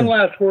 Thank you, one sir.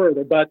 last word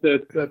about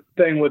the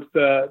thing with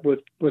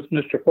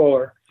Mr.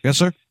 Fuller. Yes,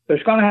 sir.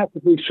 There's going to have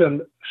to be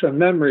some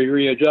memory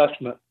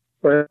readjustment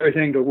for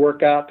everything to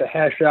work out, to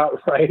hash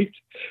out right.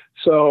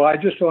 So I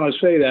just want to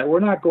say that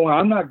I'm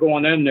not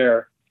going in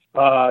there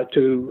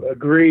to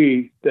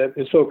agree that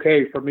it's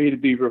okay for me to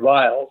be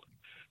reviled.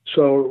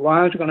 So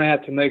Ryan's going to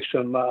have to make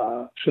some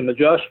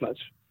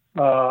adjustments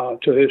to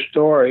his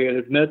story and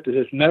admit that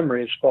his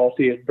memory is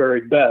faulty at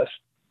very best,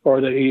 or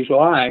that he's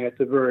lying at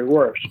the very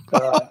worst.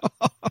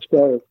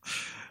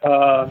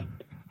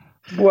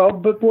 Well,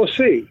 but we'll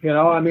see.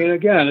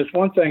 Again, it's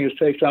one thing to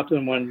say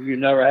something when you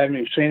never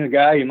haven't seen a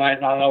guy, you might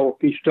not know if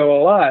he's still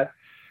alive.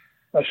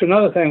 It's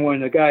another thing when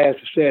the guy has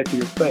to say it to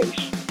your face.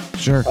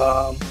 Sure.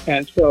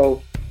 And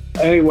so,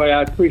 anyway,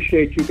 I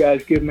appreciate you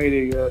guys giving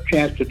me the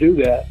chance to do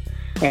that.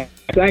 And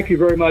thank you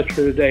very much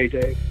for today,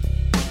 Dave.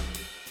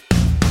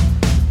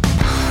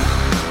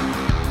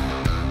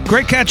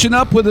 Great catching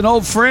up with an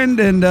old friend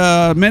and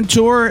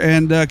mentor,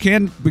 and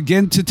can't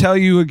begin to tell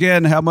you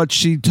again how much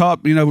he taught.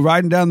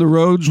 Riding down the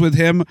roads with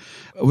him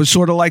was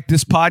sort of like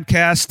this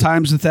podcast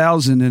times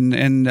 1,000,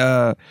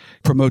 and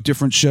promote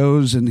different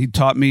shows. And he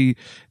taught me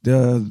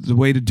the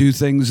way to do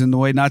things and the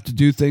way not to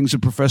do things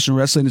in professional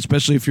wrestling,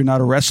 especially if you're not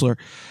a wrestler.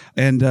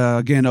 And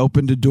again,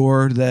 opened a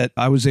door that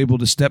I was able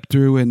to step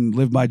through and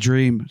live my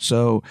dream.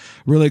 So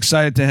really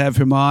excited to have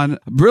him on.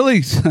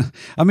 Really,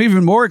 I'm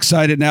even more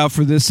excited now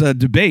for this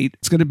debate.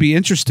 It's going to be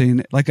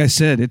interesting. Like I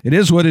said, it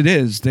is what it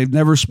is. They've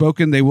never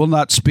spoken. They will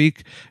not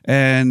speak.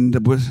 And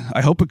I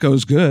hope it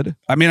goes good.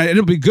 I mean,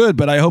 it'll be good,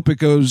 but I hope it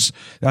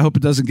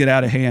doesn't get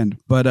out of hand.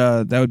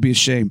 But that would be a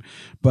shame.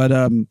 But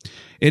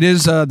it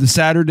is the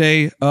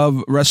Saturday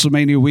of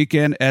WrestleMania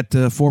weekend at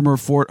the former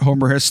Fort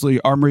Homer Hesley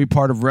Armory,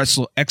 part of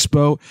Wrestle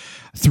Expo,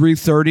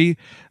 3:30.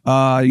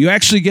 You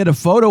actually get a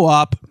photo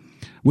op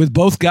with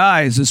both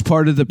guys as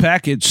part of the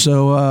package.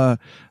 So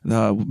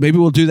maybe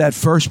we'll do that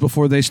first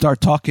before they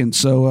start talking.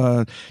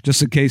 So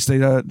just in case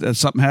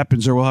something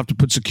happens, or we'll have to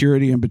put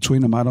security in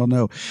between them. I don't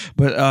know.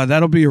 But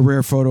that'll be a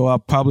rare photo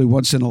op, probably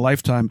once in a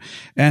lifetime.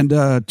 And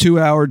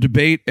 2-hour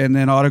debate and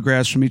then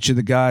autographs from each of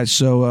the guys.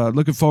 So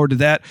looking forward to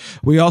that.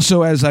 We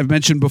also, as I've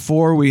mentioned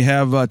before, we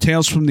have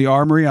Tales from the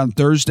Armory on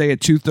Thursday at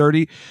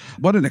 2:30.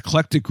 What an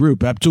eclectic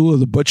group. Abdullah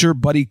the Butcher,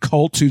 Buddy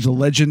Colt, who's a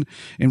legend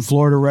in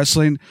Florida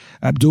wrestling.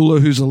 Abdullah,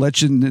 who's a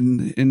legend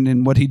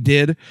in what he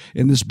did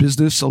in this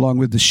business, along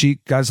with the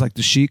Sheik, guys like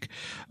the Sheik.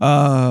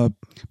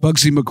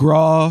 Bugsy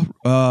McGraw,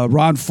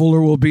 Ron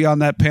Fuller will be on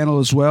that panel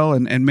as well,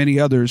 and many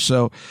others.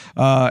 So,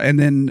 and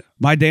then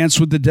My Dance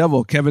with the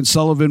Devil, Kevin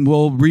Sullivan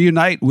will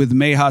reunite with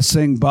Meha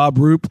Singh, Bob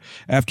Roop,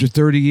 after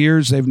 30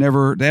 years. They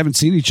haven't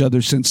seen each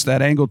other since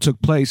that angle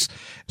took place.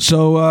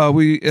 So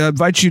we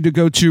invite you to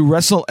go to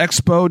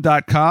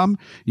WrestleExpo.com.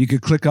 You can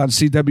click on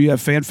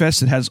CWF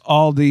FanFest. It has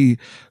all the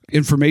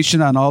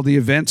information on all the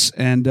events,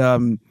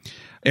 and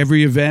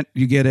every event,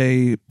 you get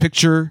a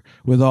picture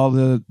with all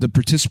the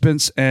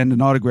participants and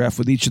an autograph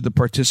with each of the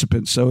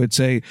participants. So it's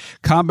a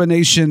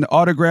combination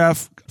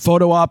autograph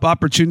photo op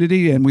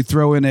opportunity, and we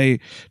throw in a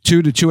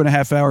 2 to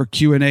 2.5 hour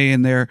Q&A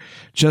in there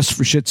just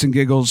for shits and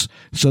giggles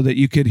so that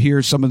you could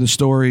hear some of the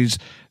stories.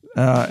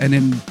 And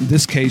in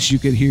this case, you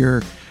could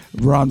hear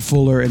Ron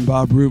Fuller and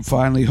Bob Roop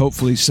finally,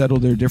 hopefully, settle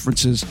their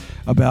differences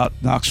about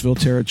Knoxville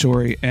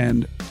territory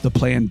and the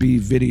Plan B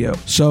video.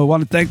 So I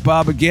want to thank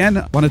Bob again.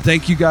 I want to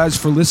thank you guys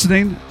for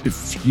listening.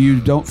 If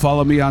you don't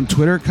follow me on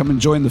Twitter, come and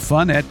join the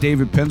fun at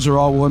David Penzer,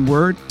 all one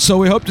word. So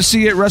we hope to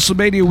see you at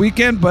WrestleMania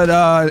weekend, but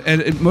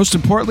and most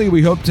importantly,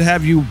 we hope to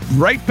have you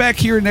right back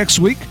here next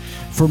week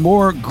for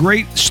more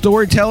great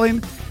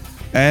storytelling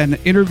and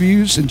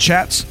interviews and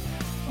chats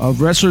of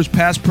wrestlers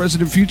past,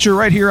 present, and future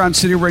right here on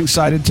City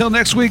Ringside. Until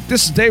next week,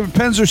 this is David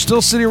Penzer,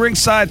 still City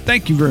Ringside.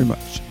 Thank you very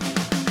much.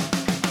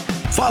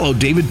 Follow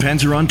David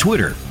Penzer on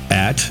Twitter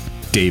at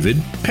David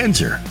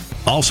Penzer.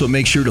 Also,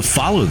 make sure to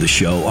follow the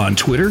show on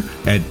Twitter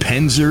at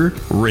Penzer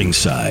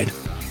Ringside.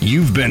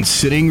 You've been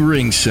sitting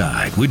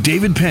ringside with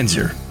David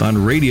Penzer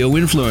on Radio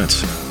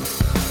Influence.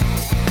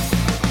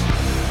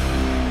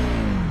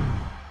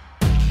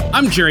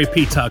 I'm Jerry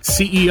Petuck,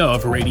 CEO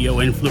of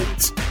Radio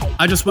Influence.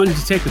 I just wanted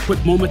to take a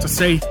quick moment to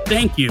say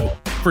thank you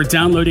for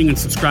downloading and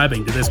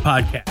subscribing to this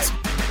podcast.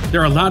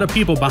 There are a lot of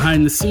people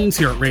behind the scenes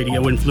here at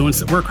Radio Influence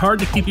that work hard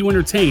to keep you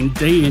entertained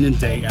day in and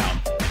day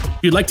out. If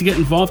you'd like to get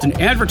involved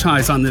and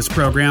advertise on this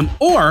program,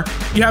 or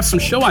you have some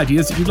show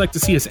ideas that you'd like to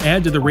see us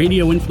add to the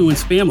Radio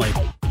Influence family,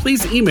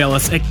 please email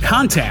us at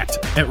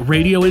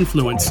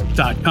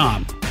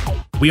contact@radioinfluence.com.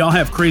 We all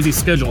have crazy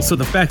schedules, so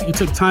the fact that you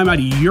took time out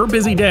of your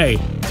busy day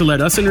to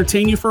let us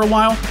entertain you for a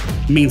while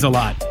means a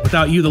lot.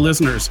 Without you, the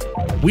listeners,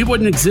 we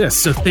wouldn't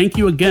exist, so thank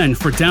you again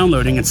for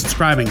downloading and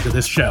subscribing to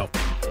this show.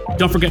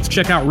 Don't forget to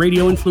check out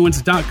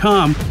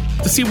radioinfluence.com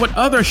to see what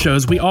other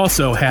shows we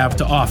also have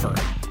to offer.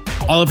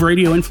 All of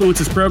Radio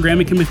Influence's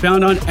programming can be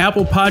found on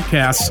Apple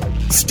Podcasts,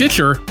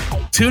 Stitcher,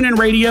 TuneIn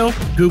Radio,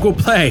 Google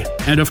Play,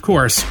 and of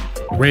course,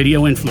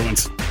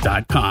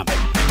 radioinfluence.com.